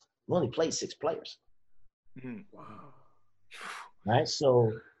 Plus, we only played 6 players. Wow. Right?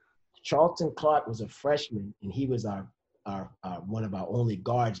 So Charlton Clark was a freshman, and he was our one of our only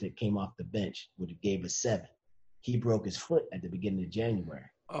guards that came off the bench, would have gave us 7. He broke his foot at the beginning of January.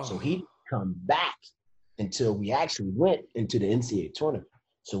 So he didn't come back until we actually went into the NCAA tournament.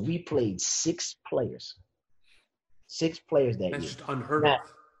 So we played 6 players. 6 players that year. That's just unheard of.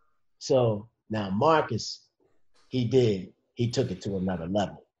 So now Marcus, he took it to another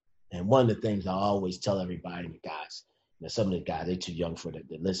level. And one of the things I always tell everybody, the guys, some of the guys, they're too young for to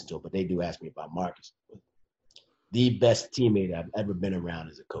listen to it, but they do ask me about Marcus. The best teammate I've ever been around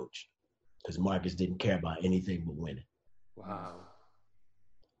as a coach, because Marcus didn't care about anything but winning. Wow.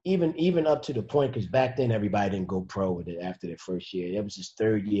 Even up to the point, because back then everybody didn't go pro with it after their first year. It was his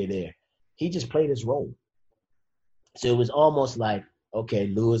 3rd year there. He just played his role. So it was almost like, okay,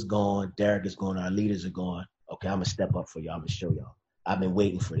 Lou is gone, Derek is gone, our leaders are gone. Okay, I'm going to step up for y'all. I'm going to show y'all. I've been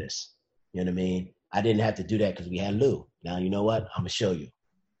waiting for this. You know what I mean? I didn't have to do that because we had Lou. Now, you know what? I'm going to show you.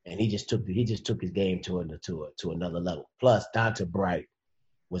 And he just took his game to another level. Plus, Dante Bright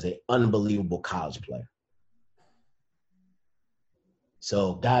was an unbelievable college player.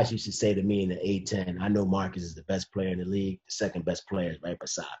 So guys used to say to me in the A-10, I know Marcus is the best player in the league. The second best player is right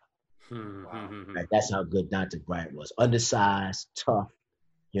beside him. Wow. Right, that's how good Dante Bright was. Undersized, tough.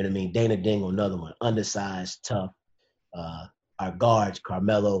 You know what I mean? Dana Dingle, another one. Undersized, tough. Our guards,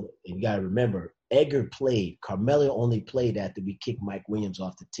 Carmelo. And you got to remember, Edgar played. Carmelo only played after we kicked Mike Williams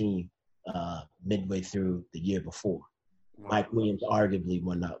off the team midway through the year before. Wow. Mike Williams, arguably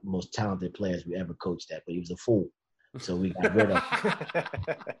one of the most talented players we ever coached at, but he was a fool. So we got rid of him.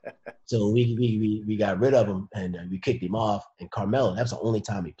 So we got rid of him, and we kicked him off. And Carmelo, that was the only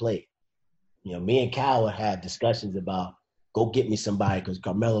time he played. You know, me and Cal would have discussions about, go get me somebody because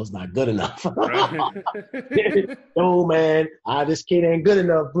Carmelo's not good enough. No, man, this kid ain't good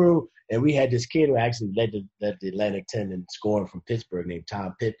enough, bro. And we had this kid who actually led the Atlantic 10 in scoring from Pittsburgh named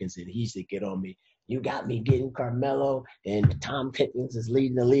Tom Pipkins, and he used to get on me. You got me getting Carmelo, and Tom Pipkins is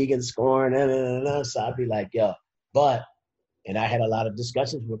leading the league in scoring. So I'd be like, yo. And I had a lot of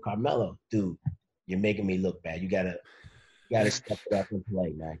discussions with Carmelo. Dude, you're making me look bad. You gotta step it up and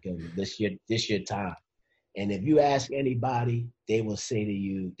play, man. This your time. And if you ask anybody, they will say to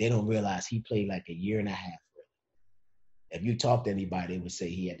you, they don't realize he played like a year and a half. If you talk to anybody, they would say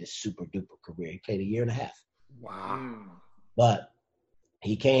he had this super duper career. He played a year and a half. Wow. But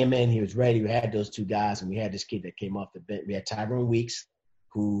he came in, he was ready. We had those 2 guys, and we had this kid that came off the bench. We had Tyrone Weeks,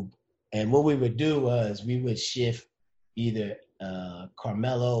 and what we would do was we would shift either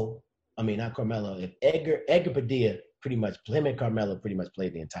Carmelo, not Carmelo, if Edgar Padilla him and Carmelo pretty much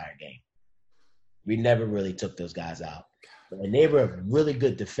played the entire game. We never really took those guys out. And they were really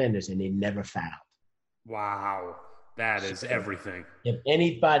good defenders, and they never fouled. Wow. That is everything. If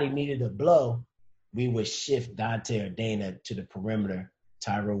anybody needed a blow, we would shift Dante or Dana to the perimeter.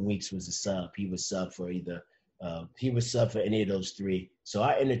 Tyrone Weeks was a sub. He was sub for any of those 3. So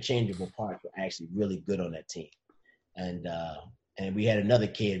our interchangeable parts were actually really good on that team. And we had another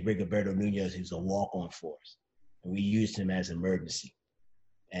kid, Rigoberto Nunez, who's a walk-on for us. And we used him as emergency.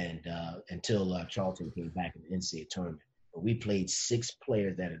 And until Charlton came back in the NCAA tournament. But we played 6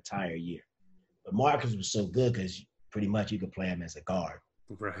 players that entire year. But Marcus was so good because pretty much you could play him as a guard.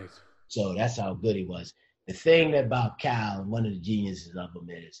 Right. So that's how good he was. The thing about Cal, one of the geniuses of him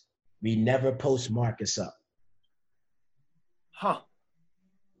is, we never post Marcus up. Huh.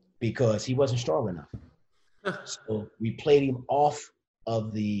 Because he wasn't strong enough. So we played him off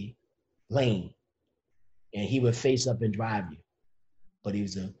of the lane, and he would face up and drive you. But he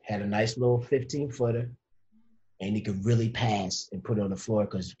had a nice little 15-footer, and he could really pass and put it on the floor,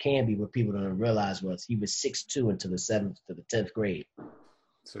 because Canby, what people don't realize was he was 6'2" until the 7th to the 10th grade.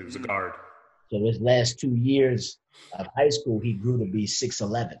 So he was a guard. So his last 2 years of high school, he grew to be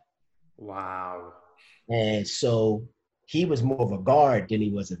 6'11". Wow. And so he was more of a guard than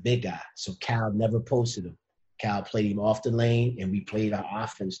he was a big guy. So Cal never posted him. Cal played him off the lane, and we played our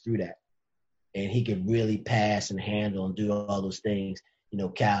offense through that. And he could really pass and handle and do all those things. You know,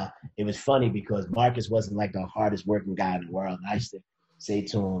 Cal, it was funny because Marcus wasn't like the hardest working guy in the world. And I used to say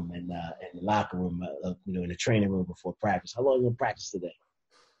to him in the locker room, in the training room before practice, how long are you going to practice today?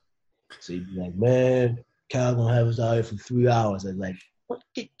 So he'd be like, man, Cal going to have us out here for 3 hours. I was like,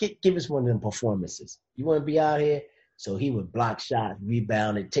 give us one of them performances. You want to be out here? So he would block shots,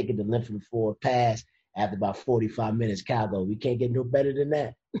 rebound, and take it the length of the floor, pass. After about 45 minutes, Cal go, we can't get no better than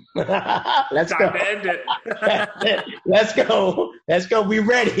that. Let's go. Time to end it. Let's go. Let's go. We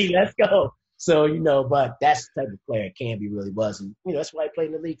ready. Let's go. So, but that's the type of player Camby really was. And, that's why he played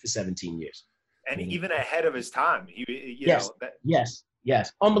in the league for 17 years. And even ahead of his time.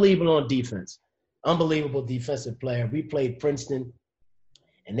 Yes. Unbelievable on defense. Unbelievable defensive player. We played Princeton,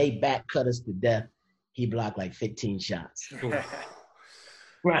 and they back cut us to death. He blocked like 15 shots.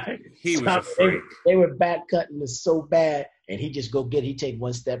 Right? He was a freak. They were back cutting us so bad, and he just he take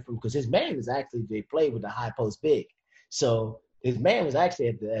one step from, because his man was actually, they played with the high post big. So his man was actually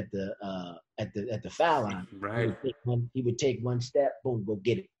at the foul line. Right. He would take one step, boom, go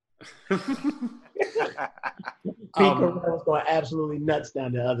get it. Pico was going absolutely nuts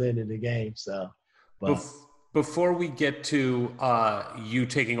down the other end of the game. So, before we get to you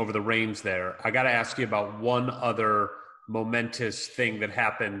taking over the reins there, I got to ask you about one other momentous thing that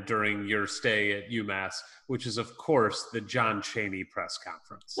happened during your stay at UMass, which is, of course, the John Chaney press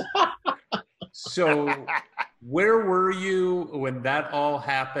conference. So where were you when that all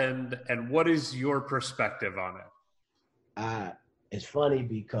happened, and what is your perspective on it? It's funny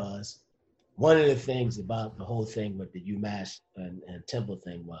because one of the things about the whole thing with the UMass and Temple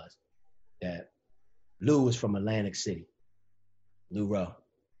thing was that Lou was from Atlantic City, Lou Rowe,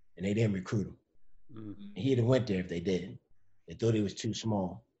 and they didn't recruit him. Mm-hmm. He'd have went there if they didn't. They thought he was too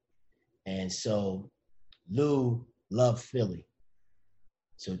small. And so Lou loved Philly.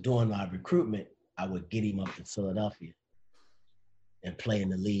 So during our recruitment, I would get him up to Philadelphia and play in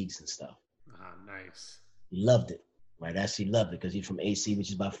the leagues and stuff. Ah, nice. He loved it. Right, he loved it because he's from AC, which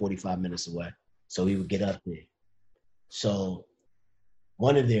is about 45 minutes away. So he would get up there. So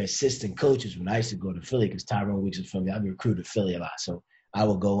one of their assistant coaches, when I used to go to Philly, because Tyrone Weeks was from me, I recruited Philly a lot. So I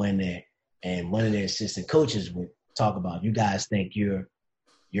would go in there, and one of their assistant coaches would talk about, you guys think you're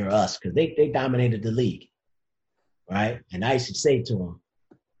us, because they dominated the league, right? And I used to say to them,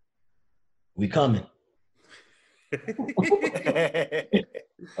 we coming.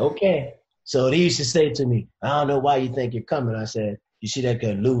 Okay. So they used to say to me, I don't know why you think you're coming. I said, you see that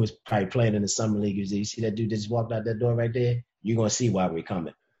guy Lou was probably playing in the summer league. You see that dude that just walked out that door right there? You're going to see why we're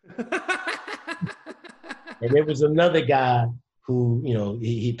coming. And there was another guy who,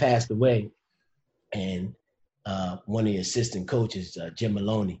 he passed away. And one of the assistant coaches, Jim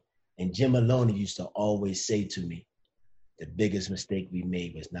Maloney. And Jim Maloney used to always say to me, the biggest mistake we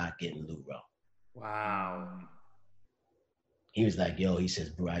made was not getting Lou Rowe. Wow. He was like, he says,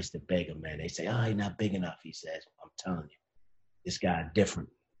 bro, I used to beg him, man. They say, he's not big enough. He says, I'm telling you, this guy different.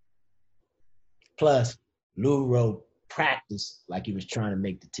 Plus, Lou Rowe practiced like he was trying to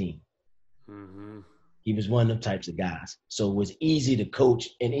make the team. Mm-hmm. He was one of them types of guys. So it was easy to coach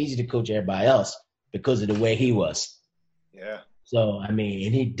and easy to coach everybody else because of the way he was. Yeah. So, and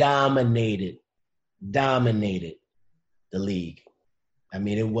he dominated the league.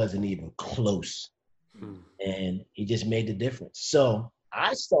 It wasn't even close. And he just made the difference. So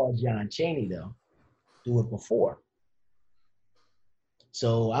I saw John Chaney, though, do it before.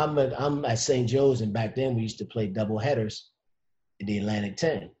 So I'm at St. Joe's, and back then we used to play double headers in the Atlantic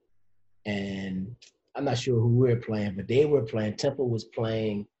 10. And I'm not sure who we were playing, but they were playing. Temple was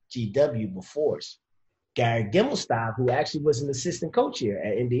playing GW before us. Gary Gimmelstock, who actually was an assistant coach here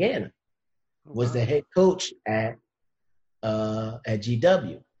at Indiana, was the head coach at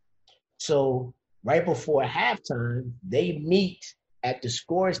GW. So right before halftime, they meet at the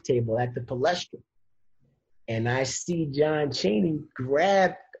scores table at the Palestra. And I see John Chaney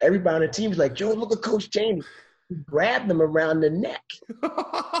grab everybody on the team. He's like, Joe, look at Coach Chaney. He grabbed them around the neck.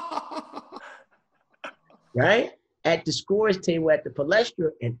 Right? At the scores table at the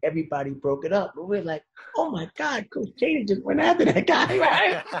Palestra, and everybody broke it up. But we're like, oh my God, Coach Chaney just went after that guy,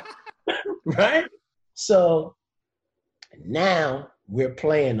 right? Right? So now we're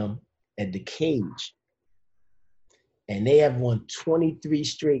playing them at the Cage. And they have won 23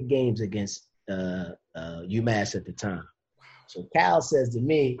 straight games against UMass at the time. So Cal says to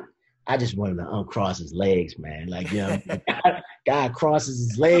me, I just want him to uncross his legs, man. Like, guy crosses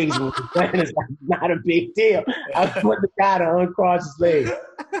his legs when he's playing. It's like not a big deal. I want the guy to uncross his legs.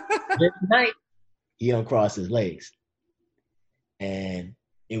 This night, he uncrossed his legs. And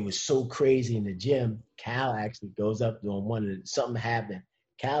it was so crazy in the gym. Cal actually goes up doing something happened.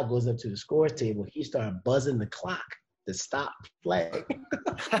 Cal goes up to the scores table. He started buzzing the clock to stop play.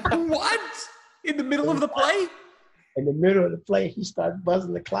 What? In the middle of the play? In the middle of the play, he started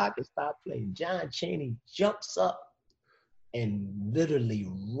buzzing the clock and stopped playing. John Chaney jumps up and literally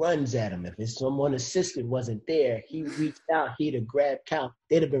runs at him. If his someone assistant wasn't there, he reached out, he'd have grabbed Cal.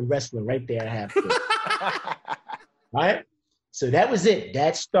 They'd have been wrestling right there at half. Right? So that was it.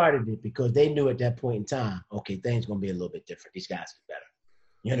 That started it because they knew at that point in time, okay, things going to be a little bit different. These guys are better.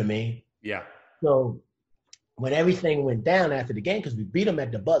 You know what I mean? Yeah. So when everything went down after the game, because we beat them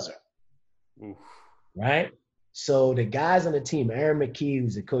at the buzzer, Oof. right? So the guys on the team, Aaron McKee,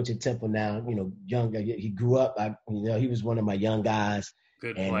 who's a coach at Temple now, young, he grew up, he was one of my young guys.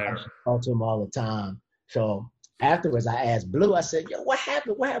 Good and player. I talk to him all the time. So afterwards, I asked Blue, I said, yo, what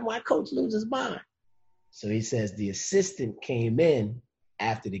happened? Why coach lose his mind? So he says the assistant came in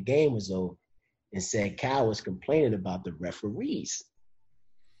after the game was over and said Cal was complaining about the referees.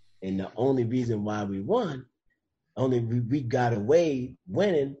 And the only reason why we won, we got away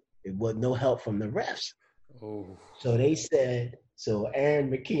winning, it was no help from the refs. Oh. So they said, Aaron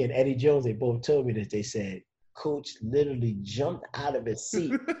McKee and Eddie Jones, they both told me that. They said, Coach literally jumped out of his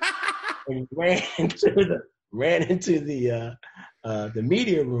seat and ran into the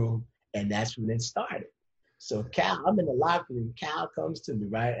media room, and that's when it started. So Cal, I'm in the locker room. Cal comes to me,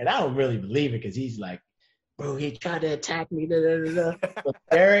 right? And I don't really believe it because he's like, bro, he tried to attack me. But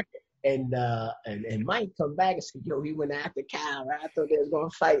Derek and Mike come back and say, yo, he went after Cal, right? I thought they was going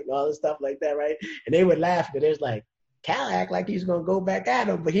to fight and all this stuff like that, right? And they would laugh because there's like, Cal act like he's going to go back at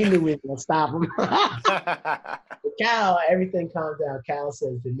him, but he knew we was going to stop him. But Cal, everything calmed down. Cal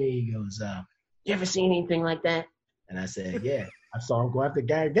says to me, he goes, you ever seen anything like that? And I said, yeah. I saw him go after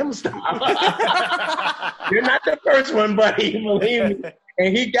Gary Dimmelstock. You're not the first one, buddy. Believe me.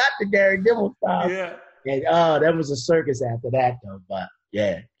 And he got the Gary Dimmelstock. Yeah. And that was a circus after that, though. But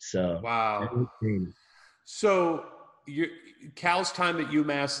yeah, so wow. So Cal's time at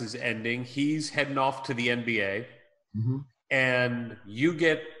UMass is ending. He's heading off to the NBA, and you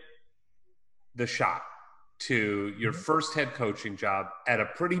get the shot to your first head coaching job at a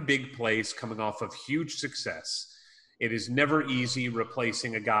pretty big place, coming off of huge success. It is never easy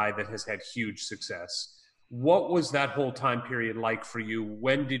replacing a guy that has had huge success. What was that whole time period like for you?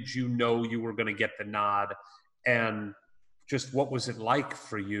 When did you know you were going to get the nod? And just what was it like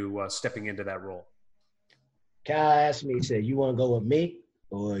for you stepping into that role? Cal asked me, he said, you want to go with me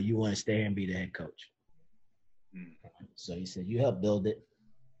or you want to stay here and be the head coach? So he said, you help build it.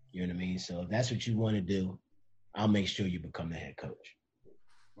 You know what I mean? So if that's what you want to do, I'll make sure you become the head coach.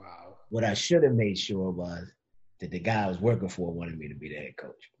 Wow. What I should have made sure was that the guy I was working for wanted me to be the head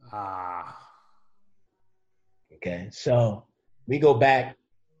coach. Okay, so we go back,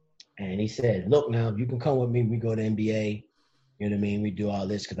 and he said, look, now, you can come with me. We go to NBA. You know what I mean? We do all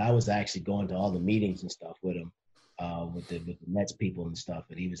this, because I was actually going to all the meetings and stuff with him, with the Mets people and stuff.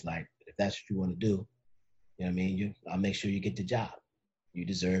 And he was like, if that's what you want to do, you know what I mean? I'll make sure you get the job. You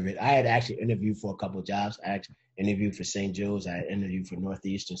deserve it. I had actually interviewed for a couple of jobs. I actually interviewed for St. Joe's. I had interviewed for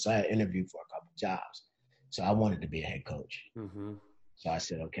Northeastern. So I had interviewed for a couple of jobs. So I wanted to be a head coach. So I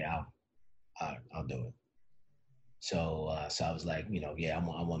said, okay, I'll do it. So I was like, yeah,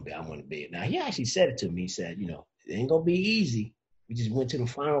 I want to be it. Now he actually said it to me. He said, it ain't gonna be easy. We just went to the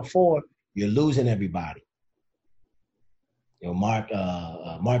Final Four. You're losing everybody.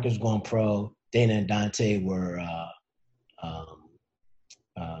 Marcus going pro. Dana and Dante were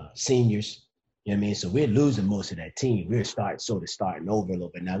seniors. You know what I mean? So we're losing most of that team. We were starting over a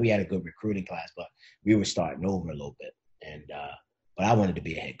little bit. Now we had a good recruiting class, but we were starting over a little bit. And but I wanted to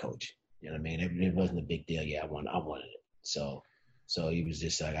be a head coach. You know what I mean? It wasn't a big deal. Yeah, I wanted it. So he was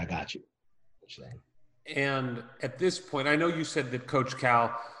just like, I got you. So. And at this point, I know you said that Coach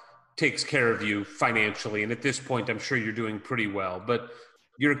Cal takes care of you financially. And at this point, I'm sure you're doing pretty well. But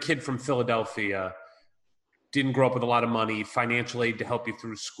you're a kid from Philadelphia, didn't grow up with a lot of money, financial aid to help you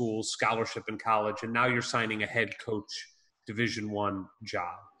through school, scholarship in college, and now you're signing a head coach Division I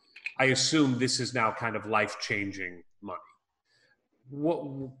job. I assume this is now kind of life-changing money.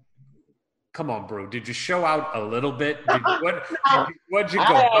 Come on, bro. Did you show out a little bit? What'd you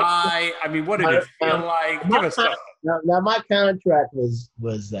go buy? I mean, what did it feel like? Give us something. Now my contract was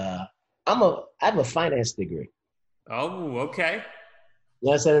I have a finance degree. Oh, okay. You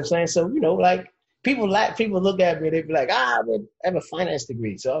know what I'm saying? So, like people look at me, they be like, I have a finance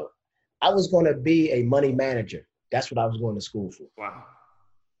degree. So I was going to be a money manager. That's what I was going to school for. Wow.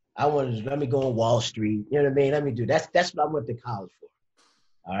 I wanted to let me go on Wall Street. You know what I mean? Let me do that's what I went to college for.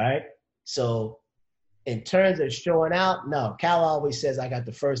 All right. So in terms of showing out, no, Cal always says I got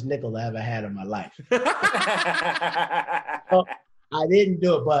the first nickel I ever had in my life. So I didn't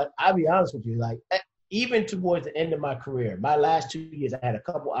do it, but I'll be honest with you, like even towards the end of my career, my last 2 years, I had a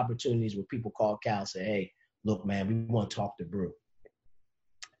couple opportunities where people called Cal and said, hey, look, man, we want to talk to Brew.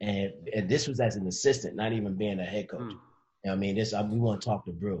 And this was as an assistant, not even being a head coach. I mean, we want to talk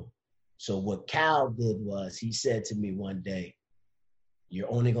to Brew. So what Cal did was he said to me one day,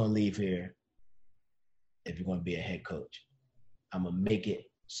 you're only going to leave here if you're going to be a head coach. I'm going to make it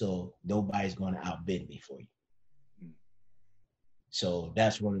so nobody's going to outbid me for you. So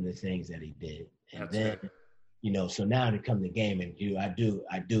that's one of the things that he did. And That's then, it. you know, so now to come to the game and I do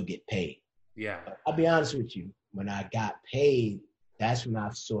get paid. Yeah. I'll be honest with you. When I got paid, that's when I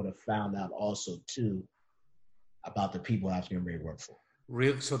sort of found out also too about the people I was going to work for.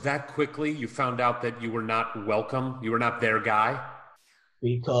 Really? So that quickly you found out that you were not welcome? You were not their guy?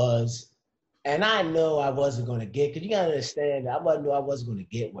 Because, and I know I wasn't going to get, because you got to understand, I wasn't going to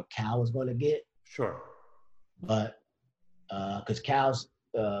get what Cal was going to get. Sure. But, because Cal's,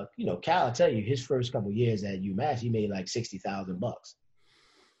 you know, Cal, I'll tell you, his first couple of years at UMass, he made like $60,000. You know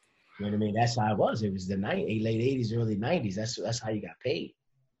what I mean? That's how it was. It was the late 80s, early 90s. That's how you got paid.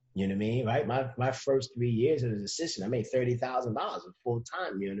 You know what I mean? Right? My first 3 years as an assistant, I made $30,000 full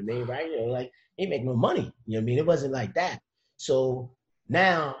time. You know what I mean? Right? You know, like, he make no money. You know what I mean? It wasn't like that. So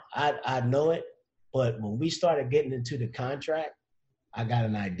now I know it. But when we started getting into the contract, I got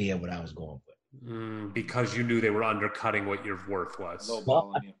an idea what I was going with. Because you knew they were undercutting what your worth was.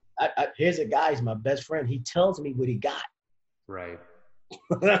 Well, here's a guy, he's my best friend. He tells me what he got. Right.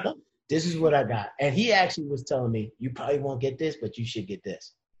 This is what I got. And he actually was telling me, you probably won't get this, but you should get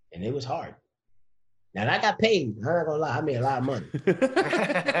this. And it was hard. Now, I got paid. I'm not going to lie. I made a lot of money.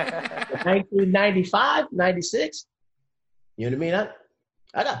 1995, 96, you know what I mean?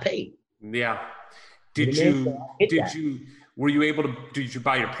 I got paid. Yeah. Did you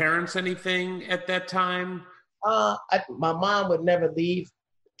buy your parents anything at that time? My mom would never leave,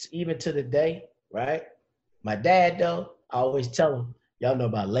 even to the day, right? My dad, though, I always tell him, y'all know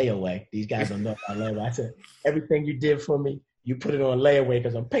about layaway. These guys don't know about layaway. I said, everything you did for me, you put it on layaway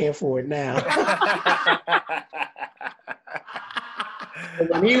because I'm paying for it now.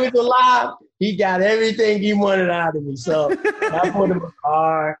 When he was alive, he got everything he wanted out of me. So I bought him a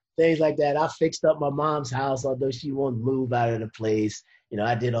car, things like that. I fixed up my mom's house, although she won't move out of the place. You know,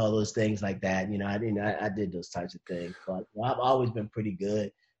 I did all those things like that. You know, I did those types of things. But I've always been pretty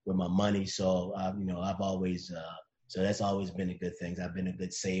good with my money. So, you know, I've always, so that's always been a good thing. I've been a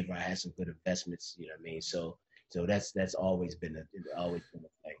good saver. I had some good investments, you know what I mean? So that's always been a thing.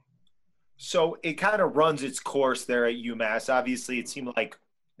 So it kind of runs its course there at UMass. Obviously, it seemed like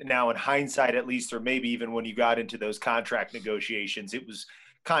now in hindsight, at least, or maybe even when you got into those contract negotiations, it was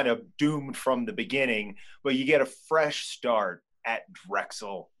kind of doomed from the beginning, but you get a fresh start at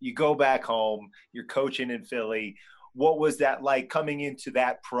Drexel. You go back home, you're coaching in Philly. What was that like coming into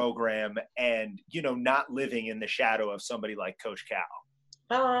that program and, you know, not living in the shadow of somebody like Coach Cal?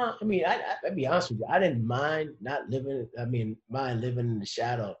 I mean, I'll be honest with you. I didn't mind living in the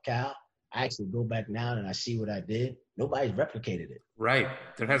shadow of Cal. I actually go back now and I see what I did. Nobody's replicated it. Right.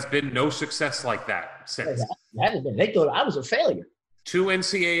 There has been no success like that since. They thought I was a failure. 2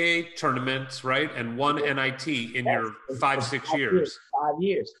 NCAA tournaments, right? And 1 NIT in your 5-6 years. 5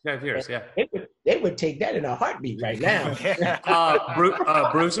 years. 5 years, yeah. They would take that in a heartbeat right now.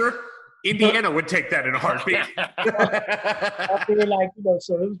 Bruiser? Indiana would take that in a heartbeat. I feel like, you know,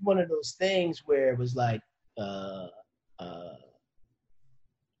 so it was one of those things where it was like, you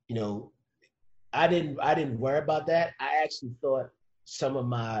know, I didn't worry about that. I actually thought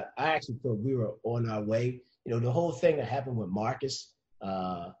we were on our way. You know, the whole thing that happened with Marcus, you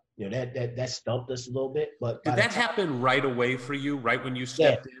know, that stumped us a little bit. But did that happen right away for you, right when you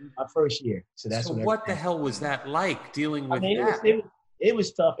stepped in? My first year. So what the hell was that like, dealing with that? It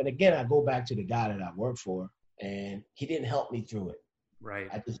was tough. And again, I go back to the guy that I worked for, and he didn't help me through it. Right.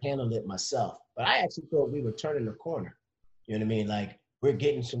 I just handled it myself. But I actually thought we were turning the corner. You know what I mean? Like, we're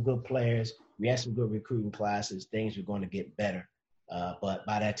getting some good players. We had some good recruiting classes. Things were going to get better. But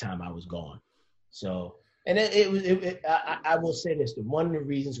by that time, I was gone. So, and I will say this. One of the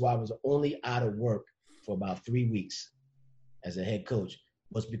reasons why I was only out of work for about 3 weeks as a head coach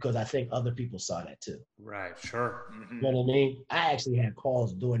was because I think other people saw that too. Right, sure. Mm-hmm. You know what I mean? I actually had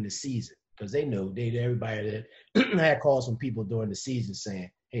calls during the season because they knew, everybody that had calls from people during the season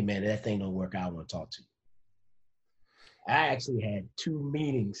saying, hey, man, that thing don't work out. I want to talk to you. I actually had 2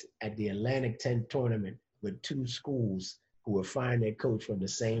 meetings at the Atlantic 10 tournament with 2 schools who were firing their coach from the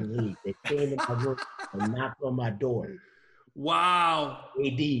same league. They came in my room and knocked on my door. Wow.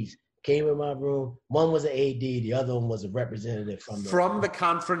 ADs came in my room. One was an AD. The other one was a representative from the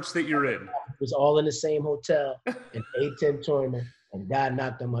conference that you're in. It was all in the same hotel, an A-10 tournament. And a guy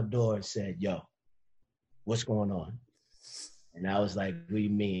knocked on my door and said, yo, what's going on? And I was like, what do you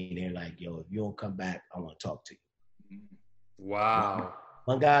mean? They're like, yo, if you don't come back, I want to talk to you. Wow.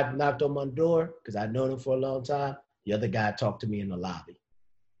 One guy knocked on my door because I'd known him for a long time. The other guy talked to me in the lobby.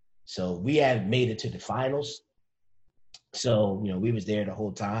 So we had made it to the finals. So, you know, we was there the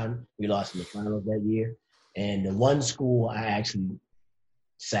whole time. We lost in the finals that year. And the one school I actually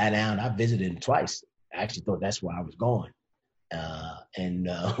sat down, I visited it twice. I actually thought that's where I was going. And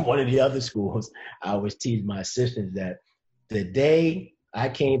one of the other schools, I always tease my assistants that the day I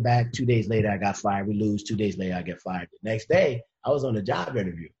came back, 2 days later, I got fired. We lose. 2 days later, I get fired. The next day, I was on a job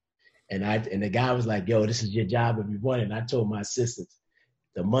interview. And the guy was like, yo, this is your job if you want it. And I told my assistants,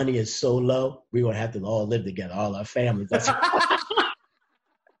 the money is so low, we're going to have to all live together, all our families. It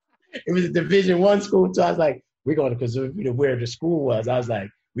was a Division I school, so I was like, we're going to, because you know, where the school was, I was like,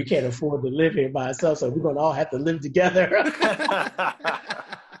 we can't afford to live here by ourselves, so we're going to all have to live together.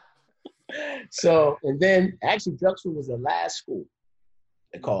 So, and then actually Drexel was the last school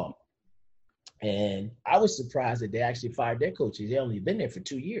they called. And I was surprised that they actually fired their coaches. They only been there for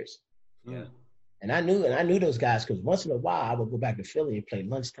 2 years. Yeah. And I knew those guys because once in a while I would go back to Philly and play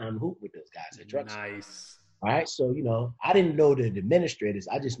lunchtime hoop with those guys at Drexel. Nice. All right, so you know, I didn't know the administrators.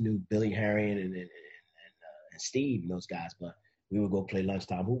 I just knew Billy Herring and Steve and those guys. But we would go play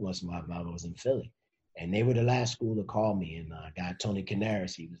lunchtime hoop once in a while when I was in Philly, and they were the last school to call me. And guy Tony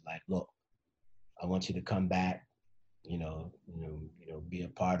Canaris, he was like, "Look, I want you to come back, you know, be a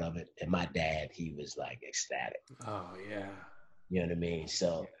part of it." And my dad, he was like ecstatic. Oh yeah. You know what I mean?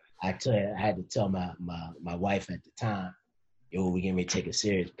 So I had to tell my wife at the time, yo, we getting ready to take a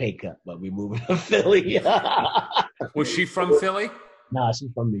serious pay cut, but we moving to Philly. Was she from Philly? No,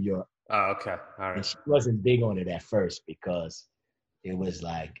 she's from New York. Oh, okay. All right. And she wasn't big on it at first because it was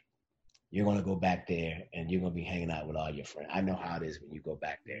like, you're going to go back there and you're going to be hanging out with all your friends. I know how it is when you go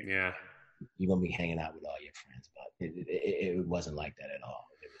back there. Yeah. You're going to be hanging out with all your friends, but it wasn't like that at all.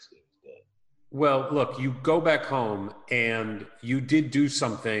 It was good. Well, look, you go back home and you did do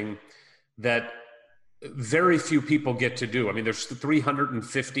something that very few people get to do. I mean, there's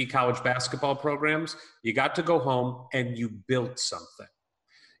 350 college basketball programs. You got to go home and you built something.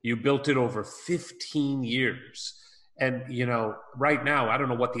 You built it over 15 years. And, you know, right now, I don't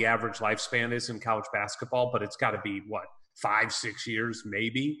know what the average lifespan is in college basketball, but it's got to be, 5-6 years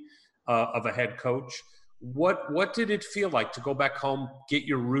maybe of a head coach. What did it feel like to go back home, get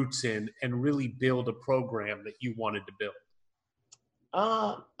your roots in, and really build a program that you wanted to build?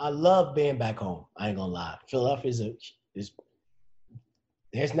 I love being back home. I ain't gonna lie. Philadelphia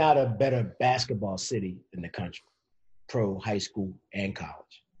there's not a better basketball city in the country, pro, high school, and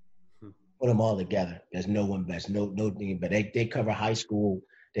college. Put them all together. There's no one best, no thing. But they cover high school.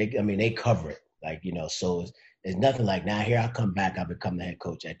 They cover it. Like, you know, so there's nothing like, now here I come back, I become the head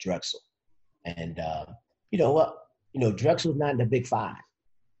coach at Drexel. And you know what? You know, Drexel's not in the Big Five.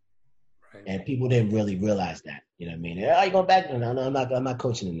 Right. And people didn't really realize that. You know what I mean? Oh, you going back? No, I'm not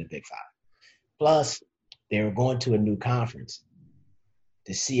coaching in the Big Five. Plus, they were going to a new conference.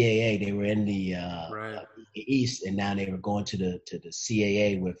 The CAA, they were in the East, and now they were going to the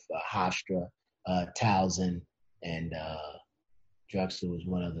CAA with Hofstra, Towson, and Drexel was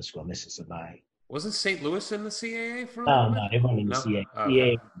one other school. I'm missing somebody. Wasn't St. Louis in the CAA for a moment? No, they weren't in the CAA. Okay.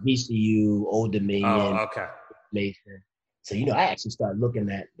 CAA, VCU, Old Dominion. Oh, okay. Mason. So, you know, I actually started looking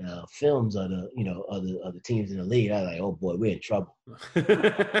at films of the, you know, other teams in the league. I was like, oh boy, we're in trouble.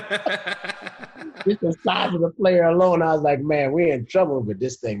 Just the size of the player alone, I was like, man, we're in trouble with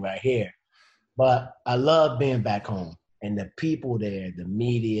this thing right here. But I love being back home. And the people there, the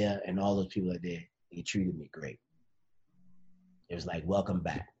media, and all those people that there, they treated me great. It was like, welcome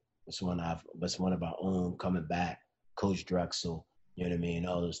back. It's one of our own coming back, Coach Drexel, you know what I mean,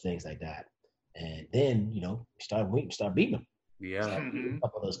 all those things like that. And then, you know, start beating them. Yeah. A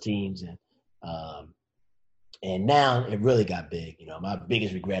couple of those teams. And now it really got big. You know, my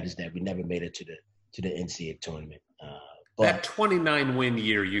biggest regret is that we never made it to the NCAA tournament. But that 29-win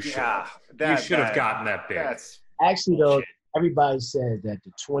year, you should have gotten that big. Actually, though, everybody said that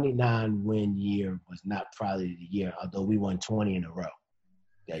the 29-win year was not probably the year, although we won 20 in a row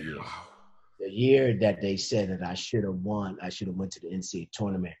that year. Wow. The year that they said that I should have won, I should have went to the NCAA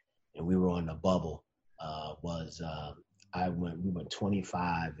tournament, and we were on the bubble, we went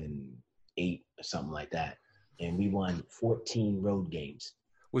 25-8 or something like that. And we won 14 road games.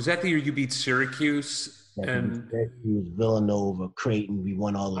 Was that the year you beat Syracuse? Syracuse, Villanova, Creighton. We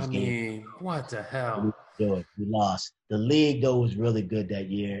won all those games. I mean, what the hell? We lost. The league, though, was really good that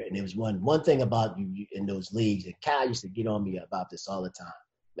year. And there was one thing about you in those leagues, and Kyle used to get on me about this all the time.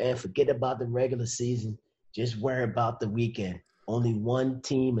 Man, forget about the regular season. Just worry about the weekend. Only one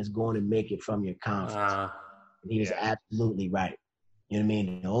team is going to make it from your conference. And he was absolutely right. You know what I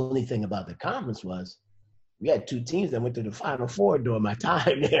mean? The only thing about the conference was we had two teams that went to the Final Four during my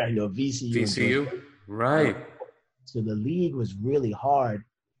time there. You know, VCU. Right. So the league was really hard.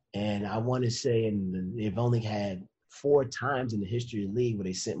 And I want to say they've only had 4 times in the history of the league where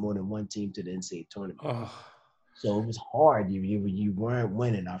they sent more than one team to the NCAA tournament. Oh. So it was hard. You weren't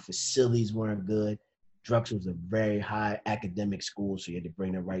winning. Our facilities weren't good. Drexel was a very high academic school, so you had to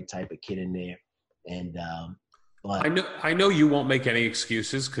bring the right type of kid in there. And but I know you won't make any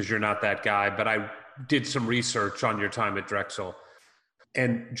excuses because you're not that guy, but I did some research on your time at Drexel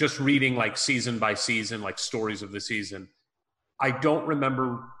and just reading like season by season, like stories of the season. I don't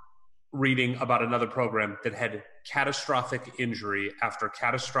remember reading about another program that had catastrophic injury after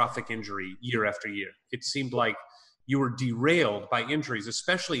catastrophic injury year after year. It seemed like you were derailed by injuries,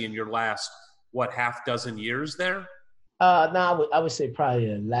 especially in your last, half dozen years there? No, I would say probably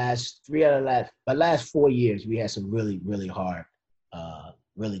the last 4 years, we had some really, really hard,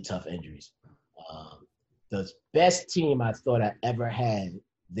 really tough injuries. The best team I thought I ever had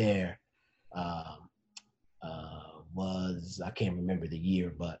there was, I can't remember the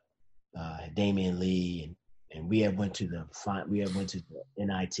year, but Damian Lee and we had went to the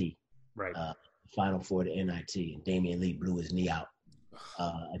NIT, right? Final Four to NIT, and Damian Lee blew his knee out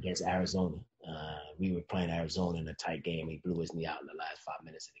against Arizona. We were playing Arizona in a tight game. He blew his knee out in the last 5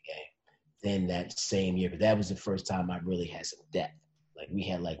 minutes of the game. Then that same year, but that was the first time I really had some depth. Like we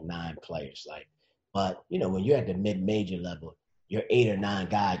had like 9 players. But when you're at the mid-major level, you're 8 or 9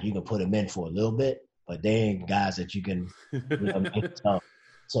 guys. You can put them in for a little bit, but they ain't guys that you can make tough.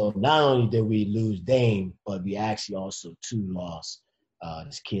 So not only did we lose Dame, but we actually also lost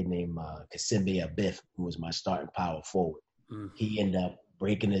this kid named Kasimbe Abiff, who was my starting power forward. He ended up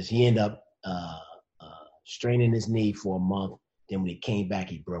straining his knee for a month. Then when he came back,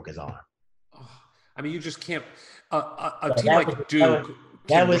 he broke his arm. I mean, you just can't. A team like Duke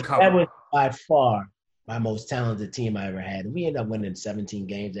that was by far my most talented team I ever had. And we ended up winning 17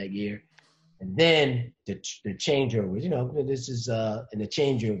 games that year. And then the changeover, this is and the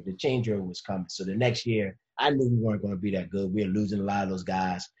changeover was coming. So the next year, I knew we weren't going to be that good. We were losing a lot of those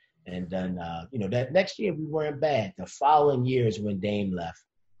guys. And then, that next year we weren't bad. The following year is when Dame left.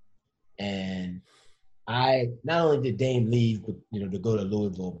 And not only did Dame leave, to go to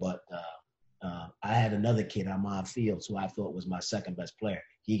Louisville, but I had another kid, Ahmad Fields, who I thought was my second best player.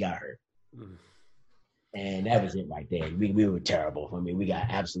 He got hurt. And that was it right there. We were terrible. I mean, we got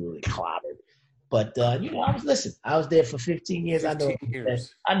absolutely clobbered. But, I was there for 15 years. I know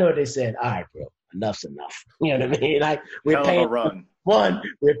what they said. All right, bro, enough's enough. You know what I mean? Like, we're paying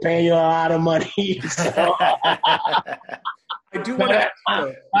we're paying you a lot of money. So, I do want to.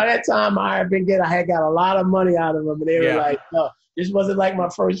 By that time, I had got a lot of money out of them, and they were like, "No, this wasn't like my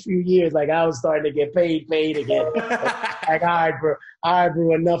first few years. Like I was starting to get paid again. Like, all right,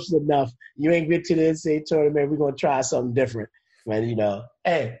 bro, enough's enough. You ain't get to the NCAA tournament. We're gonna try something different." Man,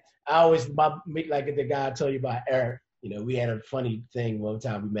 hey, I always like the guy I told you about, Eric. We had a funny thing one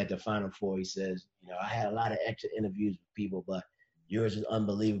time. We met the Final Four. He says, I had a lot of extra interviews with people, but yours is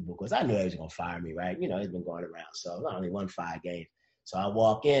unbelievable because I knew he was going to fire me, right? He's been going around. So I only won 5 games. So I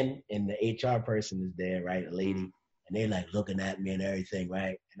walk in and the HR person is there, right? A lady. And they're like looking at me and everything,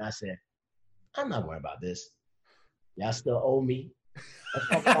 right? And I said, I'm not worried about this. Y'all still owe me.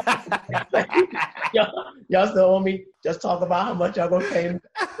 Y'all still owe me. Just talk about how much y'all going to pay me,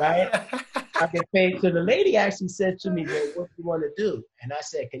 right? I get paid. So the lady actually said to me, well, what do you want to do? And I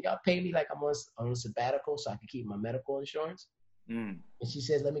said, can y'all pay me like I'm on sabbatical so I can keep my medical insurance? And she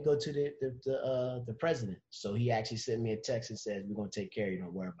says, let me go to the president. So he actually sent me a text and said, we're going to take care of you.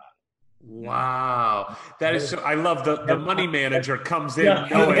 Don't worry about it. Wow. That is so, I love the money manager comes in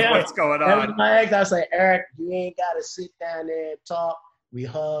knowing what's going on. That was my ex. I was like, Eric, you ain't got to sit down there and talk. We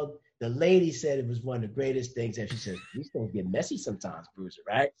hugged. The lady said it was one of the greatest things. And she said, these things get messy sometimes, Bruiser,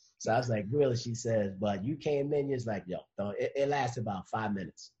 right? So I was like, really? She says, but you came in, you're like, it lasted about 5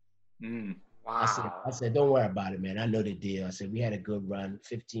 minutes. Wow. I said, don't worry about it, man. I know the deal. I said, we had a good run,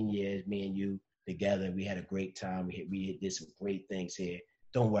 15 years, me and you together. We had a great time. We did some great things here.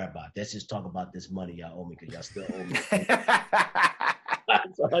 Don't worry about it. Let's just talk about this money y'all owe me because y'all still owe me.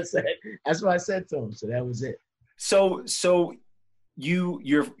 That's what I said. That's what I said to him. So that was it. So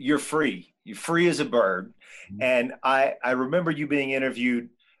you're free. You're free as a bird. And I remember you being interviewed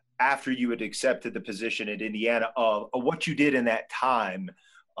after you had accepted the position at Indiana of what you did in that time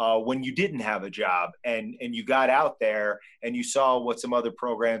when you didn't have a job and you got out there and you saw what some other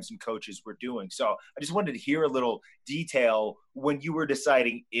programs and coaches were doing. So I just wanted to hear a little detail when you were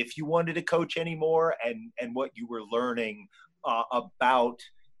deciding if you wanted to coach anymore and what you were learning about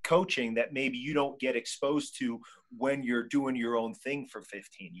coaching that maybe you don't get exposed to when you're doing your own thing for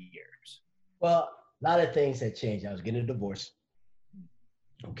 15 years. Well, a lot of things had changed. I was getting a divorce,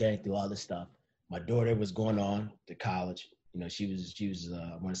 through all this stuff. my daughter was going on to college. She was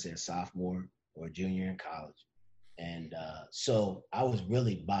I want to say a sophomore or a junior in college. And so I was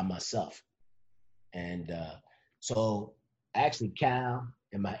really by myself. And so actually Cal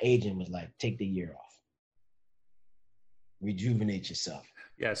and my agent was like, take the year off. Rejuvenate yourself.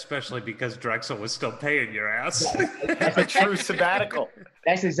 Yeah, especially because Drexel was still paying your ass. That's a true sabbatical.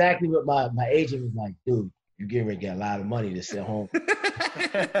 That's exactly what my agent was like, dude, you're getting ready to get a lot of money to sit home.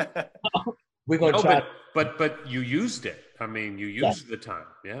 We're going to try. But you used it. I mean, you used the time.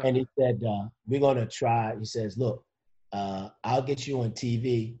 Yeah. And he said, we're going to try. He says, look, I'll get you on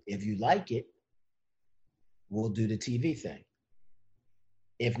TV. If you like it, we'll do the TV thing.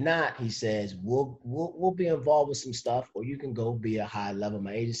 If not, he says, we'll be involved with some stuff, or you can go be a high level.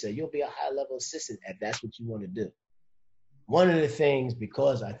 My agent said, you'll be a high level assistant if that's what you want to do. One of the things,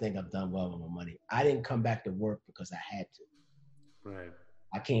 because I think I've done well with my money, I didn't come back to work because I had to. Right.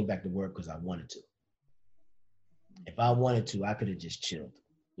 I came back to work because I wanted to. If I wanted to, I could have just chilled.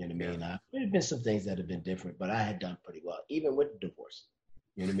 You know what I mean? There have been some things that have been different, but I had done pretty well, even with the divorce.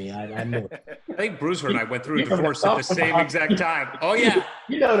 You know what I mean? I know. I think Bruiser and I went through a divorce at the same exact time. Oh, yeah.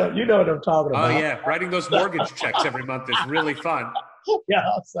 You know what I'm talking about. Oh, yeah. Writing those mortgage checks every month is really fun. Yeah.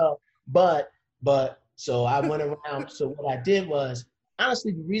 So I went around. So what I did was,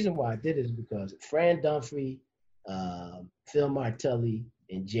 honestly, the reason why I did it is because Fran Dunphy, Phil Martelli,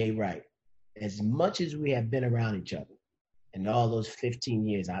 and Jay Wright, as much as we have been around each other in all those 15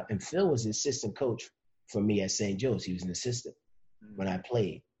 years, and Phil was an assistant coach for me at St. Joe's. He was an assistant when I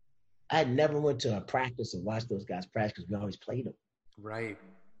played. I had never went to a practice or watched those guys practice because we always played them. Right.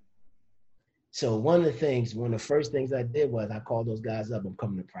 So one of the first things I did was I called those guys up. I'm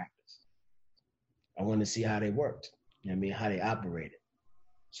coming to practice. I wanted to see how they worked. You know what I mean? How they operated.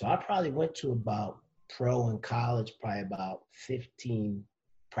 So I probably went to about pro and college, probably about 15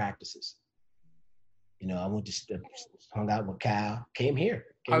 practices. I went to hung out with Cal, came here.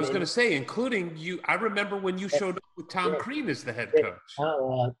 I was going to say, including you. I remember when you showed up with Tom Crean as the head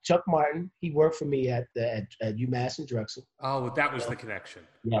coach. Chuck Martin, he worked for me at UMass and Drexel. Oh, that was the connection.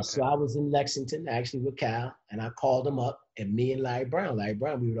 Yeah, okay. So I was in Lexington actually with Cal, and I called him up, and me and Larry Brown,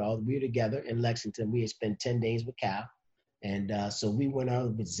 we were together in Lexington. We had spent 10 days with Cal, and so we went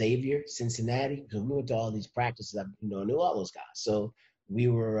out with Xavier, Cincinnati. So we went to all these practices. I knew all those guys. So we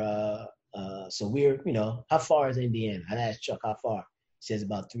were. How far is Indiana? I asked Chuck how far. He says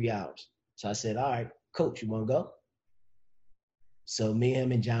about 3 hours. So I said, all right, coach, you want to go? So me,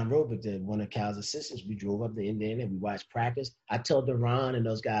 him, and John Robick, one of Cal's assistants, we drove up to Indiana. We watched practice. I told Deron and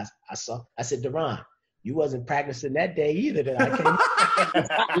those guys, I said, Deron, you wasn't practicing that day either that I came.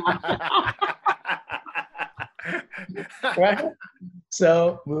 Right?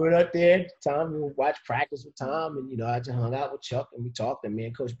 So we went up there. We watched practice with Tom, and I just hung out with Chuck, and we talked. And me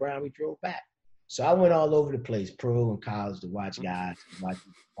and Coach Brown, we drove back. So I went all over the place, pro and college, to watch guys, watch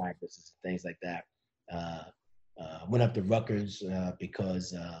practices, and things like that. Went up to Rutgers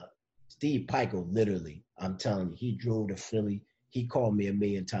because Steve Pico, literally, I'm telling you, he drove to Philly. He called me a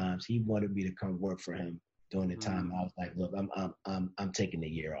million times. He wanted me to come work for him during the time. I was like, look, I'm taking the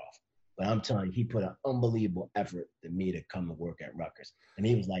year off. But I'm telling you, he put an unbelievable effort to me to come and work at Rutgers. And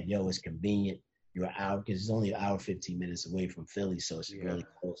he was like, yo, it's convenient. You're an hour, because it's only an hour, 15 minutes away from Philly, so it's really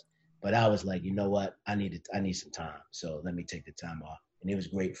close. But I was like, you know what? I need some time. So let me take the time off. And it was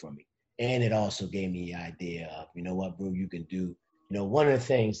great for me. And it also gave me the idea of, you know what, bro, you can do. One of the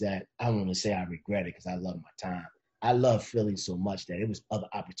things that I want to say I regret it because I love my time. I love Philly so much that it was other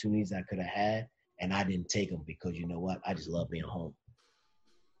opportunities I could have had, and I didn't take them because, you know what? I just love being home.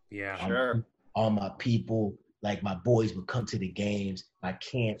 Yeah, sure. All my people, like my boys would come to the games. My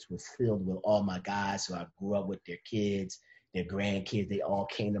camps were filled with all my guys, so I grew up with their kids, their grandkids. They all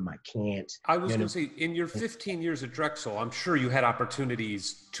came to my camps. I was going to say, in your 15 years at Drexel, I'm sure you had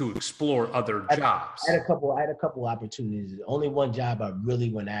opportunities to explore other jobs. I had a couple opportunities. Only one job I really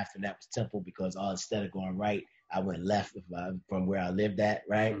went after, and that was Temple, because instead of going right, I went left from where I lived at,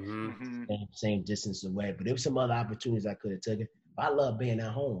 right? Mm-hmm. Same distance away. But there were some other opportunities I could have taken. But I love being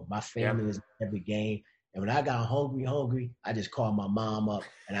at home. My family is at every game. And when I got hungry, I just called my mom up,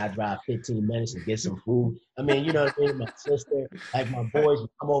 and I drive 15 minutes to get some food. I mean, you know what I mean? My sister, like my boys would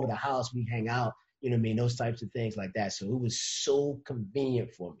come over the house, we hang out, you know what I mean? Those types of things like that. So it was so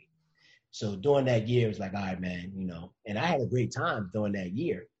convenient for me. So during that year, it was like, all right, man, and I had a great time during that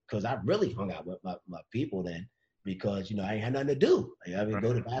year because I really hung out with my people then because, I ain't had nothing to do.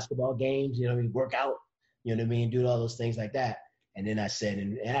 Go to basketball games, work out, do all those things like that. And then I said,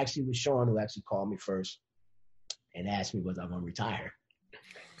 and actually it was Sean who actually called me first and asked me was I going to retire.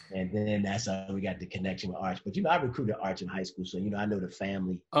 And then that's how we got the connection with Arch. But, I recruited Arch in high school. So, I know the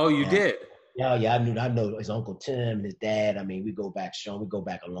family. Oh, you did? Yeah, I know his Uncle Tim and his dad. I mean, we go back, Sean, we go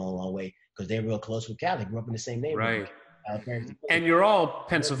back a long, long way because they're real close with Cali. Grew up in the same neighborhood. Right. And you're all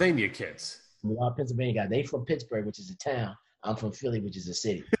Pennsylvania kids. We're all Pennsylvania guys. They from Pittsburgh, which is a town. I'm from Philly, which is a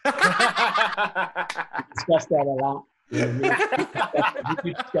city. We discuss that a lot. You know what I mean?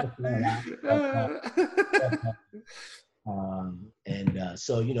 We discuss that a lot.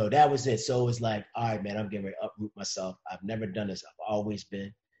 So, you know, that was it. So it was like, all right, man, I'm getting ready to uproot myself. I've never done this. I've always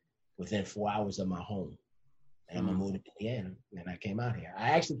been within 4 hours of my home. And I'm going to move to Indiana. And I came out here.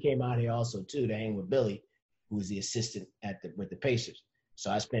 I actually came out here also, too, to hang with Billy, who was the assistant with the Pacers. So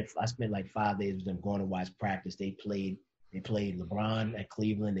I spent like 5 days with them going to watch practice. They played LeBron at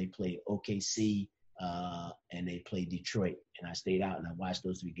Cleveland. They played OKC, and they played Detroit. And I stayed out and I watched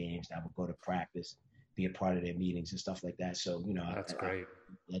those 3 games. I would go to practice, be a part of their meetings and stuff like that. So, you know, that's great.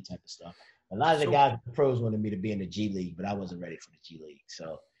 That type of stuff. A lot of the guys, the pros, wanted me to be in the G League, but I wasn't ready for the G League.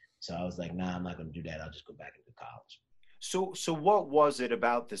 So I was like, nah, I'm not going to do that. I'll just go back into college. So what was it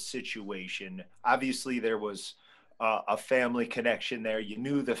about the situation? Obviously, there was a family connection there. You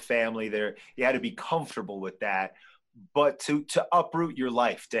knew the family there. You had to be comfortable with that. But to uproot your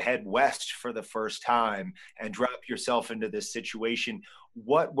life, to head west for the first time and drop yourself into this situation,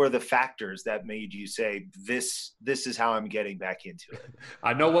 what were the factors that made you say, this is how I'm getting back into it?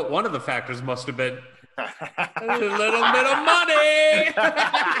 I know what one of the factors must have been. A little bit of money.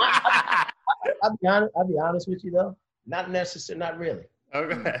 I'll be honest with you, though. Not necessarily, not really.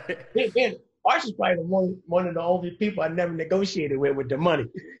 Okay. Arch is probably one of the only people I never negotiated with the money.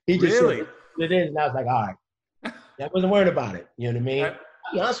 He just really? said it is, and I was like, all right. I wasn't worried about it. You know what I mean? I'll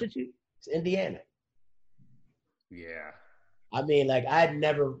be honest with you, it's Indiana. Yeah. I mean, like, I'd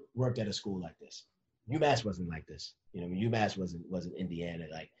never worked at a school like this. UMass wasn't like this. You know what I mean? UMass wasn't Indiana.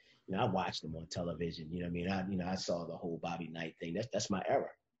 Like, you know, I watched them on television. You know what I mean? I saw the whole Bobby Knight thing. That's my era.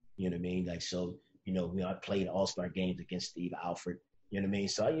 You know what I mean? Like, so, you know, I played all-star games against Steve Alford. You know what I mean?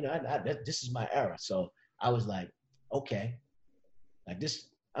 So, you know, this is my era. So I was like, okay, like this,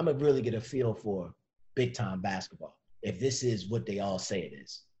 I'm going to really get a feel for big-time basketball if this is what they all say it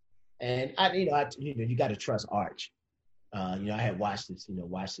is. And, you got to trust Arch. You know, I had watched his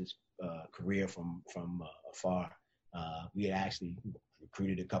career from afar. We had actually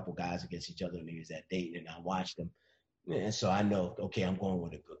recruited a couple guys against each other when he was at Dayton, and I watched them. And so I know, okay, I'm going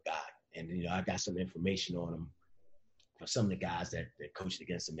with a good guy. And, you know, I got some information on him for some of the guys that coached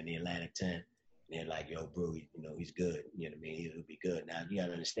against him in the Atlantic 10. And they're like, yo, bro, you know, he's good. You know what I mean? He'll be good. Now, you got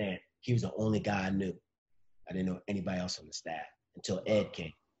to understand, he was the only guy I knew. I didn't know anybody else on the staff until Ed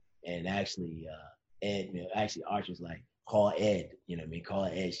came. And actually, Arch was like, call Ed, you know what I mean? Call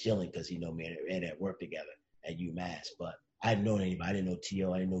Ed Schilling because, you know, me and Ed had worked together at UMass. But I didn't know anybody. I didn't know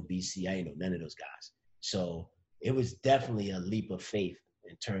T.O. I didn't know BC. I didn't know none of those guys. So it was definitely a leap of faith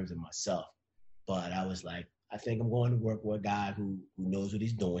in terms of myself. But I was like, I think I'm going to work with a guy who knows what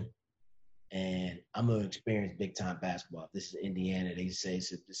he's doing. And I'm going to experience big-time basketball. This is Indiana. They say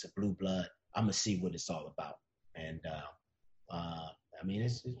it's a blue blood. I'm going to see what it's all about. And, I mean,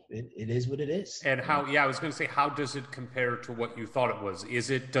 it is what it is. And I was going to say, how does it compare to what you thought it was?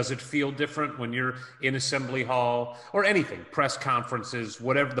 Does it feel different when you're in Assembly Hall or anything, press conferences,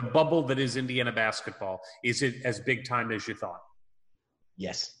 whatever, the bubble that is Indiana basketball? Is it as big time as you thought?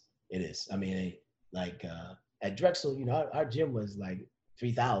 Yes, it is. I mean, like at Drexel, you know, our gym was like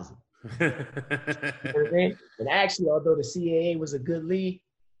 3,000. You know what I mean? And actually, although the CAA was a good league,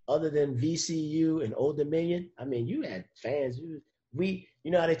 other than VCU and Old Dominion, I mean, you had fans. You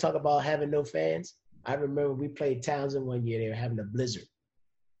know how they talk about having no fans? I remember we played Townsend one year. They were having a blizzard.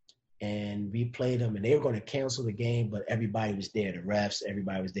 And we played them, and they were going to cancel the game, but everybody was there. The refs,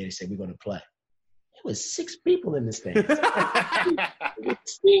 everybody was there. They said, we're going to play. There was 6 people in the stands. It was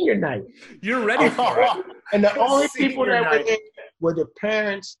senior night. You're ready for it. And the only people that were there were the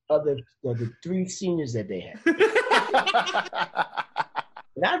parents of the 3 seniors that they had.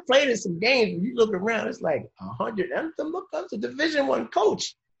 And I played in some games. When you look around, it's like 100. And I'm a Division I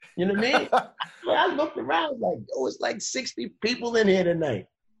coach. You know what I mean? But I looked around, like, oh, it's like 60 people in here tonight.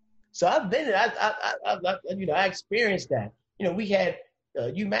 So I've been, I experienced that. You know, we had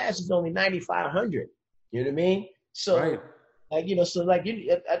UMass is only 9,500. You know what I mean? So, right. like, you know, so like,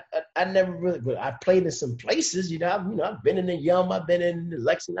 I never really, but I played in some places. I've been in the Yum, I've been in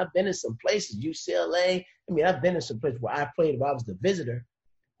Lexington, I've been in some places, UCLA. I mean, I've been in some places where I played where I was the visitor.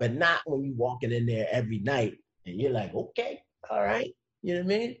 But not when you walking in there every night and you're like, okay, all right. You know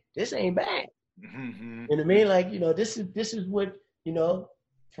what I mean? This ain't bad. Mm-hmm. You know what I mean? Like, you know, this is what, you know,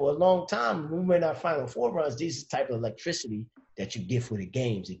 for a long time, when we went our Final Four runs, this is the type of electricity that you get for the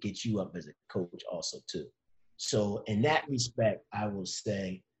games. It gets you up as a coach also too. So in that respect, I will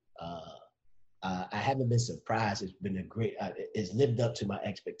say I haven't been surprised. It's been it's lived up to my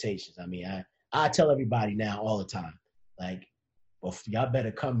expectations. I mean, I tell everybody now all the time, like, well, y'all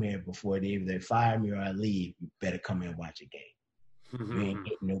better come here before they either fire me or I leave. You better come here and watch a game. You ain't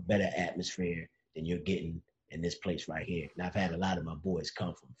getting no better atmosphere than you're getting in this place right here. And I've had a lot of my boys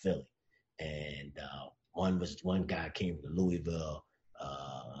come from Philly, and one guy came from Louisville.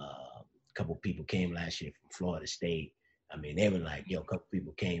 A couple people came last year from Florida State. I mean, they were like, yo, a couple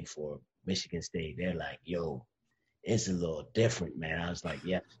people came for Michigan State. They're like, yo, it's a little different, man. I was like,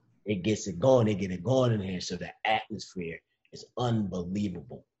 yeah, it gets it going. They get it going in here. So the atmosphere is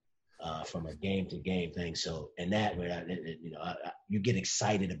unbelievable from a game to game thing. So, and that, you get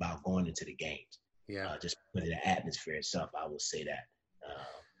excited about going into the games. Yeah. Just for the atmosphere itself, I will say that.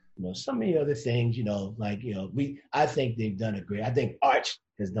 Some of the other things, I think they've done I think Arch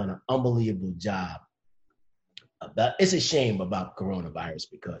has done an unbelievable job. It's a shame about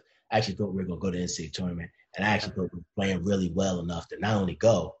coronavirus because I actually thought we were going to go to the NCAA tournament, and I actually thought we were playing really well enough to not only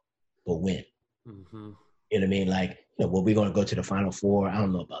go, but win. Mm-hmm. You know what I mean? Like, we're going to go to the Final Four. I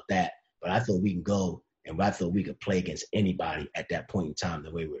don't know about that, but I thought we can go, and I thought we could play against anybody at that point in time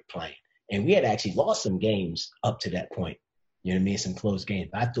the way we were playing. And we had actually lost some games up to that point. You know what I mean? Some close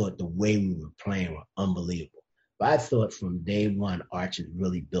games. I thought the way we were playing were unbelievable. But I thought from day one, Arch has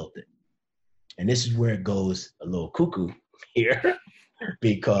really built it. And this is where it goes a little cuckoo here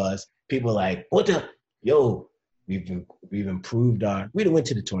because people are like, we've improved we went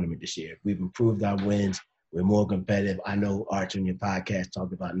to the tournament this year. We've improved our wins. We're more competitive. I know Arch on your podcast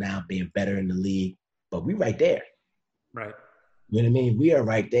talked about now being better in the league, but we're right there. Right. You know what I mean? We are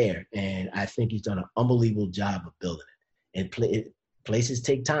right there. And I think he's done an unbelievable job of building it. And places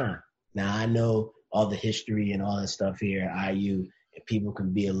take time. Now, I know all the history and all that stuff here at IU, and people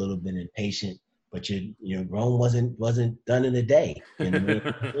can be a little bit impatient, but Rome wasn't done in a day. You know what I mean?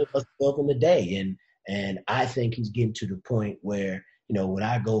 It was built in a day. And I think he's getting to the point where, when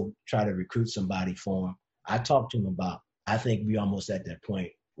I go try to recruit somebody for him, I talk to him about, I think we're almost at that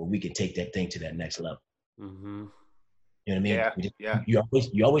point where we can take that thing to that next level. Mm-hmm. You know what I mean? Yeah. You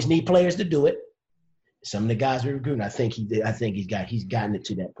always need players to do it. Some of the guys we're recruiting, I think he's gotten it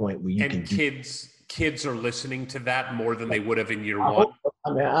to that point where you can. Kids are listening to that more than they would have in year one.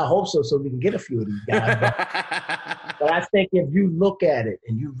 I hope so we can get a few of these guys. But I think if you look at it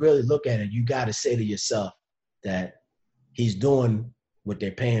and you really look at it, you got to say to yourself that he's doing what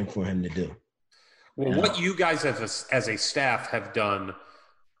they're paying for him to do. Well, what you guys as a staff have done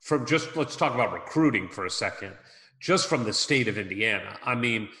let's talk about recruiting for a second, just from the state of Indiana. I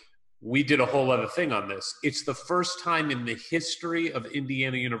mean, we did a whole other thing on this. It's the first time in the history of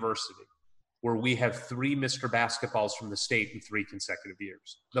Indiana University where we have 3 Mr. Basketballs from the state in 3 consecutive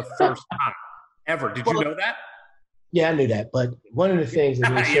years. The first time ever. Did you know that? Yeah, I knew that. But one of the things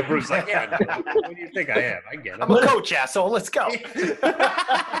that Bruce, like, what do you think I am? I get it. I'm a coach, asshole. Let's go.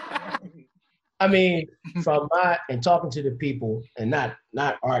 I mean, and talking to the people, and not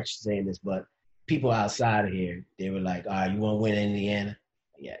Arch saying this, but people outside of here, they were like, all right, you want to win Indiana?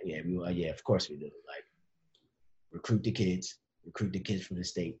 Yeah, of course we do. Like, recruit the kids from the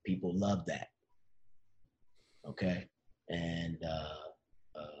state. People love that. Okay, and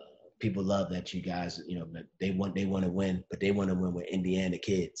people love that you guys, that they want to win, but they want to win with Indiana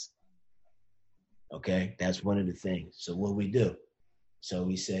kids. Okay, that's one of the things. So what we do? So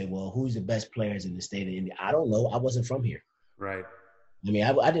we say, well, who's the best players in the state of Indiana? I don't know. I wasn't from here. Right. I mean,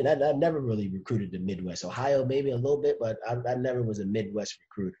 I never really recruited the Midwest. Ohio, maybe a little bit, but I never was a Midwest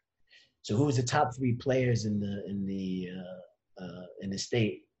recruiter. So who was the top 3 players in the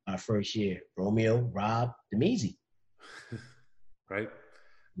state our first year? Romeo, Rob, Demezy. Right.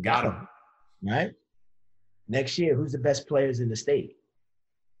 Got him. Right. Next year, who's the best players in the state?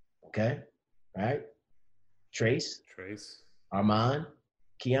 Okay. Right. Trace. Armand.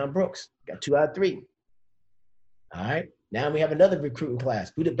 Keon Brooks. Got 2 out of 3. All right. Now we have another recruiting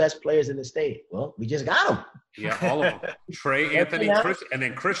class. Who the best players in the state? Well, we just got them. Yeah, all of them. Trey, Anthony, and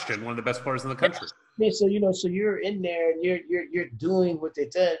then Christian, one of the best players in the country. Yeah, so so you're in there and you're doing what they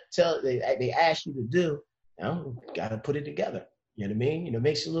they ask you to do. Got to put it together. You know what I mean? It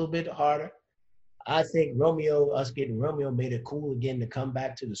makes it a little bit harder. I think us getting Romeo made it cool again to come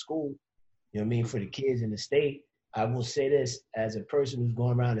back to the school. You know what I mean? For the kids in the state. I will say this, as a person who's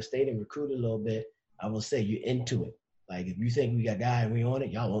going around the state and recruiting a little bit, I will say you're into it. Like, if you think we got a guy and we on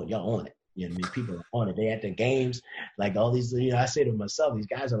it, y'all on it. You know what I mean? People are on it. They at the games. Like, all these, I say to myself, these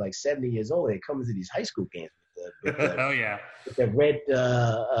guys are like 70 years old. They come into these high school games with the red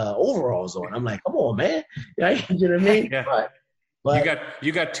overalls on. I'm like, come on, man. You know what I mean? Yeah. But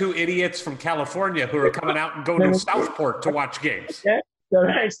you got 2 idiots from California who are coming out and going to Southport to watch games. Yeah. So,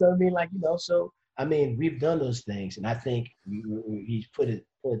 right. So I mean, like, so I mean, we've done those things, and I think he's put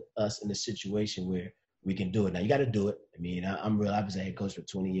us in a situation where we can do it. Now you got to do it. I mean, I was a head coach for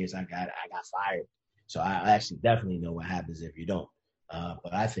 20 years. I got fired, so I actually definitely know what happens if you don't.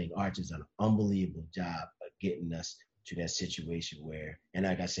 But I think Arch has done an unbelievable job of getting us to that situation where, and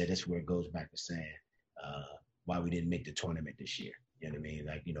like I said, that's where it goes back to saying why we didn't make the tournament this year. You know what I mean?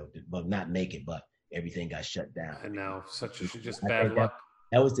 Like, well, not make it, but everything got shut down. And now just bad luck.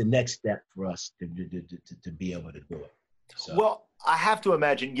 That was the next step for us to be able to do it. So. Well, I have to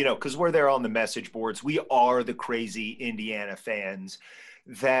imagine, because we're there on the message boards, we are the crazy Indiana fans,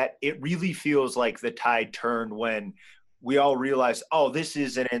 that it really feels like the tide turned when we all realized, oh, this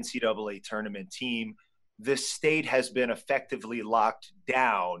is an NCAA tournament team. The state has been effectively locked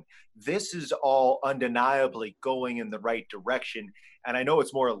down. This is all undeniably going in the right direction. And I know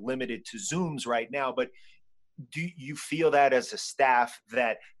it's more limited to Zooms right now, but do you feel that as a staff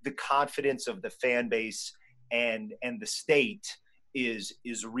that the confidence of the fan base and the state is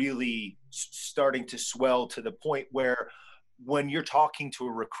really starting to swell to the point where when you're talking to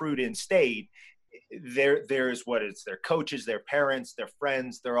a recruit in state, there's their coaches, their parents, their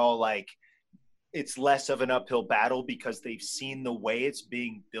friends, they're all like, it's less of an uphill battle because they've seen the way it's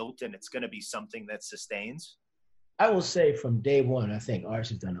being built and it's going to be something that sustains? I will say from day one, I think Arch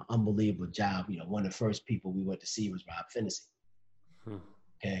has done an unbelievable job. One of the first people we went to see was Rob Finney.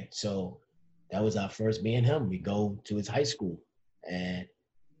 Okay, so that was our first, me and him. We go to his high school. And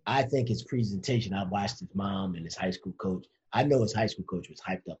I think his presentation, I watched his mom and his high school coach. I know his high school coach was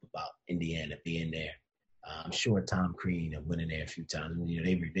hyped up about Indiana being there. I'm sure Tom Crean and winning there a few times.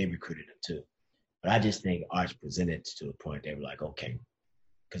 They recruited him too. But I just think Arch presented to a point they were like, okay.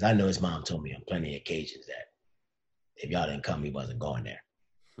 Because I know his mom told me on plenty of occasions that if y'all didn't come, he wasn't going there.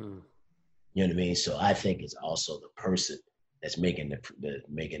 You know what I mean? So I think it's also the person that's making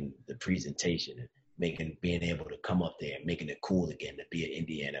the presentation and being able to come up there and making it cool again to be an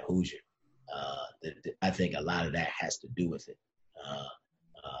Indiana Hoosier. I think a lot of that has to do with it.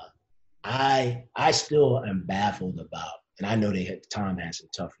 I still am baffled about, and I know Tom had some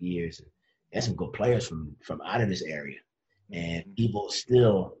tough years and had some good players from out of this area, and people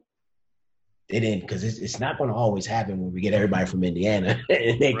still they didn't, because it's not going to always happen when we get everybody from Indiana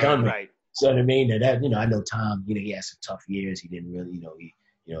and they come. Right. So what I mean, I know Tom. He had some tough years. He didn't really,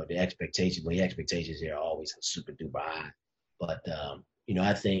 the expectations here are always super duper high. But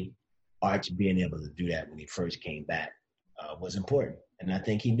I think Arch being able to do that when he first came back was important, and I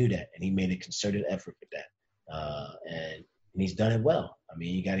think he knew that, and he made a concerted effort with that, and he's done it well. I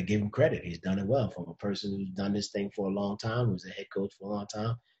mean, you got to give him credit. He's done it well from a person who's done this thing for a long time, who's a head coach for a long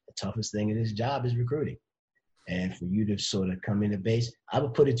time. The toughest thing in his job is recruiting. And for you to sort of come in the base, I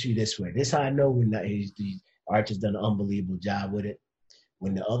would put it to you this way. This is how I know when Arch has done an unbelievable job with it.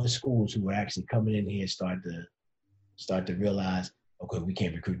 When the other schools who were actually coming in here start to realize, okay, we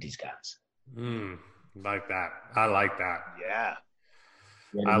can't recruit these guys. Like that. I like that. Yeah.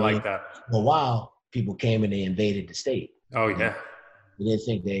 I like that. For a while, people came and they invaded the state. Oh, yeah. They didn't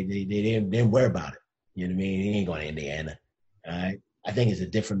think they didn't worry about it. You know what I mean? He ain't going to Indiana. All right. I think it's a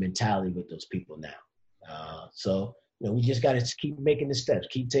different mentality with those people now. So we just got to keep making the steps,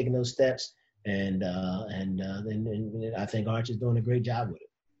 keep taking those steps, and I think Arch is doing a great job with it.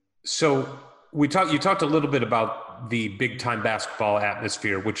 So you talked a little bit about the big time basketball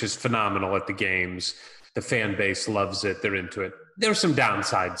atmosphere, which is phenomenal at the games. The fan base loves it; they're into it. There's some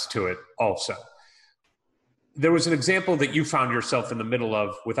downsides to it also. There was an example that you found yourself in the middle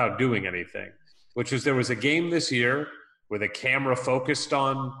of without doing anything, which was there was a game this year where the camera focused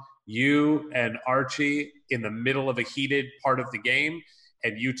on you and Archie in the middle of a heated part of the game,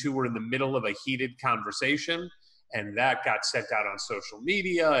 and you two were in the middle of a heated conversation, and that got sent out on social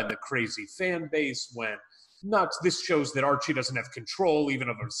media, and the crazy fan base went nuts. This shows that Archie doesn't have control even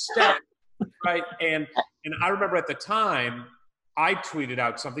of his stats, right? And I remember at the time, I tweeted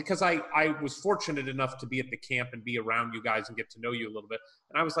out something because I was fortunate enough to be at the camp and be around you guys and get to know you a little bit.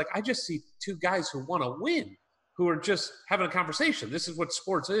 And I was like, I just see two guys who want to win, who are just having a conversation. This is what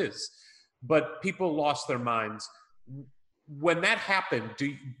sports is. But people lost their minds. When that happened,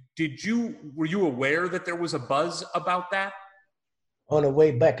 were you aware that there was a buzz about that? On the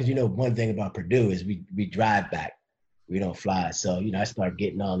way back, because one thing about Purdue is we drive back. We don't fly. So, I start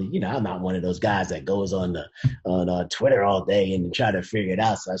getting all the, I'm not one of those guys that goes on Twitter all day and try to figure it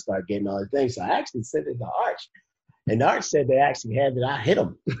out. So I start getting all the things. So I actually sent it to Arch. And Arch said they actually had that I hit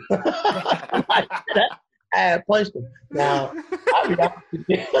him. I had punched him. Now, I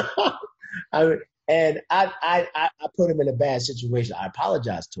put him in a bad situation. I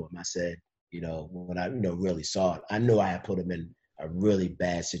apologized to him. I said, when I really saw it, I knew I had put him in a really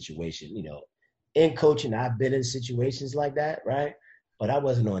bad situation. You know, in coaching, I've been in situations like that, right? But I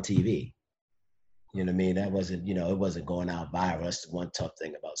wasn't on TV. You know what I mean? That wasn't, you know, it wasn't going out viral. That's the one tough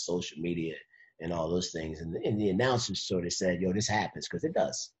thing about social media and all those things. And the announcers sort of said, yo, this happens, because it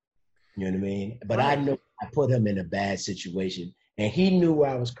does. You know what I mean? But right. I know I put him in a bad situation, and he knew where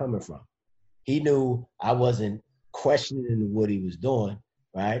I was coming from. He knew I wasn't questioning what he was doing,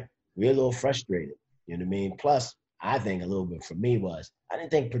 right? We were a little frustrated. You know what I mean? Plus, I think a little bit for me was, I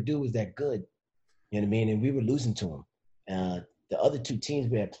didn't think Purdue was that good. You know what I mean? And we were losing to them. The other two teams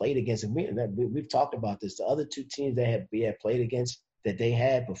we had played against, and we've talked about this, the other two teams we had played against that they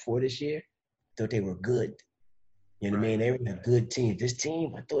had before this year, thought they were good. You know what I mean? They were a good team. This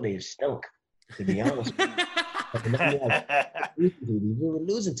team, I thought they stunk, to be honest with you. We were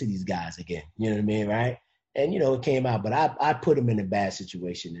losing to these guys again. You know what I mean, right? And, you know, it came out. But I put them in a bad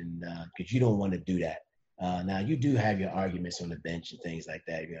situation, and because you don't want to do that. Now, you do have your arguments on the bench and things like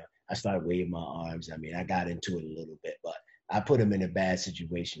that. You know, I started waving my arms. I mean, I got into it a little bit, but I put him in a bad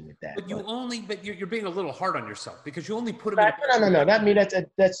situation with that. But you're being a little hard on yourself, because you only put him in a bad situation. No. I mean,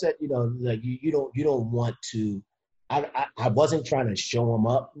 that's you know, like you don't want to. I wasn't trying to show him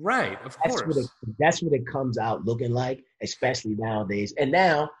up. Right, of course. That's what it comes out looking like, especially nowadays. And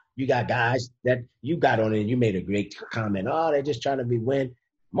now you got guys that you got on it, and you made a great comment. Oh, they're just trying to win.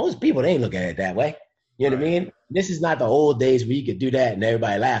 Most people, they ain't looking at it that way. You know what I mean? This is not the old days where you could do that and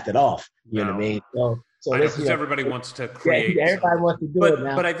everybody laughed it off. You know what I mean? So I know, because everybody wants to create. Yeah, everybody wants to do it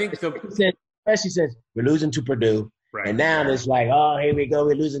now. But I think especially since we're losing to Purdue. Right. And now it's like, oh, here we go.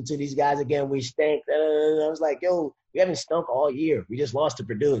 We're losing to these guys again. We stink. I was like, yo, we haven't stunk all year. We just lost to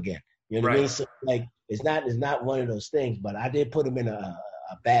Purdue again. You know what I mean? So, like, it's not one of those things. But I did put him in a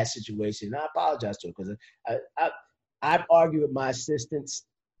bad situation. And I apologize to him, because I've argued with my assistants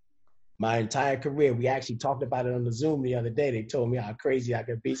my entire career. We actually talked about it on the Zoom the other day. They told me how crazy I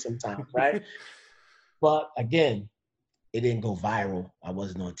could be sometimes, right? But, again, it didn't go viral. I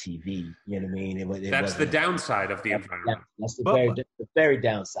wasn't on TV. You know what I mean? That's the downside of the environment. That's the very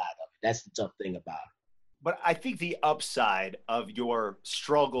downside of it. That's the tough thing about it. But I think the upside of your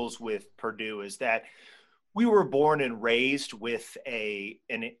struggles with Purdue is that we were born and raised with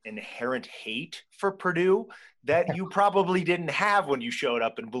an inherent hate for Purdue that you probably didn't have when you showed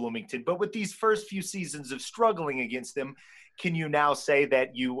up in Bloomington. But with these first few seasons of struggling against them, can you now say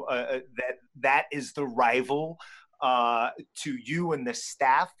that you that is the rival to you and the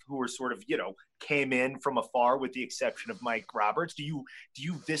staff, who were sort of, you know, came in from afar, with the exception of Mike Roberts? Do you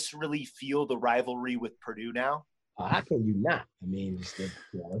viscerally feel the rivalry with Purdue now? How can you not? I mean,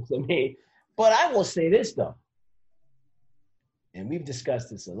 but I will say this, though, and we've discussed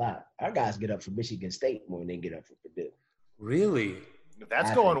this a lot. Our guys get up for Michigan State more than they get up for Purdue. Really?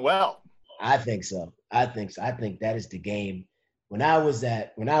 That's going well. I think so. I think that is the game. When I was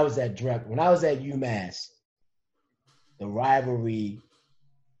at UMass, the rivalry,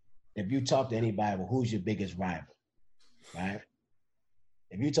 if you talk to anybody, well, who's your biggest rival, right?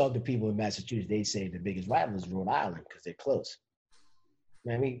 If you talk to people in Massachusetts, they say the biggest rival is Rhode Island, because they're close.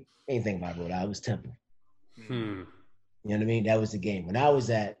 I mean, anything about Rhode Island, it was Temple. You know what I mean? That was the game. When I was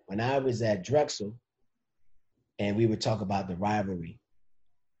at Drexel, and we would talk about the rivalry,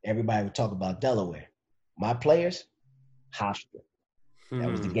 everybody would talk about Delaware. My players, Hofstra. That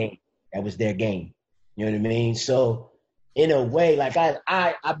was the game. That was their game. You know what I mean? So, in a way, like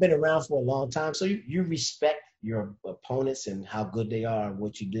I've been around for a long time, so you respect your opponents and how good they are and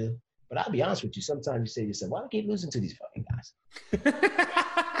what you do. But I'll be honest with you, sometimes you say to yourself, why do I keep losing to these fucking guys?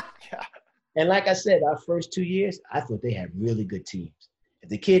 Yeah. And like I said, our first 2 years, I thought they had really good teams. If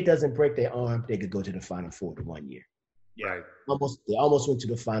the kid doesn't break their arm, they could go to the Final Four the 1 year. Yeah. They almost went to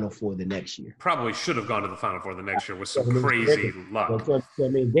the Final Four the next year. Probably should have gone to the Final Four the next year with some crazy luck. So, I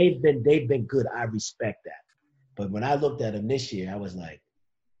mean, they've been good. I respect that. But when I looked at them this year, I was like,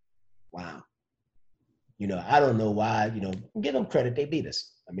 wow. You know, I don't know why, you know, give them credit. They beat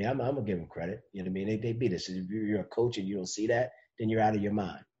us. I mean, I'm going to give them credit. You know what I mean? They beat us. If you're a coach and you don't see that, then you're out of your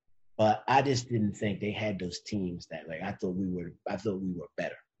mind. But I just didn't think they had those teams that, like, I thought we were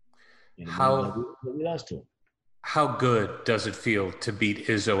better. You know, we lost to them. How good does it feel to beat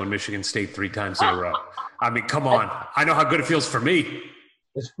Izzo and Michigan State 3 times in a row? I mean, come on. I know how good it feels for me.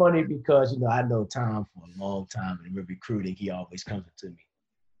 It's funny because, you know, I know Tom for a long time, and we're recruiting. He always comes to me.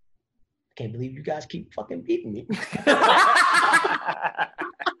 I can't believe you guys keep fucking beating me.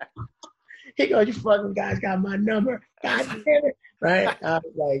 He goes, you fucking guys got my number. God damn it. Right? I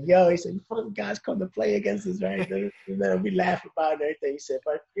was like, yo, he said, you fucking guys come to play against us, right? And then we laugh about it and everything. He said,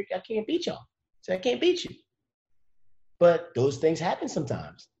 but I can't beat y'all. He said, I can't beat you. But those things happen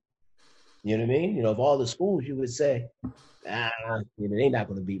sometimes. You know what I mean? Of all the schools, you would say, they're not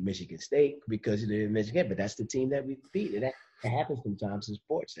going to beat Michigan State because they're in Michigan, but that's the team that we beat. And that happens sometimes in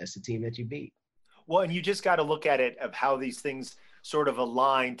sports. That's the team that you beat. Well, and you just got to look at it of how these things sort of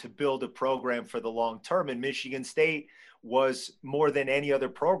align to build a program for the long term. And Michigan State was, more than any other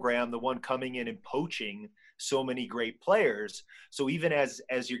program, the one coming in and poaching so many great players. So even as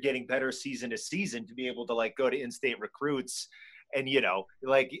you're getting better season to season, to be able to go to in-state recruits and,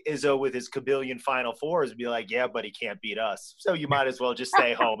 Izzo with his kabillion Final Fours and be like, yeah, but he can't beat us. So you might as well just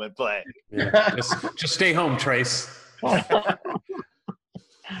stay home and play. Yeah, just stay home, Trace.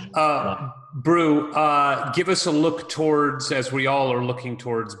 Brew, give us a look towards, as we all are looking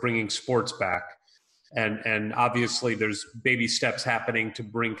towards bringing sports back. And obviously there's baby steps happening to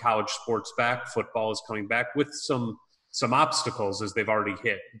bring college sports back. Football is coming back with some obstacles as they've already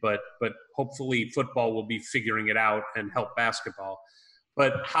hit, but hopefully football will be figuring it out and help basketball.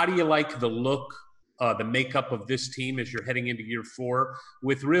 But how do you like the look, the makeup of this team as you're heading into year 4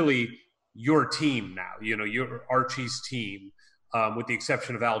 with really your team now, your Archie's team, with the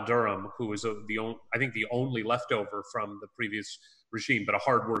exception of Al Durham, who was the only leftover from the previous regime, but a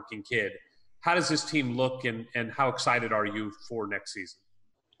hardworking kid. How does this team look, and how excited are you for next season?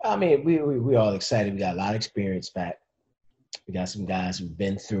 I mean, we're all excited. We got a lot of experience back. We got some guys who've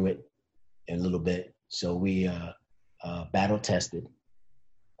been through it a little bit, so we battle tested.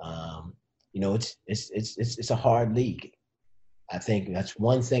 It's a hard league. I think that's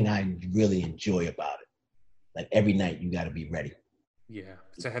one thing I really enjoy about it. Like every night, you got to be ready. Yeah,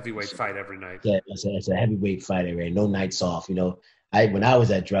 it's a heavyweight fight every night. Yeah, it's a heavyweight fight every night. No nights off. When I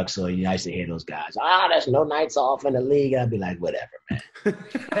was at Drexel, I used to hear those guys, there's no nights off in the league. I'd be like, whatever, man.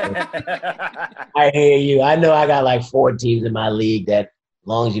 I hear you. I know I got like 4 teams in my league that, as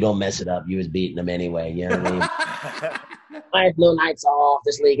long as you don't mess it up, you was beating them anyway. You know what I mean? There's no nights off.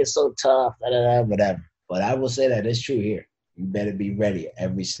 This league is so tough. Whatever. But I will say that it's true here. You better be ready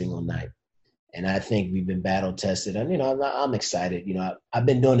every single night. And I think we've been battle tested. And, I'm excited. I've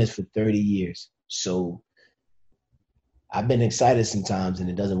been doing this for 30 years. So I've been excited sometimes, and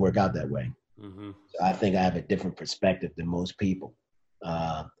it doesn't work out that way. Mm-hmm. So I think I have a different perspective than most people.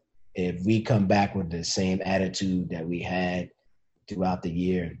 If we come back with the same attitude that we had throughout the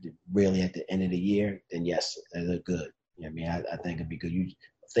year, really at the end of the year, then yes, they look good. I think it'd be good.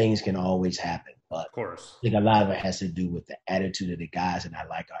 Things can always happen, but of course, I think a lot of it has to do with the attitude of the guys, and I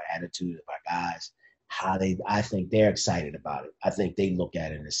like our attitude of our guys. I think they're excited about it. I think they look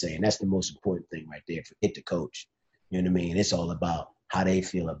at it and say, and that's the most important thing right there. Forget the coach. You know what I mean? It's all about how they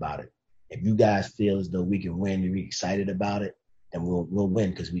feel about it. If you guys feel as though we can win and we're excited about it, then we'll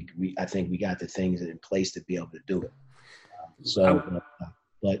win, because I think we got the things in place to be able to do it. I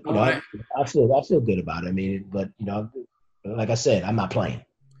feel good about it. I mean, but like I said, I'm not playing.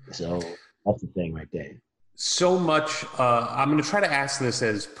 So that's the thing right there. So much, I'm going to try to ask this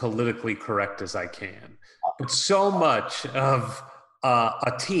as politically correct as I can, but so much of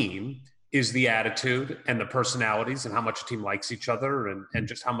a team is the attitude and the personalities and how much a team likes each other and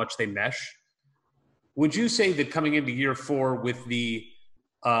just how much they mesh. Would you say that coming into year 4 with the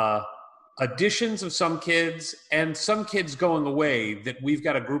additions of some kids and some kids going away, that we've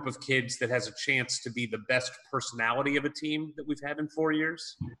got a group of kids that has a chance to be the best personality of a team that we've had in 4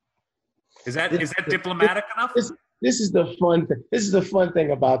 years? Is that diplomatic enough? This is the fun thing. This is the fun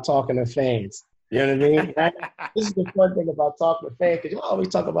thing about talking to fans. You know what I mean? This is the fun thing about talking to fans, because you always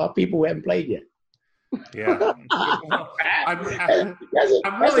talk about people who haven't played yet. Yeah.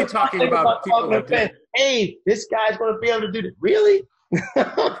 I'm really talking about people that did. Hey, this guy's going to be able to do this. Really?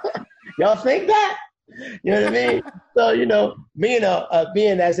 Y'all think that? You know what I mean? So,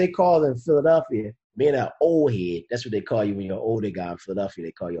 being, as they call in Philadelphia, being an old head, that's what they call you when you're an older guy in Philadelphia.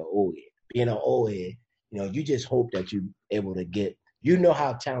 They call you an old head. Being an old head, you just hope that you're able to get,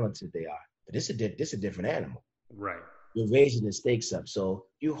 how talented they are. But this is a different animal. Right. You're raising the stakes up. So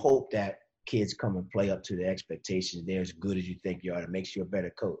you hope that kids come and play up to the expectations. They're as good as you think you are. It makes you a better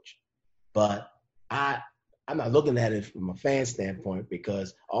coach. But I'm not looking at it from a fan standpoint,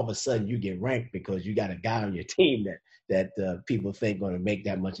 because all of a sudden you get ranked because you got a guy on your team that people think going to make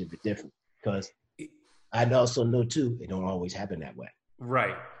that much of a difference. Because I also know, too, it don't always happen that way.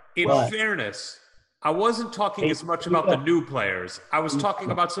 Right. In fairness, I wasn't talking as much about the new players. I was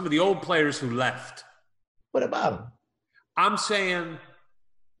talking about some of the old players who left. What about them? I'm saying,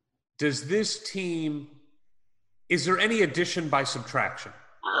 does this team, is there any addition by subtraction?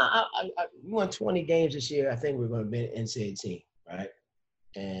 We won 20 games this year. I think we're going to be an NCAA team, right?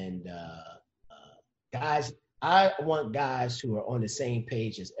 And guys, I want guys who are on the same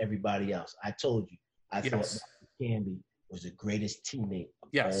page as everybody else. I told you, I thought Canby was the greatest teammate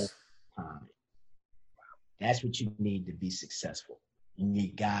of all time. That's what you need to be successful. You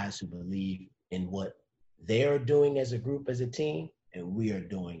need guys who believe in what they're doing as a group, as a team, and we are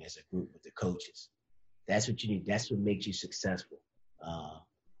doing as a group with the coaches. That's what you need. That's what makes you successful.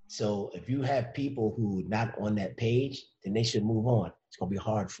 So if you have people who are not on that page, then they should move on. It's going to be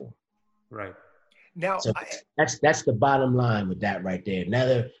hard for them. Right. Now, so that's the bottom line with that right there. Now,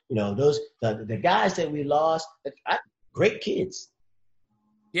 the guys that we lost, great kids.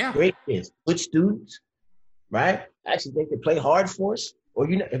 Yeah. Great kids. Good students, right? Actually, they can play hard for us. Or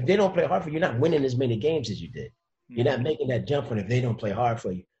if they don't play hard for you, you're not winning as many games as you did. You're not making that jump if they don't play hard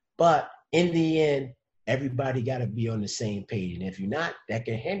for you. But in the end, everybody got to be on the same page. And if you're not, that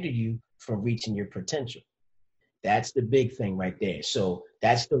can hinder you from reaching your potential. That's the big thing right there. So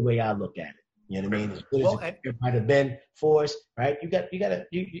that's the way I look at it. You know what I mean? As good as it might have been for us, right?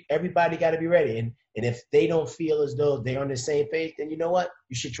 Everybody got to be ready. And if they don't feel as though they're on the same page, then you know what?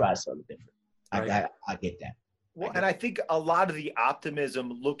 You should try something different. Right. I get that. Well, and I think a lot of the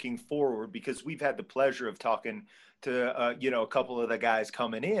optimism looking forward, because we've had the pleasure of talking to, a couple of the guys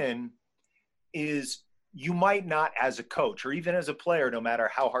coming in, is you might not as a coach or even as a player, no matter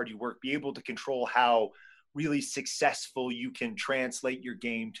how hard you work, be able to control how really successful you can translate your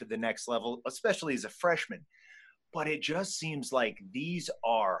game to the next level, especially as a freshman. But it just seems like these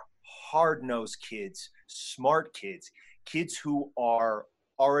are hard-nosed kids, smart kids, kids who are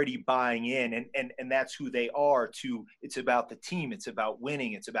already buying in, and that's who they are too. It's about the team, it's about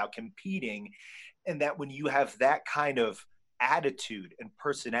winning, it's about competing. And that when you have that kind of attitude and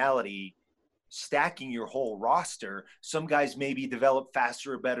personality stacking your whole roster, some guys maybe develop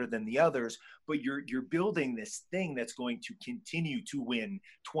faster or better than the others, but you're building this thing that's going to continue to win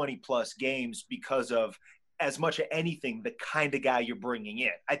 20 plus games because of, as much of anything, the kind of guy you're bringing in.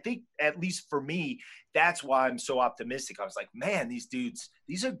 I think, at least for me, that's why I'm so optimistic. I was like, man, these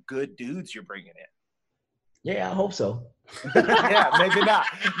are good dudes you're bringing in. Yeah, I hope so. Yeah, maybe not.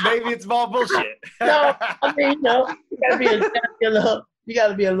 Maybe it's all bullshit. No, I mean, you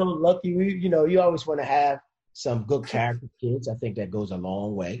gotta be a little lucky. You always want to have some good character kids. I think that goes a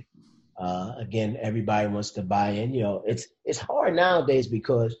long way. Again, everybody wants to buy in. It's hard nowadays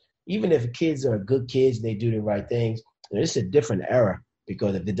because even if kids are good kids and they do the right things, it's a different era,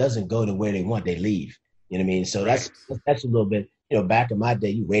 because if it doesn't go the way they want, they leave. You know what I mean? So that's a little bit, back in my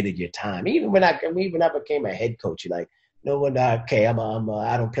day, you waited your time. Even when I became a head coach, you're like, I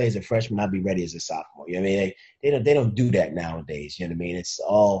don't play as a freshman, I'll be ready as a sophomore. You know what I mean? They don't do that nowadays. You know what I mean? It's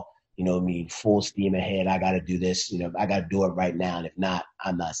all, full steam ahead. I got to do this. I got to do it right now. And if not,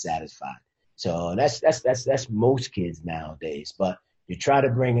 I'm not satisfied. So that's most kids nowadays. But you try to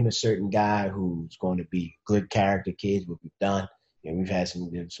bring in a certain guy who's going to be good character kids, what we've done. We've had some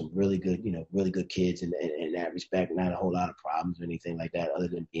really good, really good kids in that respect. Not a whole lot of problems or anything like that, other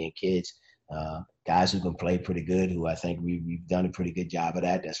than being kids. Guys who can play pretty good, who I think we've done a pretty good job of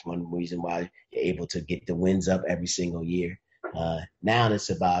that. That's one reason why you're able to get the wins up every single year. Now it's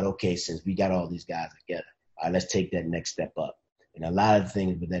about, okay, since we got all these guys together, all right, let's take that next step up. And a lot of the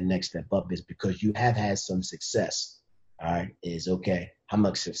things with that next step up is because you have had some success. All right, is okay, how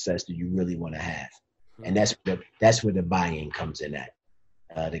much success do you really want to have? And that's where the buy-in comes in at.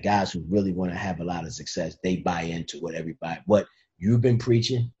 The guys who really want to have a lot of success, they buy into what you've been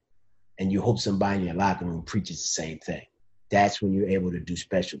preaching, and you hope somebody in your locker room preaches the same thing. That's when you're able to do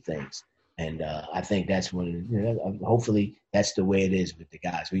special things. And I think that's when, hopefully that's the way it is with the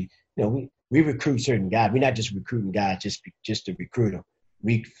guys. We recruit certain guys. We're not just recruiting guys just to recruit them.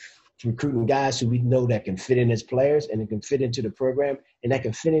 We recruiting guys who we know that can fit in as players and that can fit into the program and that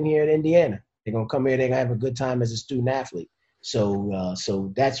can fit in here at Indiana. They're going to come here, they're going to have a good time as a student athlete.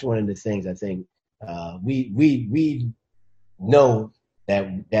 So that's one of the things I think we know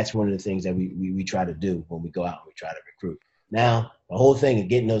that's one of the things that we try to do when we go out and we try to recruit. Now, the whole thing of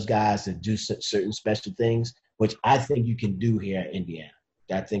getting those guys to do certain special things, which I think you can do here at Indiana.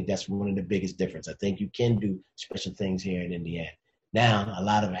 I think that's one of the biggest difference. I think you can do special things here in Indiana. Now, a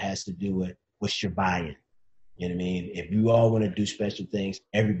lot of it has to do with what's your buy-in. You know what I mean? If you all want to do special things,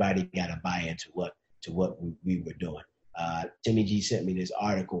 everybody got to buy into what we were doing. Timmy G sent me this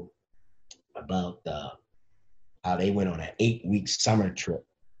article about how they went on an 8-week summer trip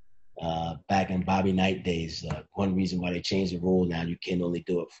back in Bobby Knight days. One reason why they changed the rule now, you can only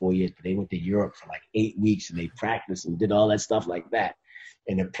do it 4 years, but they went to Europe for like 8 weeks and they practiced and did all that stuff like that.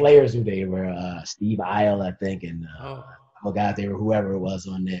 And the players who they were, Steve Isle, I think, and I forgot they were whoever it was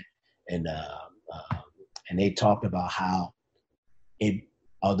on there. And they talked about how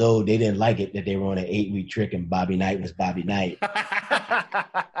although they didn't like it that they were on an 8-week trip and Bobby Knight was Bobby Knight,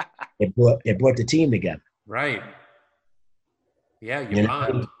 it brought the team together. Right. Yeah, you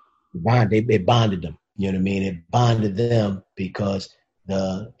bond. It bonded them. You know what I mean? It bonded them because in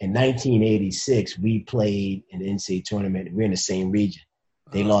 1986 we played in the NCAA tournament. We're in the same region.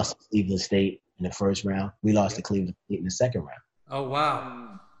 They lost to Cleveland State in the first round. We lost to Cleveland State in the second round. Oh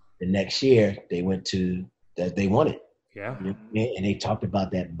wow! The next year they won it. Yeah. And they talked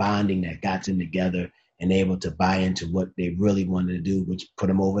about that bonding that got them together and able to buy into what they really wanted to do, which put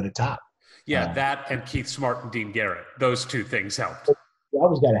them over the top. Yeah, that and Keith Smart and Dean Garrett. Those two things helped. You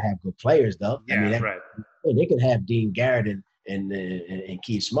always got to have good players, though. Yeah, right. They could have Dean Garrett and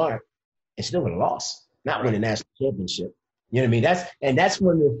Keith Smart and still would have lost, not win a national championship. You know what I mean? That's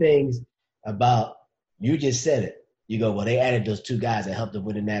one of the things about, you just said it. You go, well, they added those two guys that helped them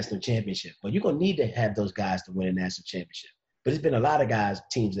win a national championship. Well, you're going to need to have those guys to win a national championship. But there's been a lot of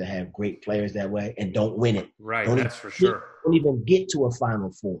teams that have great players that way and don't win it. Right, that's for sure. Don't even get to a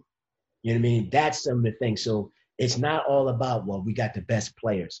Final Four. You know what I mean? That's some of the things. So it's not all about, well, we got the best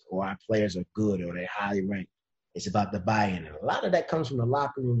players or our players are good or they're highly ranked. It's about the buy-in. And a lot of that comes from the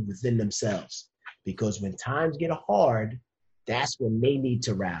locker room within themselves. Because when times get hard, that's when they need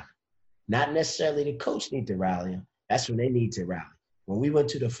to rally. Not necessarily the coach need to rally them. That's when they need to rally. When we went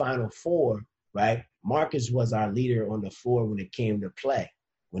to the Final Four, right, Marcus was our leader on the floor when it came to play.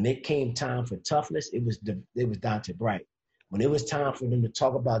 When it came time for toughness, it was Dante Bright. When it was time for them to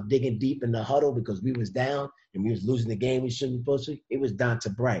talk about digging deep in the huddle because we was down and we was losing the game we shouldn't be supposed to, it was Dante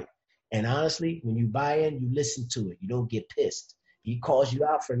Bright. And honestly, when you buy in, you listen to it. You don't get pissed. He calls you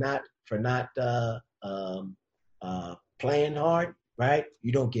out for not playing hard, right?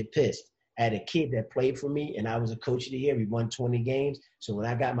 You don't get pissed. I had a kid that played for me, and I was a coach of the year. We won 20 games. So when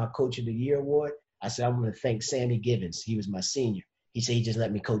I got my Coach of the Year award, I said, I'm going to thank Sammy Givens. He was my senior. He said he just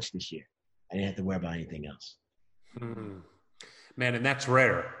let me coach this year. I didn't have to worry about anything else. Man, and that's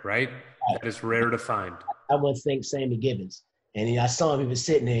rare, right? That is rare to find. I want to thank Sammy Givens. And I saw him, he was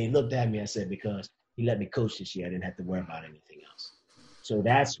sitting there, he looked at me, I said, because he let me coach this year, I didn't have to worry about anything else. So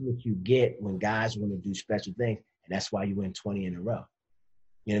that's what you get when guys want to do special things, and that's why you win 20 in a row.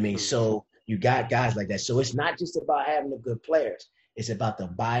 You know what I mean? So you got guys like that. So it's not just about having the good players. It's about the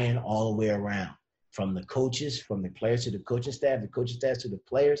buy-in all the way around, from the coaches, from the players to the coaching staff, the coaching staff to the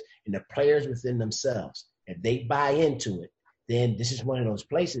players, and the players within themselves. If they buy into it, then this is one of those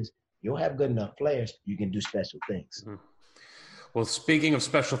places, you'll have good enough players, you can do special things. Well, speaking of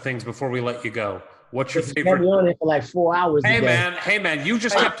special things, before we let you go, what's your favorite? We'll be on it for like 4 hours. Hey man, you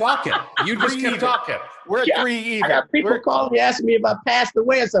just kept talking. You just kept talking. We're at 3 even. I got people calling me asking me if I passed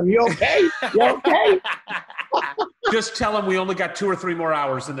away or something. You okay? You okay? Just tell them we only got 2 or 3 more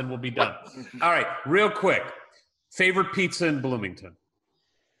hours and then we'll be done. All right, real quick. Favorite pizza in Bloomington?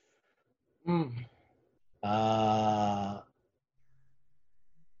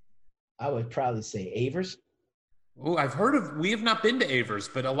 I would probably say Avers. Oh, I've heard of. We have not been to Avers,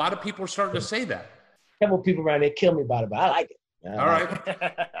 but a lot of people are starting to say that. A couple people around there kill me about it, but I like it. All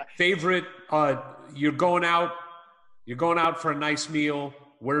right. Favorite? You're going out for a nice meal.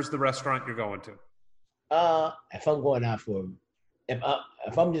 Where's the restaurant you're going to? If I'm going out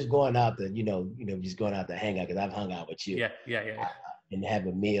if I'm just going out to just going out to hang out because I've hung out with you. Yeah. And have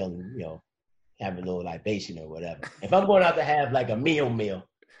a meal and have a little libation or whatever. If I'm going out to have like a meal,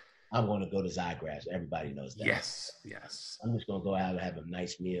 I'm going to go to Zygrass. Everybody knows that. Yes. I'm just going to go out and have a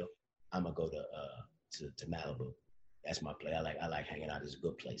nice meal. I'm going to go to Malibu. That's my place. I like hanging out. It's a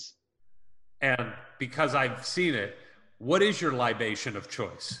good place. And because I've seen it, what is your libation of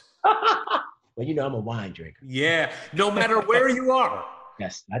choice? Well, I'm a wine drinker. Yeah. No matter where you are.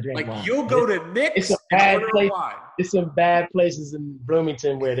 Yes, I drink wine. You'll go to Nick's and order wine. There's some bad places in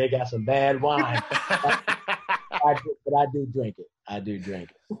Bloomington where they got some bad wine. But I do drink it.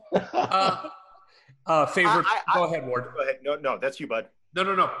 Favorite? Go ahead, Ward. Go ahead. No, that's you, bud.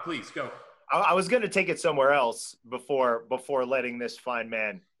 No. Please go. I was going to take it somewhere else before letting this fine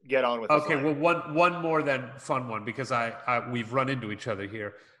man get on with. Okay, well, one more than fun one because we've run into each other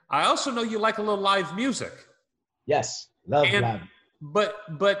here. I also know you like a little live music. Yes, love live.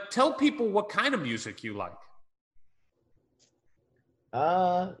 But tell people what kind of music you like.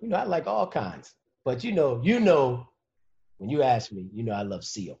 I like all kinds. But when you ask me, I love